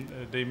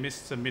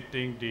missed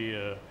submitting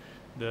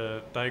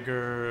the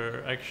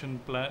Tiger Action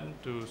Plan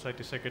to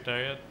CITES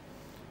Secretariat,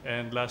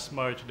 and last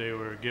March they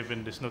were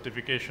given this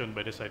notification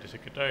by the CITES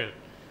Secretariat,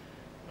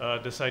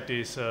 the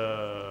CITES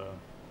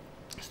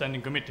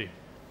Standing Committee.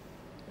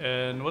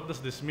 And what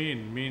does this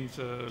mean? Means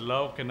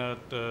Lao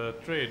cannot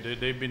trade.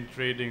 They've been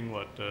trading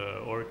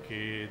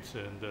orchids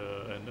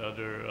and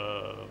other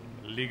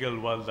legal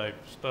wildlife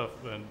stuff,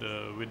 and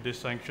with this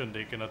sanction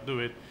they cannot do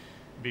it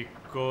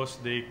because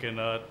they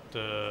cannot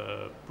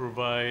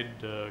provide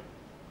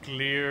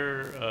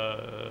clear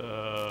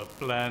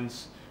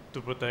plans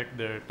to protect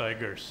their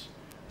tigers.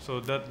 So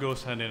that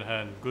goes hand in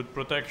hand. Good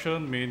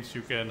protection means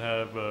you can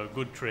have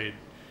good trade,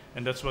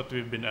 and that's what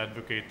we've been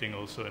advocating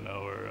also in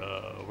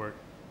our work.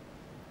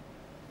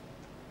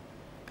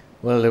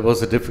 Well, it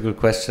was a difficult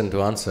question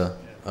to answer.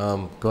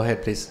 Go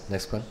ahead, please.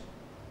 Next one.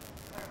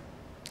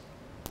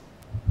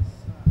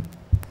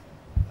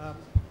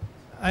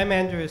 I'm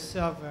Andrew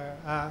Silver.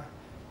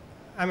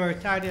 I'm a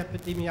retired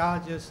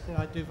epidemiologist, and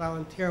I do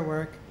volunteer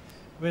work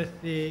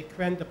with the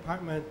Karen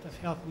Department of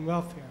Health and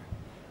Welfare.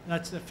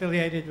 That's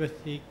affiliated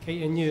with the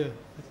KNU,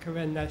 the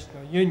Karen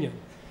National Union,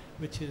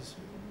 which is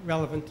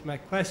relevant to my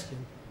question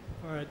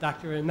for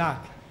Dr.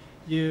 Anak.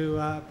 You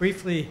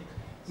briefly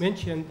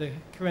mentioned the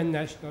Karen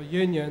National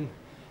Union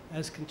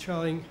as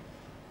controlling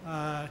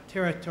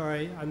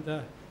territory on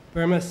the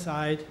Burma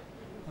side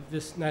of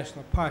this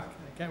national park.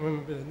 I can't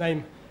remember the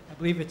name. I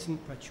believe it's in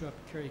Pachua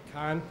Pakuri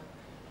Khan.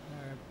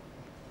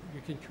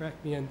 You can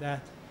correct me on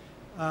that.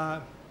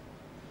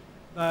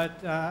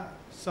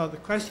 So the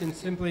question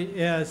simply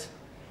is,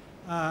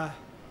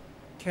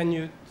 can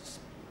you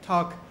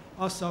talk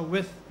also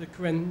with the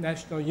Karen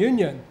National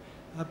Union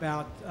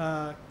about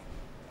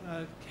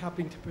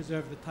helping to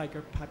preserve the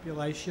tiger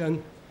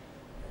population?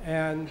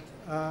 And,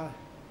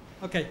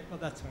 okay, well,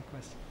 that's my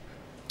question.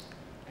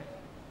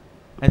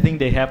 I think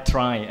they have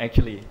tried,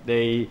 actually.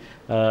 They,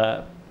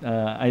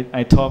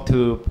 I talked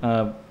to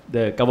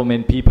the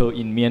government people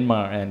in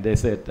Myanmar, and they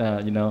said,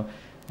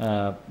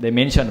 they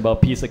mentioned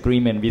about peace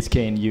agreement with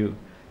KNU.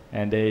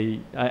 And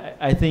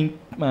I think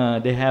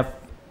they have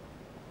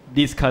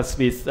discussed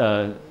with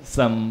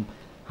some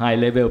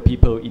high-level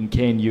people in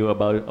KNU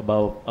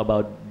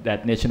about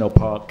that national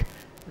park.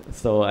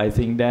 So I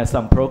think there's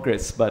some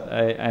progress, but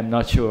I'm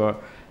not sure.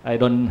 I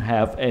don't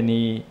have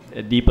any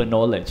deeper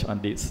knowledge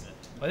on this.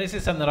 Well, this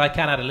is something that I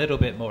can add a little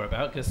bit more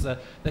about, because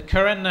the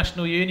Karen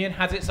National Union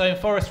has its own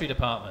forestry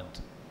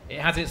department. It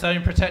has its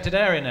own protected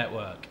area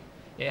network.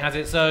 It has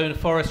its own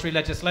forestry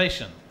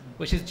legislation,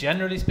 which is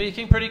generally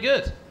speaking pretty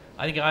good.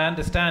 I think I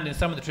understand in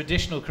some of the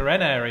traditional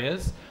Karen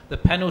areas, the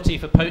penalty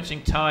for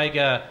poaching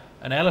tiger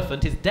and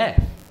elephant is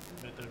death.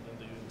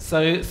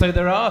 So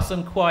there are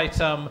some quite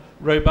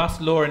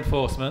robust law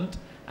enforcement,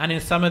 and in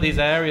some of these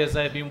areas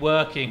they've been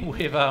working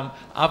with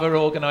other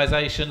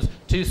organisations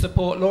to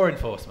support law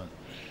enforcement.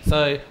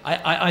 So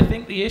I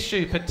think the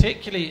issue,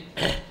 particularly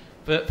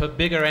for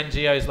bigger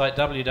NGOs like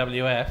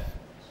WWF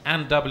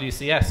and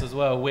WCS as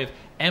well, with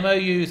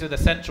MOUs with the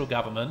central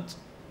government,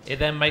 it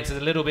then makes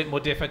it a little bit more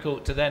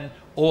difficult to then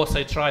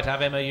also try to have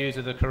MOUs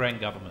with the Karen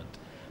government.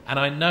 And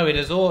I know it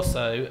is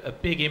also a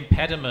big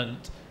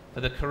impediment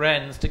for the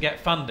Karens to get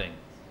funding.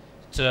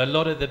 to a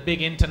lot of the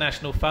big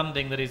international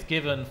funding that is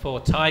given for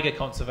tiger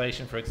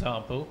conservation, for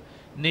example,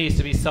 needs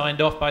to be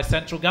signed off by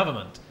central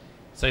government.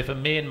 So for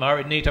Myanmar,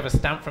 it needs to have a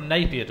stamp from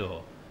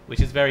Naypyidaw, which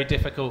is very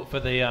difficult for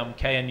the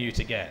KNU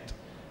to get.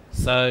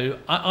 So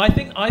I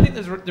think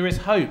there is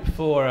hope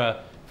for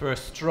a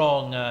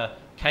strong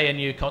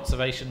KNU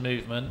conservation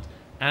movement,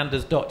 and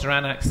as Dr.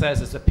 Anak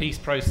says, as the peace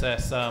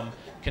process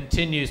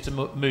continues to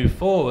move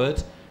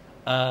forward,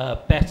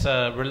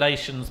 better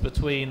relations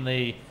between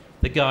the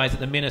guys at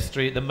the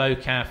ministry, at the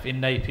MOCAF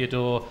in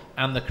Naypyidaw,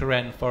 and the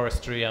Karen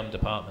Forestry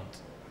Department.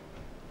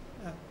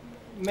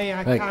 May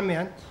I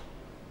comment?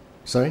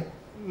 Sorry?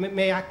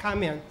 May I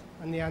comment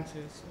on the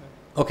answers?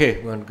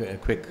 Okay, one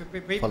quick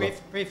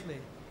briefly.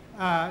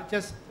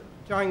 Just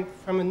drawing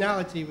from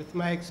analogy with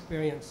my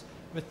experience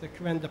with the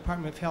Karen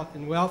Department of Health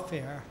and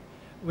Welfare,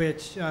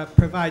 which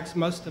provides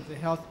most of the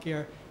health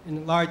care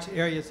in large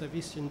areas of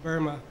eastern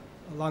Burma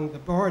along the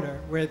border,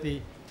 where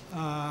the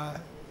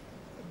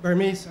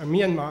Burmese or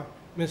Myanmar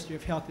Ministry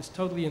of Health is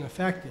totally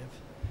ineffective.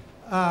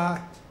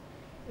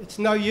 It's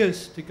no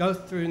use to go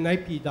through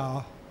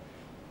Naypyidaw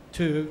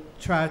to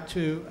try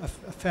to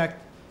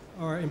affect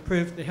or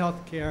improve the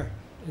health care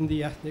in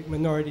the ethnic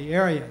minority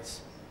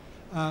areas.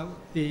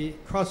 The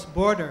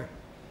cross-border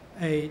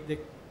aid that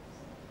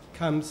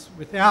comes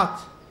without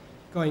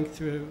going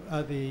through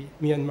the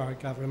Myanmar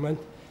government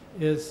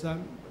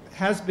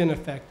has been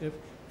effective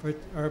for,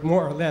 or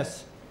more or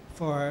less,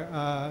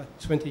 for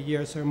 20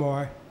 years or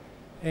more.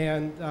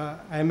 And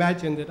I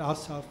imagine that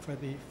also for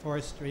the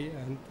forestry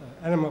and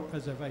animal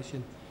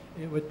preservation,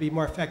 it would be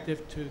more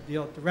effective to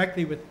deal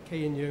directly with the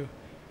KNU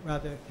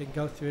rather than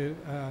go through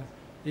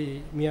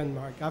the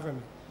Myanmar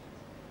government.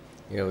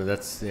 Yeah, well,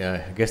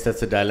 I guess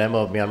that's the dilemma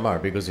of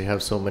Myanmar, because you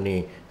have so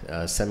many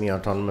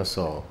semi-autonomous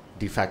or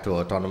de facto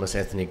autonomous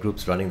ethnic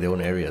groups running their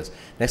own areas.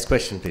 Next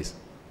question, please.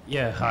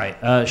 Yeah,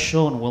 hi.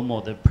 Sean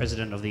Wilmore, the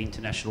president of the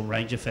International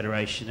Ranger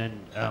Federation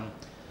and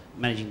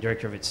managing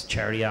director of its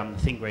charity arm, the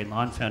Thin Green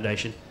Line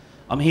Foundation.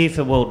 I'm here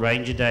for World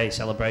Ranger Day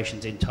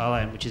celebrations in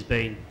Thailand, which has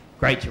been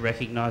great to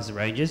recognise the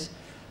rangers.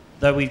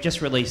 Though we've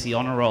just released the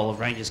honour roll of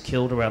rangers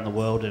killed around the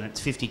world, and it's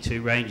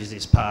 52 rangers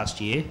this past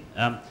year,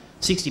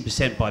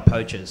 60% by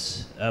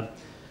poachers.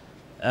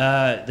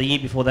 The year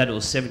before that it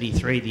was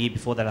 73, the year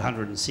before that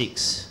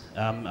 106.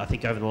 I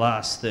think over the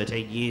last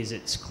 13 years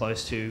it's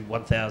close to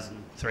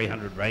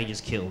 1,300 rangers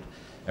killed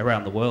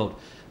around the world.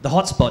 The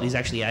hotspot is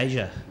actually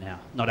Asia now,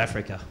 not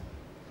Africa.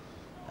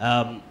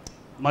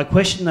 My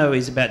question though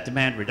is about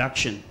demand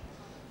reduction.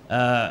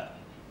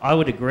 I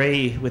would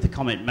agree with the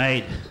comment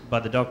made by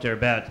the doctor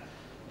about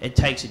it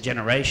takes a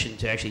generation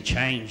to actually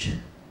change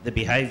the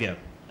behaviour.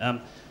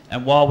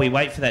 And while we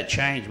wait for that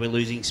change, we're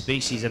losing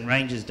species, and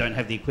rangers don't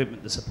have the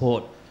equipment to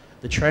support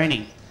the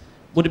training.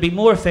 Would it be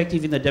more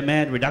effective in the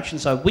demand reduction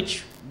side,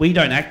 which we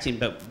don't act in,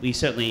 but we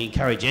certainly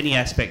encourage any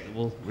aspect that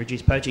will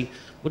reduce poaching?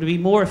 Would it be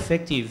more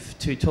effective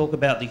to talk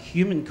about the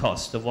human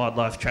cost of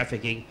wildlife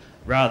trafficking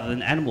rather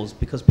than animals?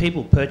 Because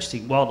people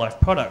purchasing wildlife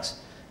products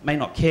may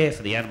not care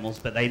for the animals,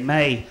 but they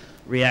may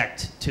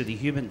react to the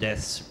human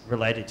deaths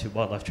related to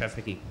wildlife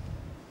trafficking.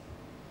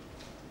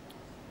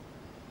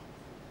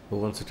 Who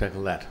wants to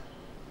tackle that?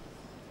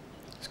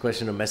 It's a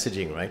question of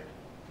messaging, right,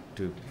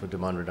 for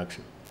demand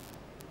reduction.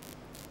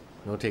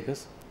 No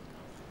takers?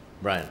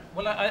 Brian.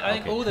 Well, I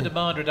think all the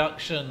demand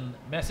reduction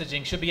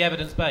messaging should be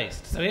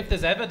evidence-based. So if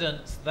there's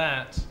evidence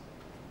that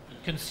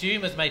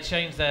consumers may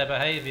change their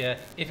behaviour,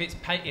 if it's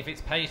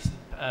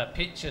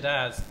pictured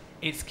as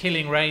it's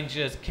killing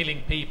rangers,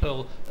 killing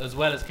people, as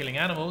well as killing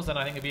animals, then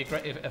I think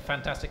it'd be a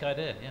fantastic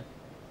idea, yeah.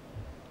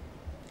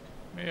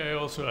 May I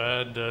also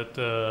add that,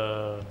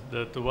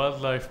 that the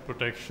wildlife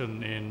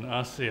protection in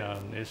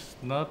ASEAN is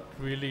not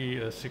really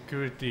a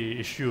security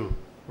issue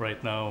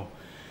right now.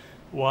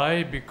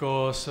 Why?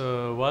 Because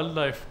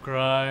wildlife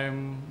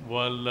crime,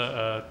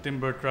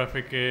 timber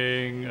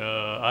trafficking,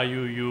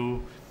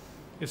 IUU,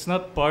 it's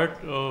not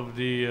part of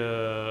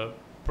the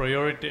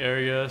priority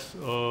areas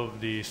of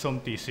the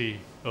SOMTC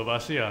of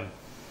ASEAN.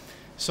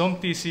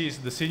 SOMTC is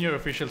the senior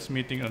officials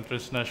meeting on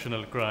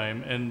transnational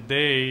crime, and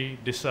they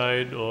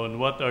decide on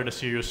what are the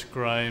serious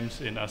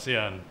crimes in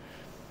ASEAN.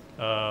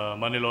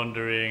 Money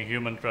laundering,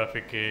 human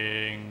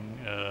trafficking,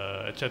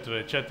 etc.,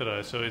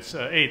 etc. So it's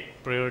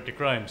 8 priority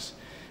crimes.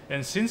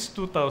 And since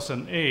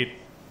 2008,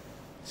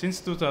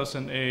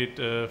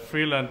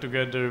 Freeland,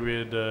 together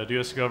with the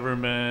US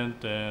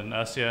government and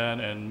ASEAN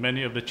and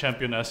many of the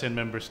champion ASEAN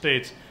member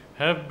states,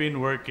 have been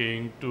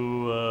working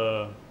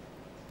to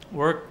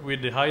work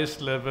with the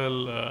highest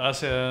level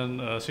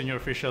ASEAN senior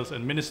officials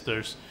and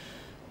ministers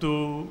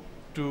to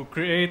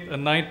create a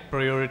 9th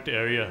priority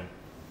area.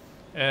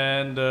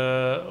 And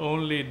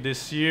only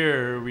this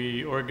year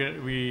we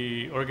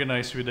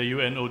organized with the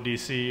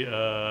UNODC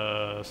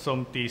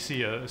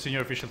SOMTC,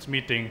 senior officials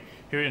meeting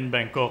here in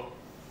Bangkok.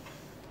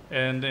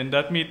 And in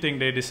that meeting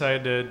they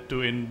decided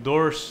to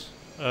endorse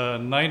a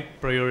 9th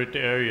priority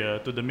area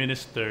to the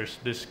ministers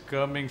this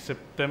coming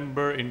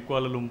September in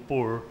Kuala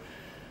Lumpur.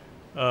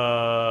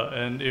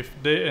 And if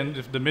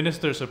the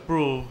ministers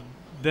approve,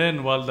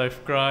 then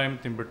wildlife crime,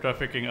 timber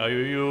trafficking,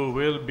 IUU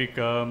will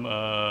become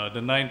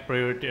the 9th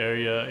priority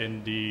area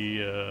in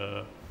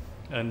the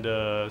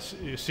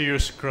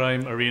serious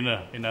crime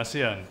arena in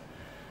ASEAN.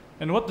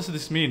 And what does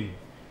this mean?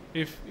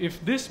 If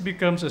this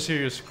becomes a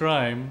serious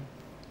crime,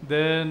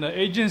 then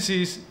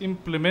agencies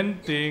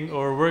implementing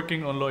or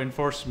working on law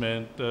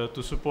enforcement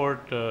to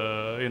support,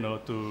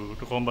 to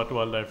combat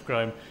wildlife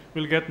crime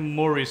will get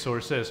more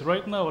resources.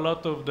 Right now, a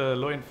lot of the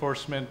law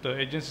enforcement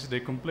agencies, they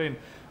complain,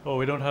 oh,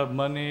 we don't have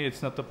money,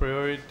 it's not a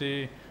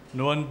priority,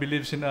 no one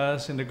believes in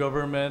us, in the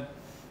government.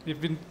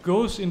 If it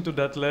goes into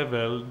that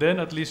level, then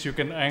at least you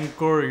can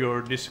anchor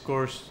your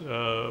discourse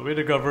with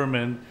the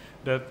government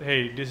that,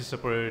 hey, this is a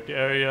priority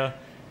area.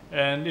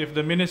 And if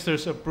the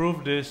ministers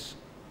approve this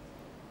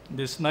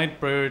 9th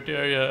priority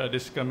area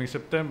this coming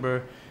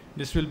September,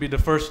 this will be the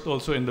first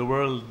also in the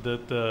world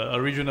that a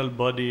regional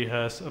body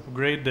has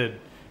upgraded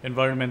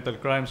environmental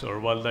crimes or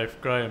wildlife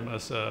crime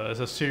as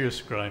a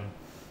serious crime.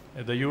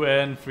 The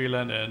UN,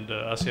 Freeland, and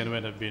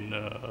ASEAN have been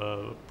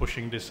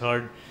pushing this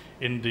hard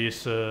in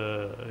this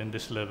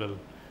level.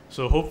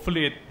 So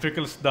hopefully it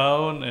trickles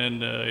down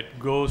and it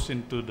goes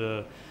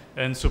into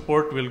and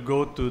support will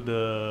go to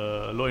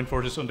the law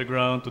enforcers on the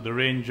ground, to the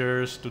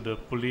rangers, to the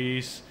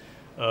police,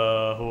 who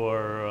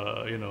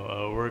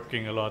are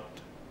working a lot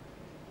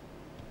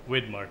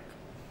with Mark.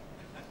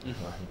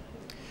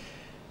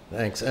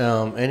 Thanks.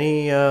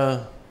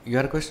 You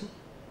had a question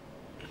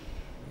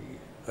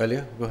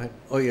earlier? Go ahead.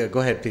 Oh yeah, go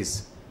ahead,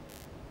 please.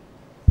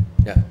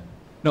 Yeah.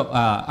 No,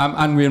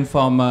 I'm Nguyen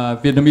from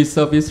Vietnamese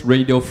Service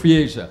Radio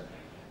Free Asia,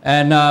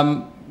 and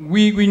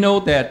we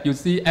know that you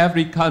see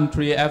every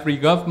country, every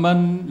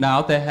government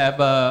now they have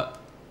a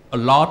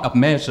lot of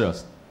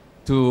measures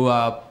to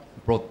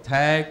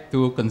protect,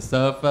 to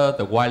conserve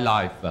the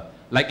wildlife,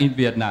 like in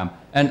Vietnam.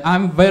 And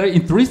I'm very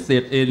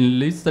interested in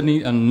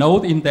listening and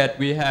noting that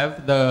we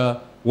have the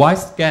wild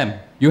scam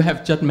you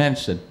have just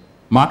mentioned,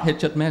 Mark had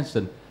just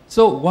mentioned.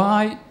 So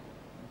why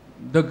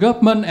the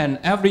government and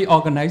every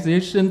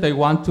organization, they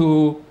want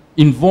to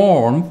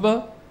involve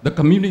the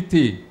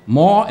community,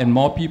 more and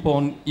more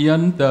people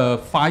in the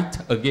fight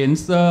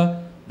against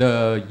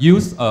the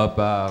use of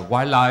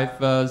wildlife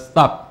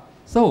stuff.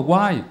 So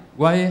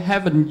why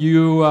haven't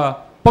you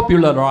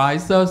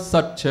popularized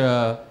such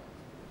an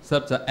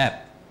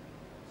app?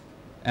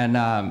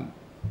 And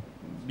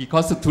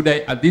because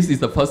today, this is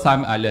the first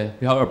time I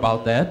heard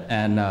about that,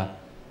 and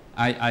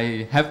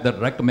I have the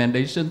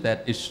recommendation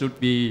that it should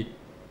be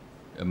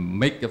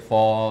make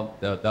for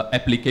the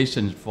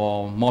application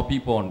for more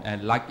people.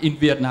 And like in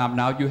Vietnam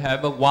now, you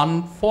have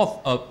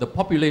 1/4 of the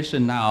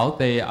population now,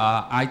 they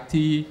are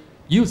IT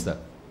user.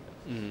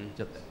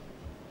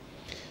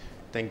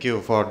 Thank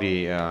you for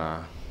the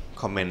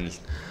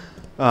comments.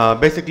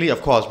 Basically,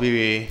 of course,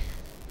 we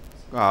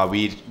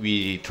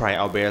try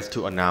our best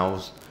to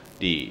announce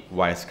the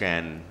wide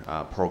scan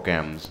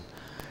programs,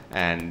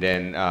 and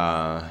then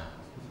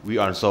we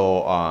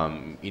also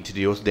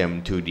introduce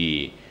them to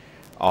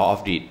all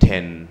of the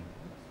 10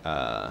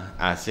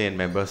 ASEAN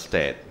member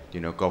states,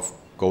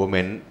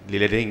 government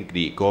relating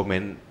the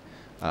government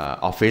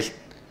office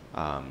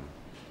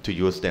to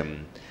use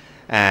them.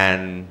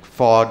 And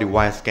for the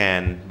wide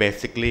scan,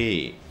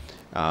 basically,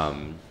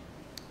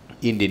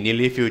 in the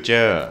near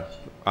future,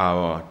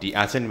 the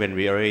ASEAN, when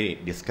we already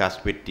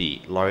discussed with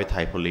the Loyal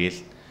Thai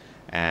police,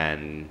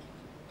 and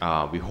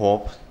we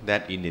hope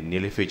that in the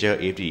near future,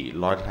 if the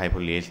Loyal Thai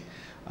police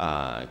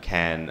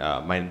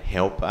can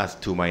help us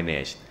to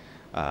manage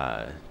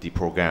the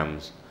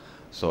programs.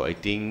 So I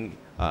think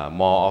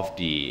more of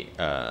the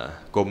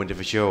government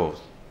officials,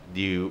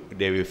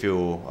 they will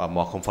feel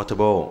more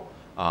comfortable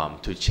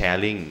to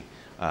sharing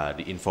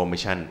the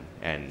information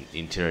and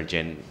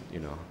intelligence,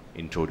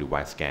 into the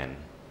wild scan.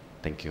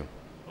 Thank you.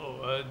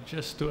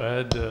 Just to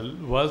add,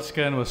 wild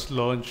scan was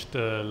launched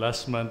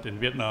last month in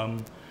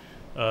Vietnam,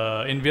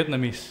 in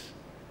Vietnamese,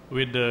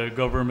 with the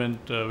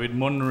government, with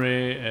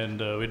MONRE and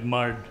with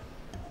MARD.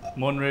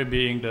 MONRE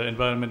being the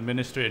Environment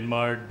Ministry and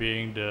MARD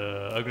being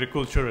the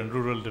Agriculture and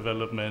Rural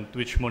Development,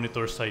 which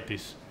monitors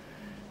CITES.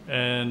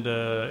 And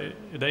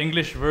the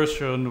English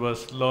version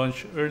was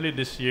launched early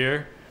this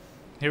year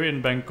here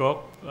in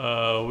Bangkok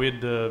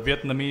with the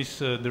Vietnamese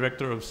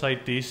director of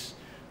CITES,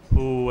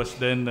 who was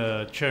then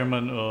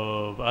chairman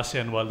of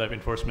ASEAN Wildlife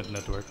Enforcement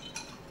Network.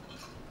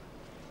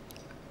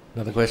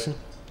 Another question?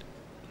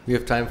 We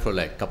have time for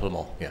like a couple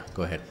more. Yeah,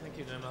 go ahead. Thank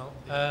you,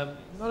 Namal.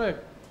 Not a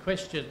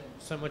question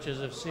so much as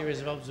a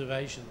series of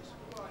observations.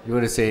 You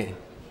want to say?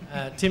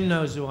 Tim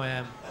knows who I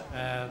am,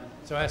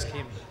 so ask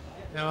him.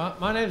 Now,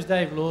 my name is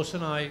Dave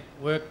Lawson. I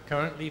work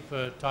currently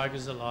for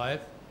Tigers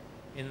Alive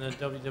in the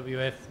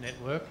WWF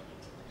network,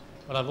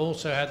 but I've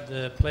also had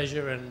the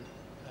pleasure and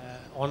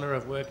honor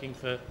of working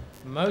for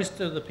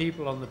most of the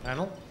people on the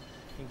panel,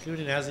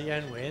 including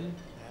ASEAN Wen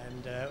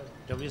and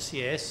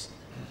WCS,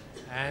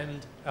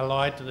 and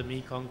allied to the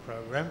Mekong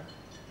program.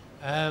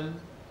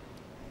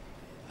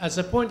 As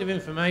a point of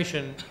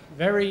information,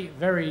 very,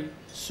 very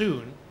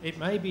soon, it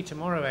may be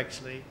tomorrow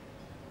actually,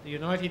 the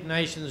United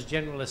Nations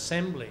General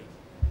Assembly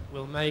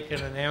will make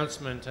an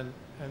announcement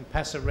and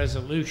pass a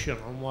resolution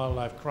on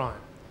wildlife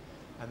crime.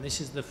 And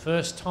this is the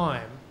first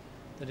time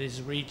that it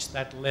has reached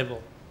that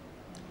level.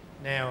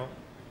 Now,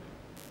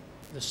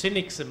 the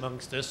cynics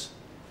amongst us,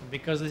 and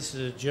because this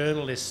is a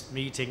journalist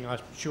meeting, I'm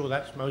sure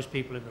that's most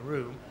people in the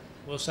room,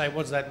 will say,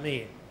 what does that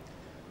mean?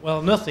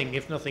 Well, nothing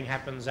if nothing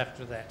happens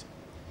after that.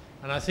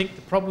 And I think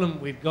the problem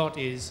we've got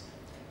is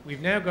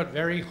we've now got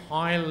very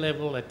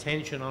high-level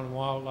attention on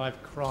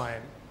wildlife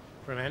crime,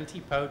 from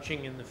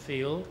anti-poaching in the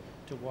field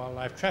to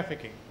wildlife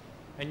trafficking.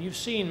 And you've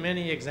seen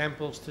many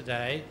examples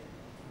today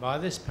by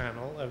this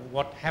panel of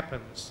what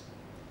happens.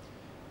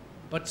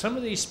 But some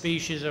of these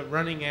species are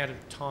running out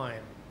of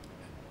time.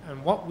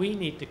 And what we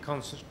need to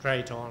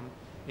concentrate on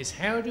is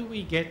how do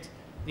we get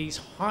these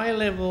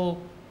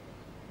high-level,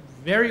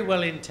 very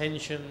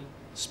well-intentioned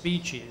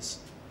species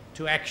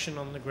to action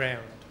on the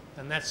ground.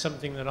 And that's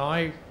something that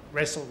I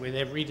wrestle with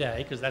every day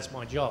because that's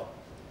my job.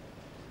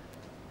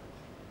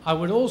 I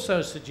would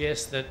also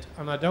suggest that,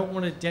 and I don't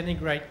want to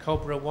denigrate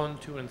COBRA 1,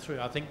 2 and 3,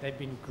 I think they've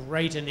been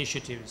great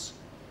initiatives,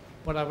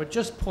 but I would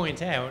just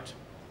point out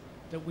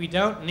that we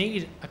don't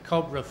need a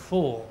COBRA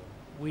 4,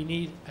 we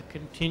need a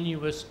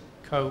continuous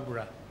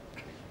COBRA.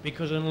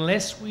 Because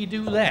unless we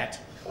do that,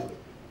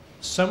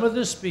 some of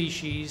the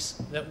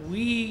species that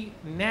we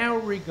now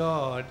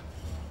regard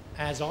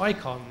as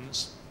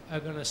icons are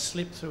going to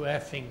slip through our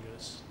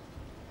fingers.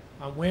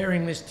 I'm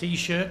wearing this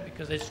t-shirt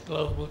because it's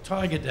Global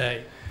Tiger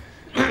Day.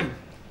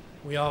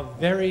 We are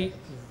very,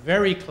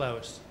 very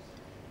close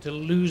to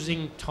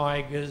losing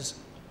tigers,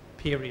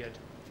 period.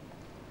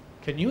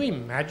 Can you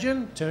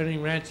imagine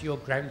turning around to your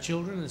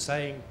grandchildren and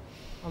saying,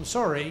 I'm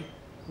sorry,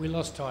 we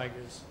lost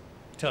tigers?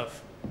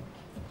 Tough.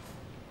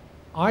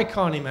 I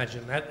can't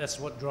imagine that. That's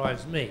what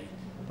drives me.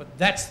 But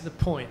that's the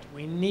point.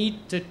 We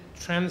need to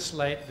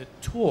translate the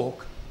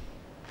talk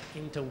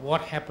into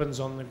what happens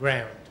on the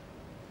ground.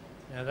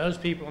 Now, those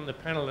people on the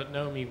panel that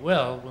know me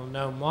well will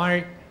know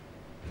my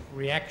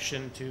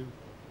reaction to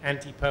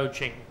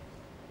anti-poaching.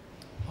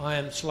 I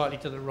am slightly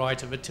to the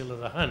right of Attila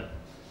the Hun.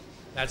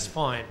 That's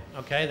fine,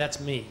 okay? That's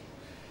me.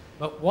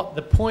 But what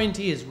the point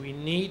is, we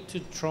need to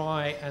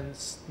try and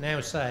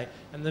now say,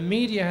 and the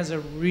media has a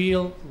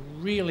real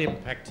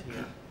impact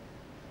here.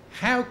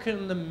 How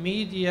can the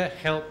media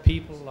help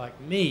people like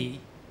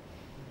me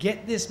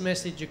get this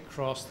message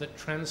across that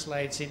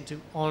translates into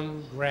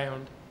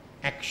on-ground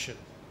action?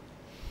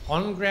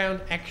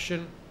 On-ground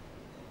action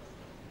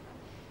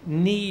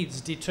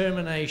needs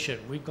determination.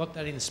 We've got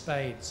that in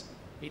spades.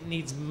 It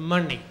needs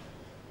money.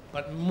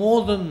 But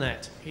more than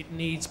that, it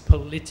needs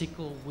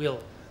political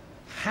will.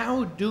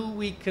 How do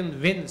we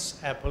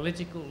convince our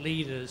political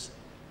leaders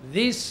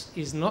this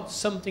is not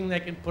something they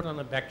can put on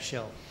a back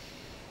shelf?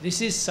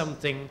 This is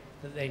something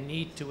that they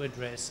need to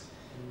address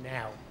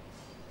now.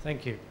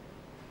 Thank you.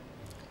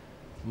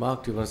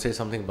 Mark, do you want to say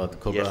something about the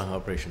COBRA Yes.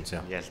 operations?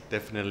 Yeah. Yes,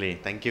 definitely.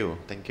 Thank you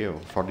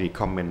for the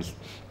comments.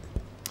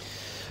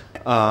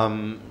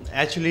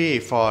 Actually,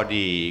 for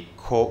the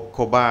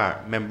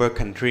COBRA member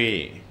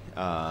country,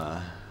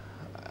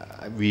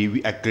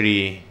 we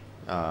agree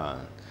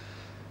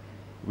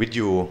with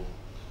you,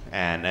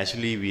 and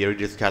actually we already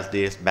discussed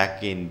this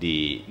back in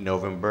the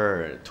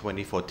November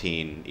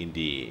 2014 in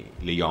the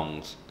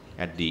Lyon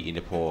at the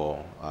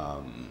Interpol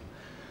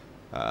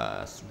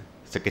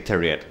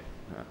Secretariat.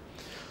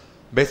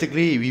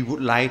 Basically, we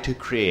would like to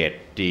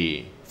create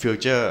the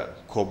future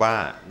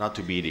COBRA, not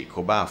to be the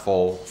COBRA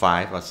 4,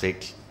 5 or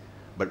 6,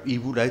 but we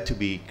would like to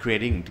be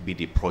creating to be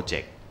the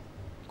project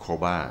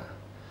COBRA.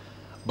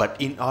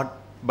 But in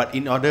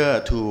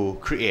order to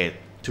create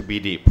to be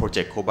the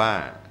project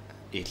COBRA,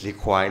 it's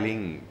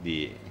requiring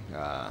the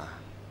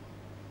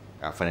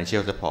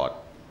financial support,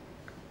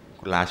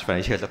 large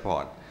financial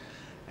support,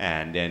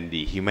 and then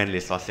the human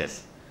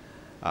resources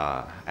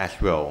as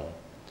well.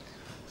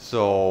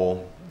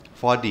 So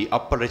for the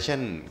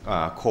operation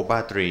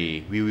COBRA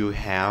 3, we will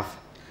have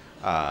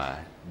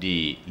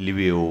the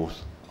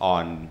reviews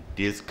on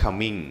this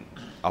coming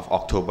of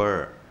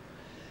October.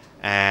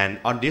 And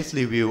on this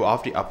review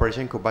of the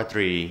operation COBRA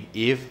 3,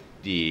 if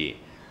the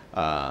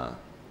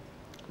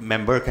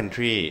member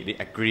country they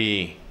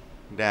agree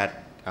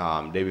that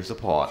they will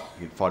support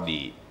for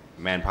the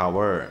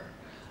manpower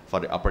for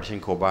the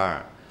operation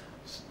COBRA,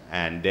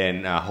 and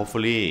then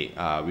hopefully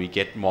we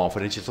get more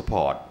financial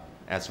support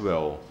as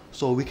well,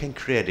 so we can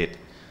create it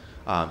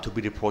to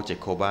be the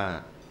project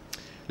COBRA.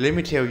 Let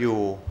me tell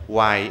you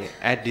why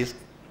at this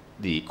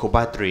the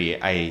COBRA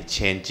 3 I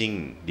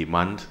changing the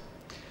month.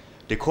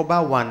 The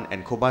COBRA 1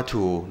 and COBRA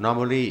 2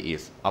 normally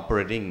is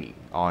operating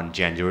on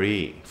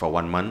January for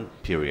 1 month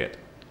period.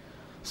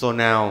 So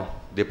now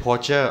the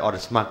poacher or the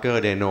smuggler,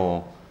 they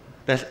know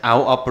that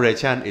our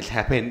operation is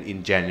happening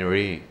in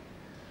January.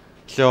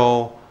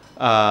 So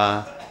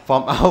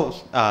from our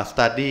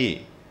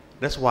study,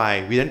 that's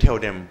why we didn't tell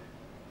them,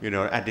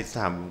 at this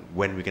time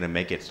when we're gonna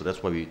make it. So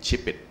that's why we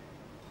ship it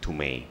to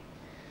May.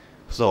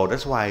 So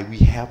that's why we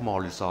have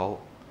more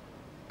result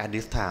at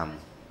this time,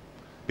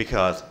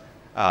 because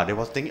they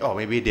was thinking, oh,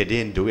 maybe they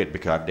didn't do it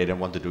because they don't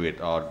want to do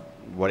it or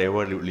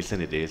whatever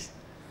reason it is.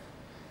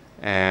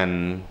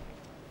 And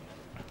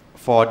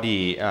for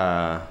the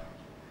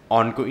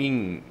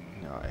ongoing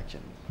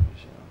action,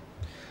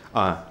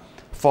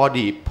 for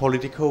the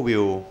political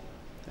will,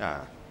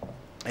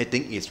 I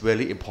think it's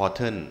really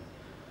important,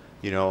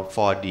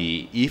 for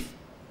the if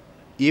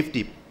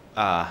the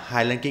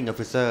high-ranking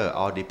officer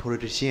or the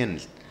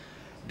politicians,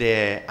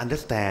 they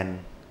understand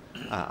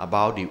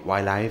about the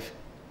wildlife,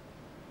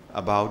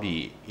 about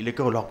the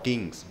illegal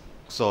loggings,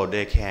 so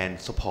they can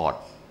support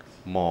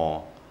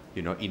more,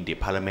 in the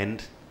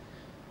parliament,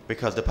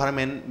 because the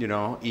parliament,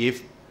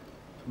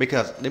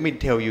 because let me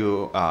tell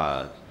you,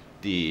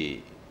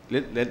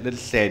 let's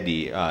say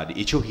the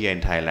issue here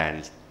in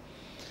Thailand,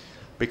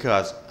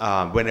 because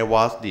when I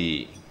was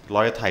the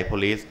Royal Thai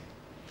Police,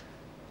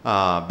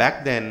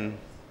 back then,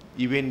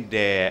 even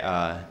the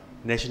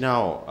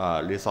National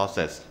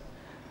Resources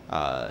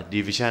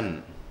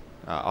Division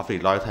of the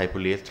Royal Thai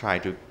Police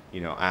tried to,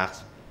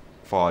 ask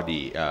for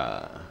the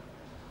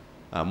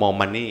more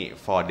money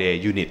for their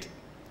unit.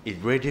 It's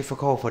very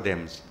difficult for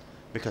them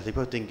because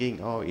people thinking,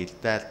 oh, it's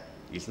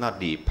not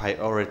the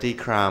priority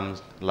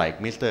crimes like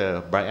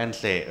Mr. Brian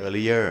said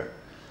earlier.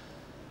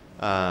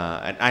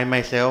 And I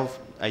myself,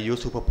 I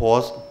used to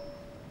propose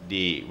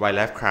the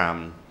wildlife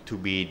crime to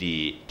be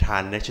the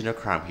transnational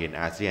crime here in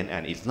ASEAN,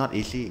 and it's not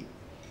easy.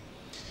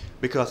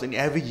 Because in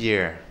every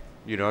year,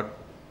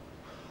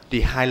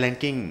 the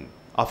high-ranking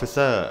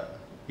officer,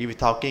 if we're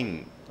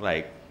talking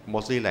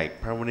mostly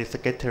like Permanent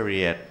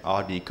Secretariat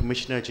or the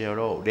Commissioner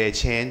General, they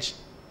change,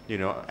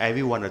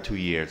 every 1 or 2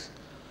 years.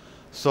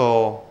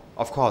 So,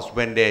 of course,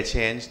 when they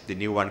change, the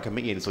new one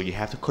coming in, so you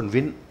have to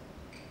convince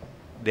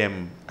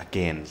them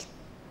again.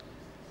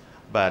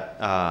 But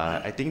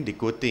I think the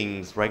good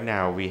things right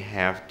now, we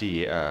have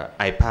the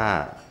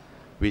IPA,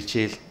 which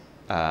is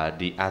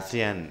the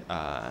ASEAN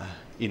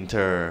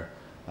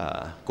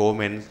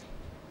inter-government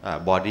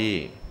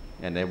body.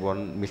 And I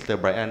want Mr.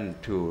 Brian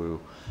to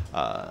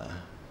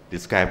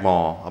describe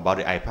more about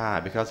the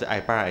IPA, because the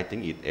IPA, I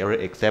think it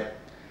already accept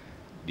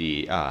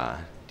the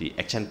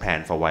action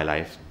plan for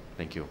wildlife.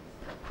 Thank you.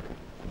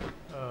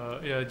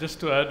 Yeah, just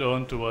to add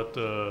on to what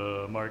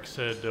Mark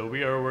said,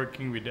 we are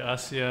working with the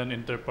ASEAN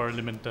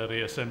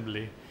Interparliamentary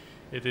Assembly.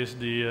 It is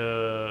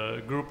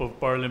the group of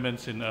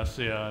parliaments in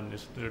ASEAN.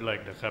 They're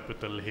like the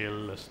Capitol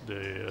Hill, as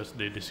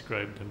they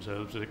describe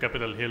themselves, the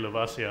Capitol Hill of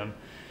ASEAN.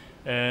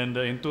 And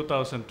in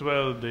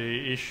 2012, they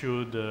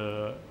issued,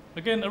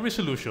 again, a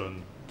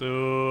resolution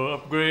to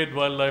upgrade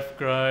wildlife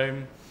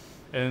crime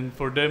and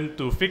for them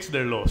to fix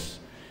their laws.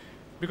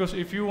 Because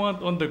if you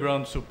want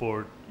on-the-ground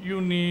support,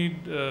 you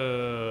need,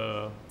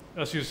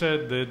 as you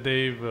said,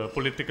 Dave,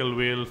 political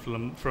will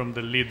from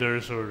the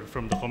leaders or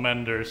from the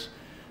commanders.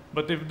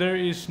 But if there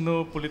is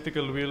no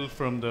political will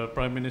from the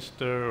Prime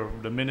Minister or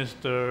the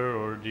Minister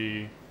or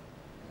the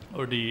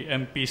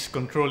MPs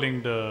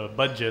controlling the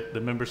budget,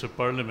 the members of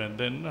parliament,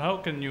 then how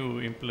can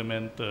you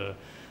implement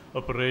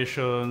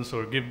operations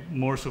or give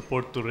more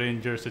support to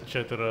rangers,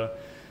 etc.?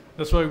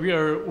 That's why we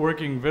are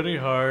working very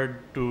hard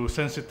to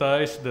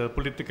sensitize the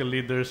political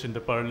leaders in the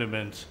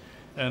parliaments.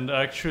 And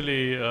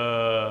actually,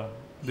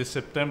 this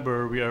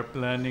September, we are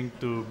planning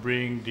to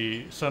bring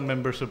some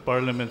members of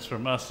parliaments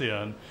from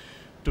ASEAN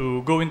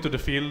to go into the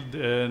field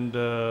and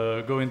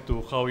go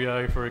into Khao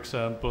Yai, for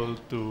example,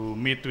 to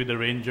meet with the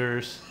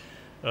rangers.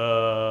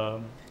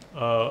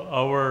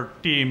 Our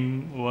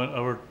team,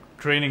 our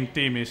training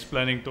team, is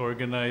planning to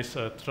organize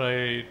a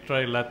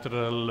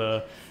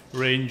trilateral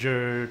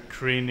ranger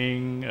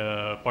training,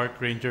 park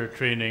ranger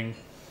training,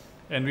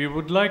 and we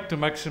would like to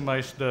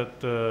maximize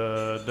that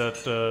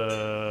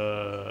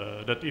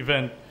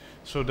event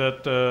so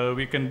that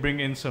we can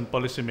bring in some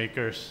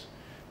policymakers,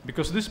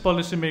 because these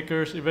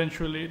policymakers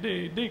eventually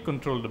they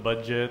control the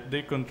budget,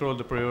 they control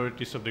the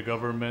priorities of the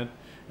government.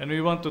 And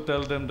we want to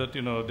tell them that,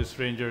 these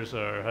rangers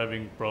are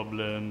having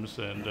problems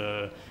and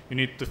you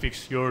need to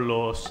fix your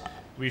laws.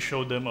 We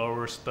show them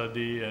our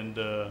study and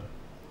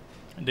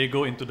they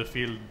go into the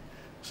field.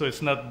 So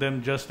it's not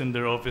them just in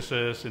their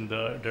offices, in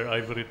their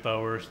ivory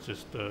towers,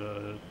 just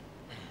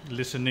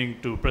listening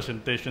to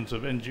presentations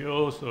of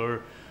NGOs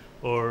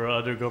or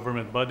other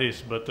government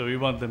bodies, but we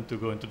want them to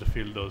go into the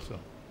field also.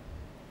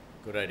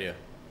 Good idea.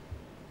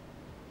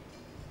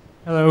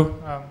 Hello,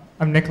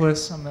 I'm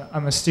Nicholas.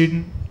 I'm a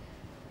student.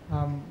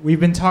 We've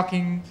been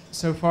talking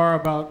so far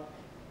about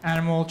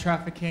animal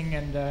trafficking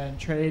and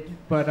trade,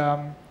 but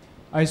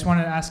I just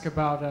wanted to ask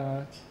about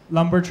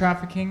lumber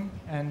trafficking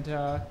and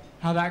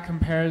how that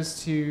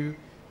compares to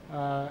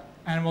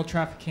animal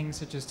trafficking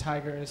such as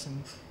tigers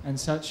and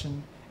such.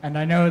 And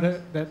I know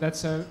that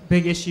that's a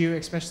big issue,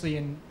 especially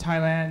in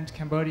Thailand,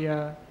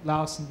 Cambodia,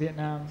 Laos, and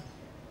Vietnam.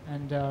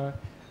 And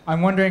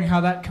I'm wondering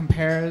how that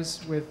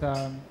compares with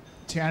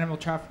to animal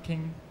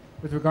trafficking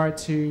with regard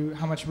to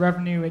how much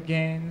revenue it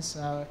gains,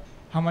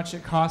 how much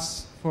it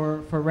costs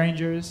for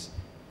rangers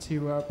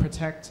to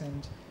protect,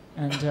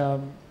 and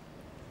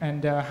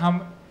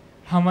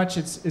how much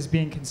is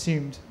being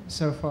consumed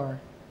so far.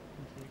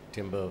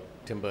 Timber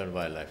and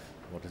wildlife.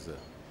 What is the?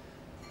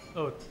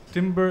 Oh,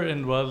 timber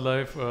and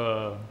wildlife.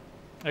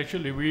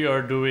 Actually, we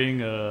are doing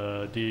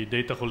the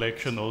data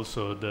collection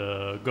also,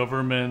 the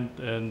government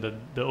and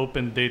the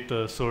open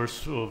data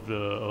source of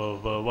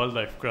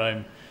wildlife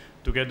crime,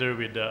 together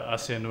with the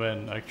ASEAN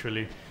WEN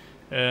actually.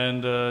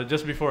 And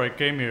just before I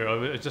came here, I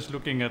was just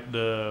looking at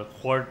the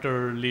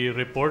quarterly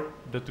report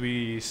that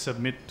we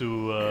submit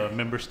to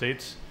member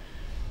states.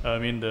 I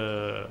mean,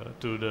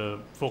 to the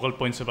focal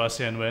points of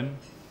ASEAN WEN.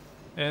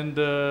 And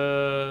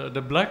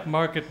the black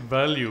market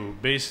value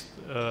based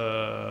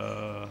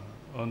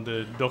on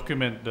the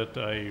document that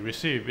I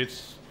received,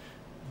 it's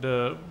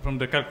from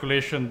the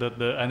calculation that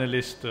the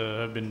analysts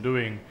have been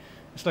doing,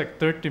 it's like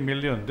 30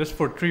 million, just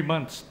for 3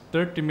 months,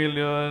 30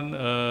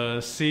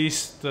 million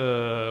seized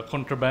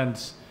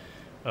contrabands,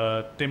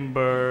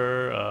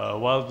 timber,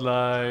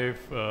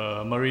 wildlife,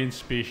 marine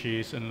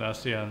species in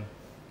ASEAN.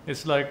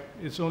 It's like,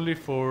 it's only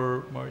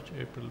for March,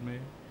 April, May,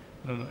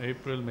 no,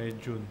 April, May,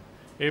 June.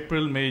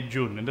 April, May,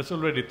 June, and that's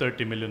already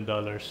 $30 million.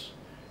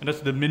 And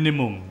that's the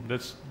minimum.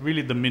 That's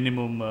really the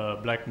minimum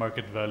black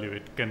market value.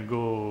 It can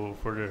go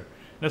further.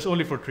 That's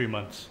only for 3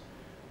 months.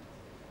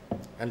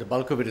 And the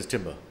bulk of it is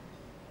timber.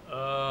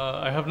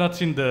 I have not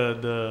seen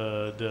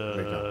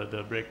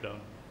the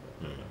breakdown.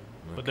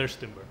 But there's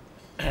timber.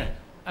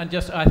 And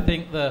just, I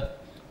think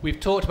we've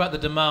talked about the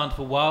demand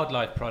for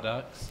wildlife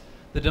products,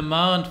 the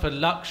demand for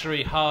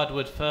luxury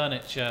hardwood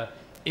furniture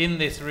in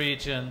this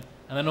region,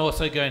 and then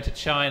also going to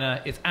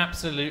China is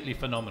absolutely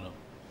phenomenal.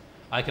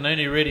 I can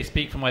only really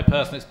speak from my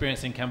personal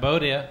experience in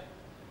Cambodia,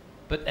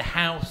 but the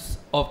house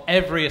of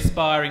every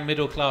aspiring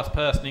middle-class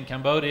person in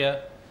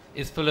Cambodia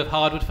is full of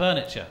hardwood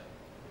furniture.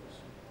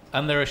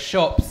 And there are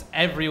shops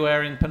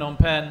everywhere in Phnom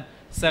Penh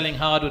selling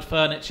hardwood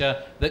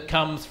furniture that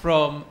comes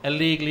from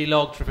illegally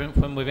logged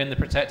from within the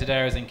protected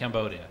areas in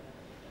Cambodia.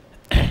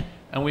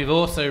 And we've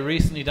also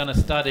recently done a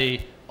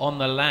study on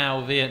the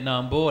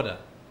Lao-Vietnam border.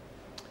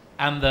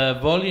 And the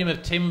volume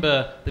of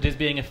timber that is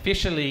being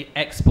officially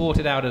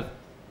exported out of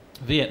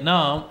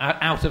Vietnam,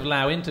 out of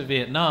Laos into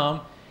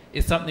Vietnam,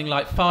 is something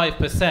like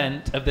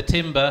 5% of the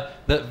timber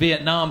that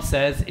Vietnam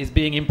says is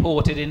being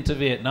imported into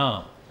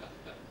Vietnam.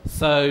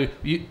 So,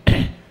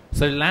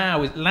 so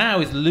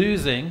Laos is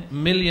losing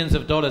millions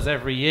of dollars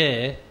every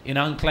year in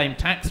unclaimed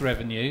tax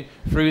revenue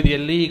through the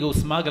illegal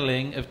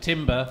smuggling of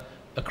timber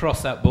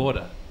across that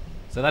border.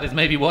 So that is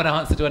maybe one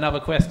answer to another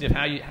question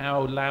of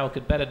how Laos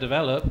could better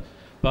develop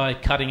by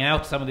cutting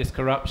out some of this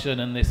corruption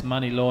and this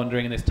money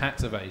laundering and this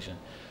tax evasion.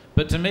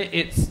 But to me,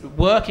 it's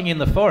working in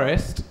the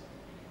forest.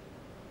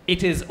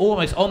 It is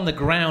almost on the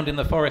ground in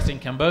the forest in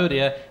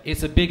Cambodia.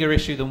 It's a bigger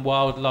issue than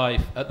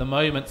wildlife at the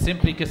moment,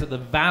 simply because of the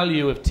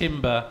value of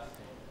timber.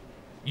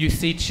 You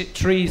see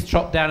trees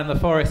chopped down in the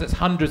forest. That's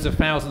hundreds of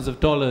thousands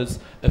of dollars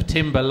of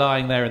timber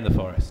lying there in the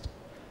forest.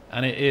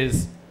 And it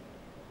is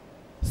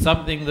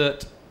something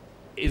that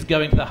is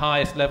going to the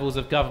highest levels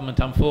of government,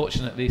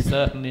 unfortunately,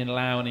 certainly in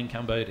Laos and in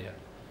Cambodia.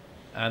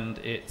 And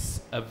it's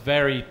a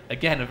very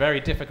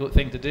difficult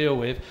thing to deal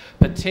with,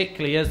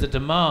 particularly as the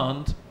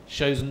demand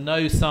shows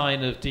no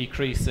sign of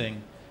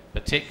decreasing,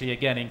 particularly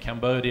again in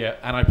Cambodia,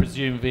 and I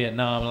presume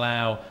Vietnam,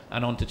 Laos,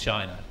 and on to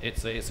China.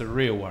 It's a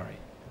real worry.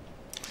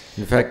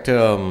 In fact,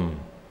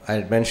 I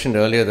had mentioned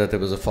earlier that there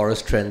was a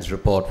forest trends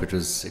report which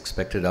was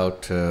expected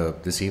out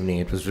this evening.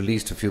 It was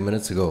released a few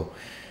minutes ago.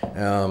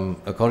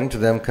 According to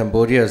them,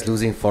 Cambodia is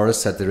losing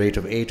forests at the rate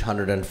of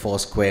 804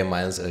 square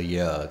miles a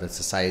year. That's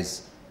the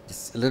size,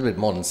 it's a little bit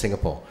more than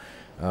Singapore.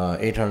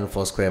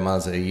 804 square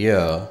miles a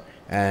year.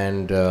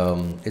 And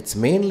it's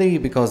mainly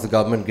because the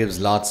government gives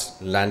large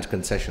land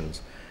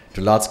concessions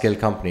to large-scale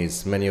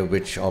companies, many of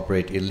which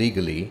operate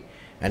illegally.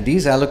 And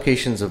these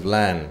allocations of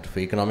land for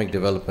economic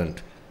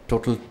development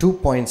total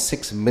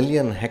 2.6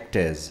 million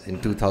hectares in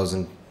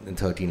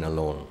 2013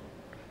 alone.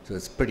 So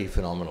it's pretty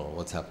phenomenal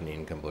what's happening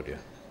in Cambodia.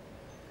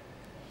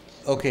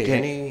 Okay,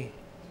 any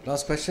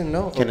last question?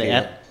 No? Can okay. I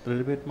add a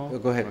little bit more?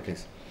 Go ahead,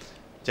 please.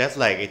 Just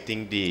like I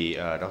think the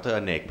Dr.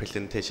 Anek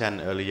presentation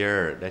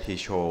earlier that he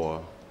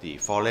showed the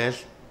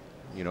forest,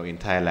 in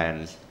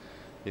Thailand,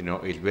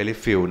 it's very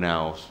few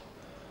now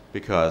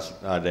because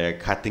they're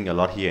cutting a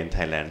lot here in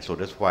Thailand. So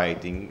that's why I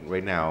think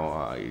right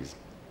now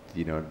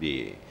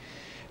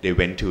they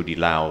went to the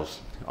Laos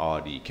or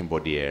the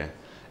Cambodia.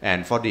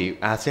 And for the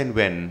ASEAN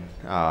WEN,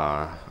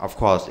 of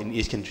course, in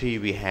each country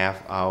we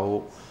have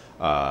our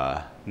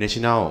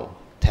national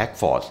task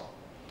force.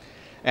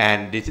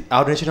 And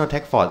our national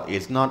task force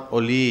is not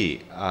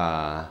only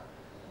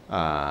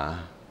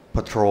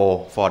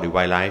patrol for the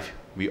wildlife,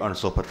 we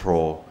also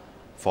patrol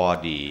for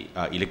the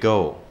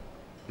illegal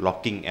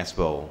logging as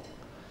well.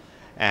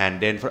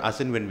 And then for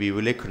ASEAN WEN, we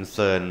really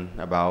concerned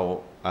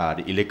about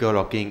the illegal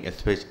logging,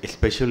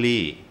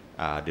 especially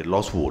the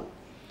lost-wood.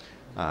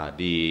 On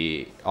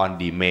the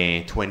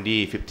May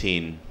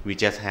 2015, we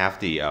just have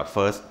the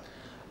first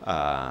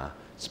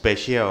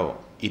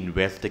special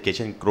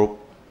investigation group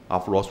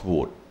of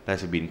lost-wood that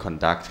has been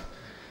conducted.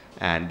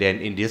 And then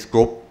in this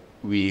group,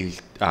 we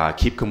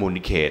keep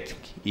communicate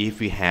if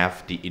we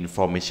have the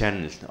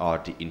information or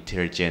the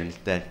intelligence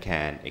that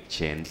can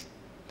exchange.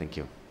 Thank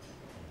you.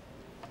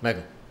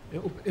 Michael.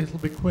 It'll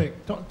be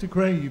quick. Dr.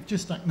 Gray, you've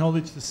just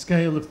acknowledged the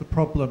scale of the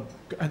problem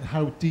and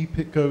how deep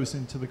it goes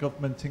into the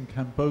government in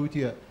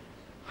Cambodia.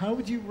 How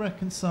would you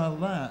reconcile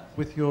that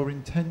with your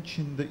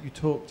intention that you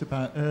talked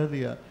about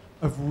earlier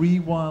of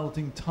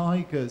rewilding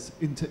tigers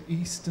into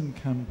eastern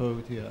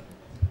Cambodia?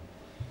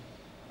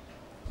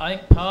 I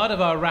think part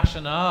of our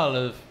rationale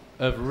of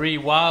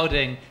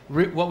rewilding,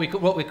 what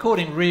we're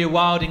calling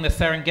rewilding the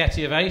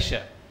Serengeti of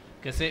Asia,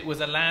 because it was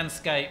a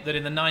landscape that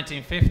in the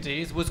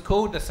 1950s was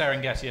called the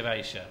Serengeti of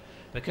Asia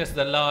because of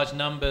the large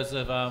numbers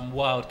of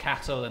wild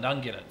cattle and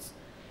ungulates,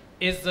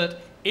 is that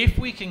if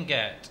we can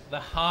get the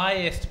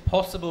highest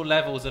possible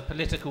levels of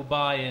political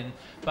buy-in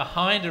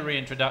behind a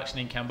reintroduction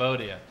in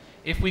Cambodia,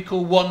 if we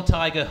call one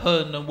tiger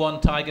Hun and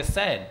one tiger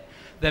Sen,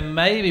 then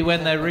maybe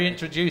when they're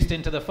reintroduced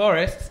into the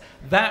forests,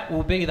 that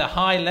will be the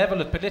high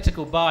level of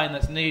political buy-in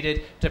that's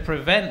needed to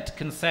prevent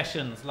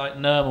concessions, like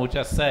Nirmal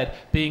just said,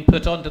 being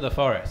put onto the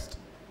forest.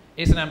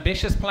 It's an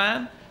ambitious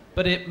plan,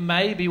 but it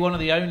may be one of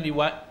the only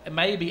way, it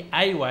may be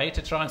a way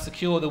to try and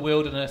secure the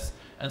wilderness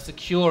and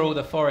secure all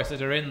the forests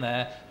that are in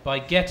there by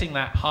getting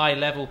that high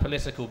level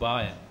political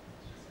buy-in.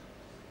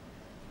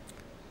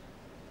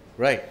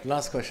 Right,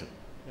 last question.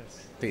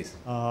 Yes. Please.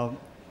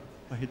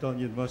 Mahidol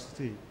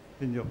University,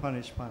 in your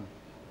punishment.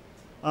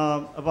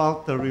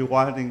 About the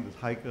rewilding the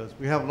tigers.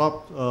 We have a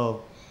lot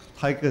of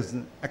tigers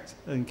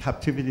in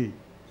captivity.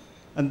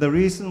 And the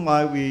reason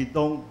why we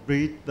don't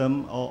breed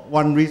them, or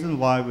one reason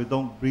why we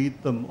don't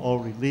breed them or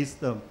release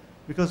them,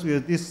 because we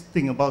have this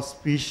thing about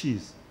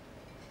species.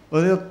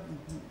 Well,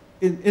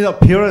 in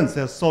appearance,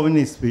 there are so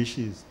many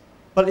species.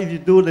 But if you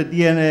do the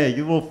DNA,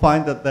 you will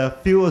find that there are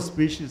fewer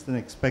species than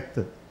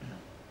expected.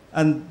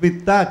 And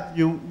with that,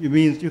 it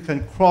means you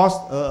can cross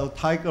a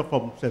tiger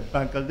from, say,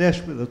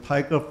 Bangladesh with a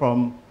tiger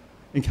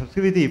in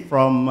captivity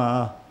from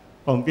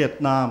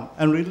Vietnam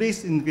and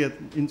release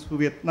into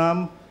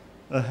Vietnam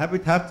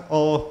habitat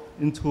or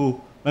into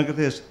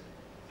Bangladesh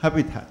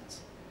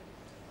habitats.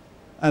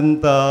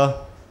 And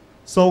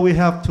so we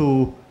have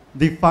to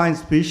define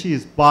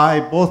species by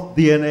both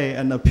DNA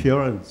and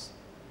appearance.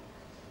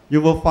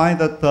 You will find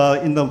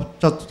that in the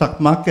Chatuchak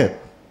market,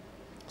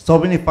 so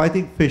many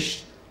fighting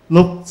fish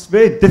looks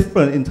very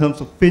different in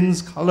terms of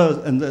fins, colors,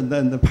 and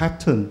the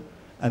pattern.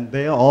 And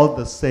they are all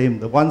the same,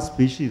 the one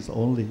species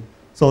only.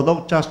 So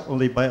don't judge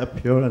only by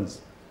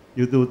appearance.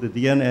 You do the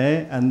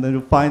DNA, and then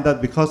you find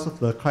that because of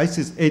the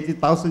crisis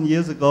 80,000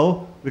 years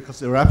ago,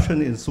 because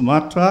eruption in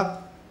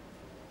Sumatra,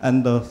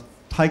 and the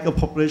tiger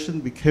population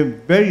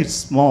became very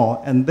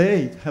small, and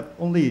they've had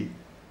only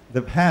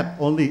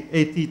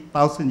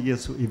 80,000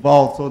 years to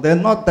evolve, so they're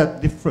not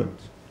that different.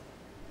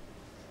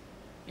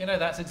 You know,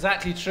 that's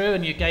exactly true,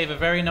 and you gave a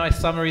very nice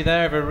summary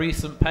there of a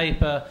recent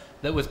paper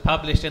that was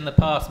published in the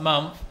past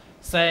month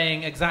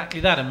saying exactly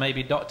that, and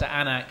maybe Dr.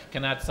 Anak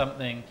can add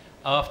something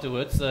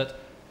afterwards, that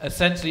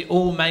essentially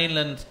all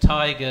mainland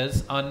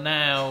tigers are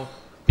now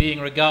being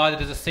regarded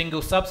as a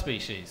single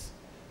subspecies.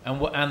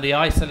 And the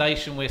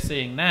isolation we're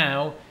seeing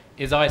now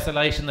is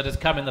isolation that has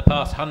come in the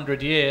past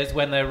 100 years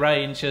when their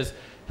range has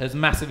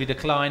massively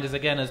declined, as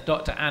again, as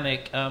Dr.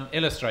 Anik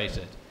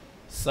illustrated.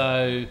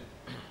 So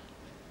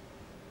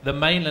the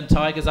mainland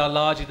tigers are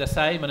largely the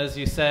same, and as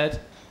you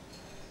said,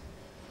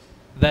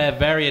 they're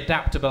very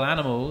adaptable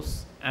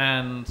animals,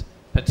 and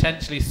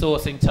potentially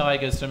sourcing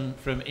tigers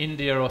from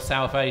India or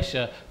South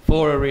Asia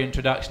for a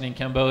reintroduction in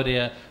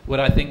Cambodia would,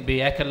 I think, be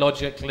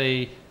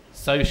ecologically,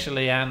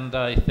 socially, and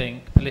I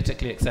think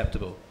politically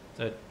acceptable.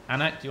 So,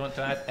 Anak, do you want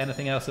to add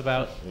anything else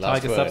about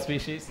tiger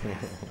subspecies?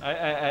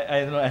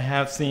 I don't know, I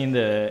have seen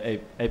a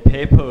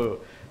paper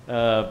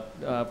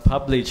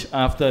published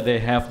after they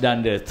have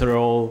done the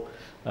thorough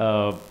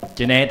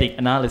genetic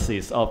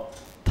analysis of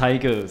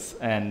tigers,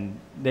 and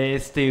they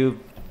still,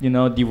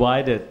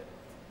 divided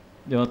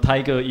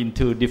tiger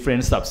into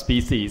different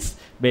subspecies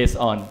based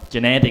on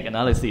genetic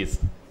analysis.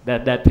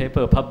 That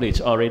paper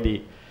published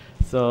already.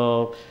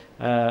 So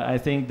I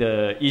think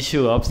the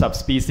issue of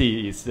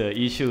subspecies is the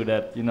issue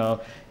that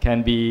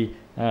can be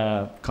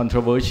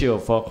controversial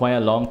for quite a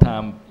long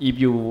time. If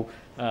you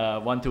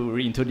want to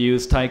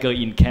reintroduce tiger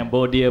in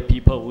Cambodia,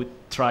 people would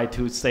try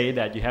to say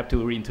that you have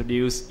to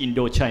reintroduce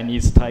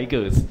Indo-Chinese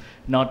tigers,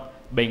 not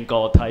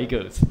Bengal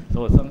tigers.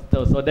 So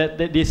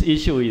this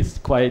issue is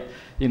quite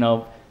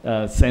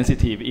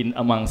sensitive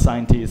among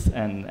scientists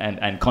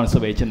and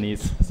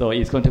conservationists. So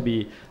it's going to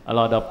be a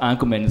lot of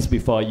arguments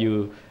before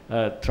you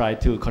try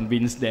to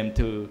convince them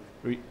to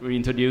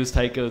reintroduce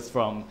tigers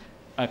from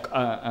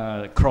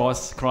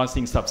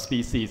crossing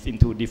subspecies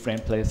into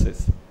different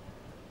places.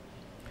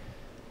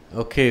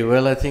 Okay,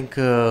 well, I think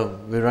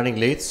we're running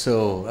late,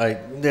 so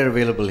they're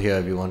available here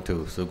if you want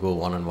to, so go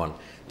one-on-one.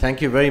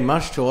 Thank you very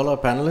much to all our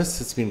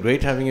panelists. It's been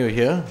great having you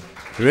here.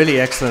 Really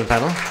excellent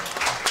panel.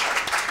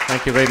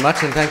 Thank you very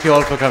much, and thank you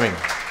all for coming.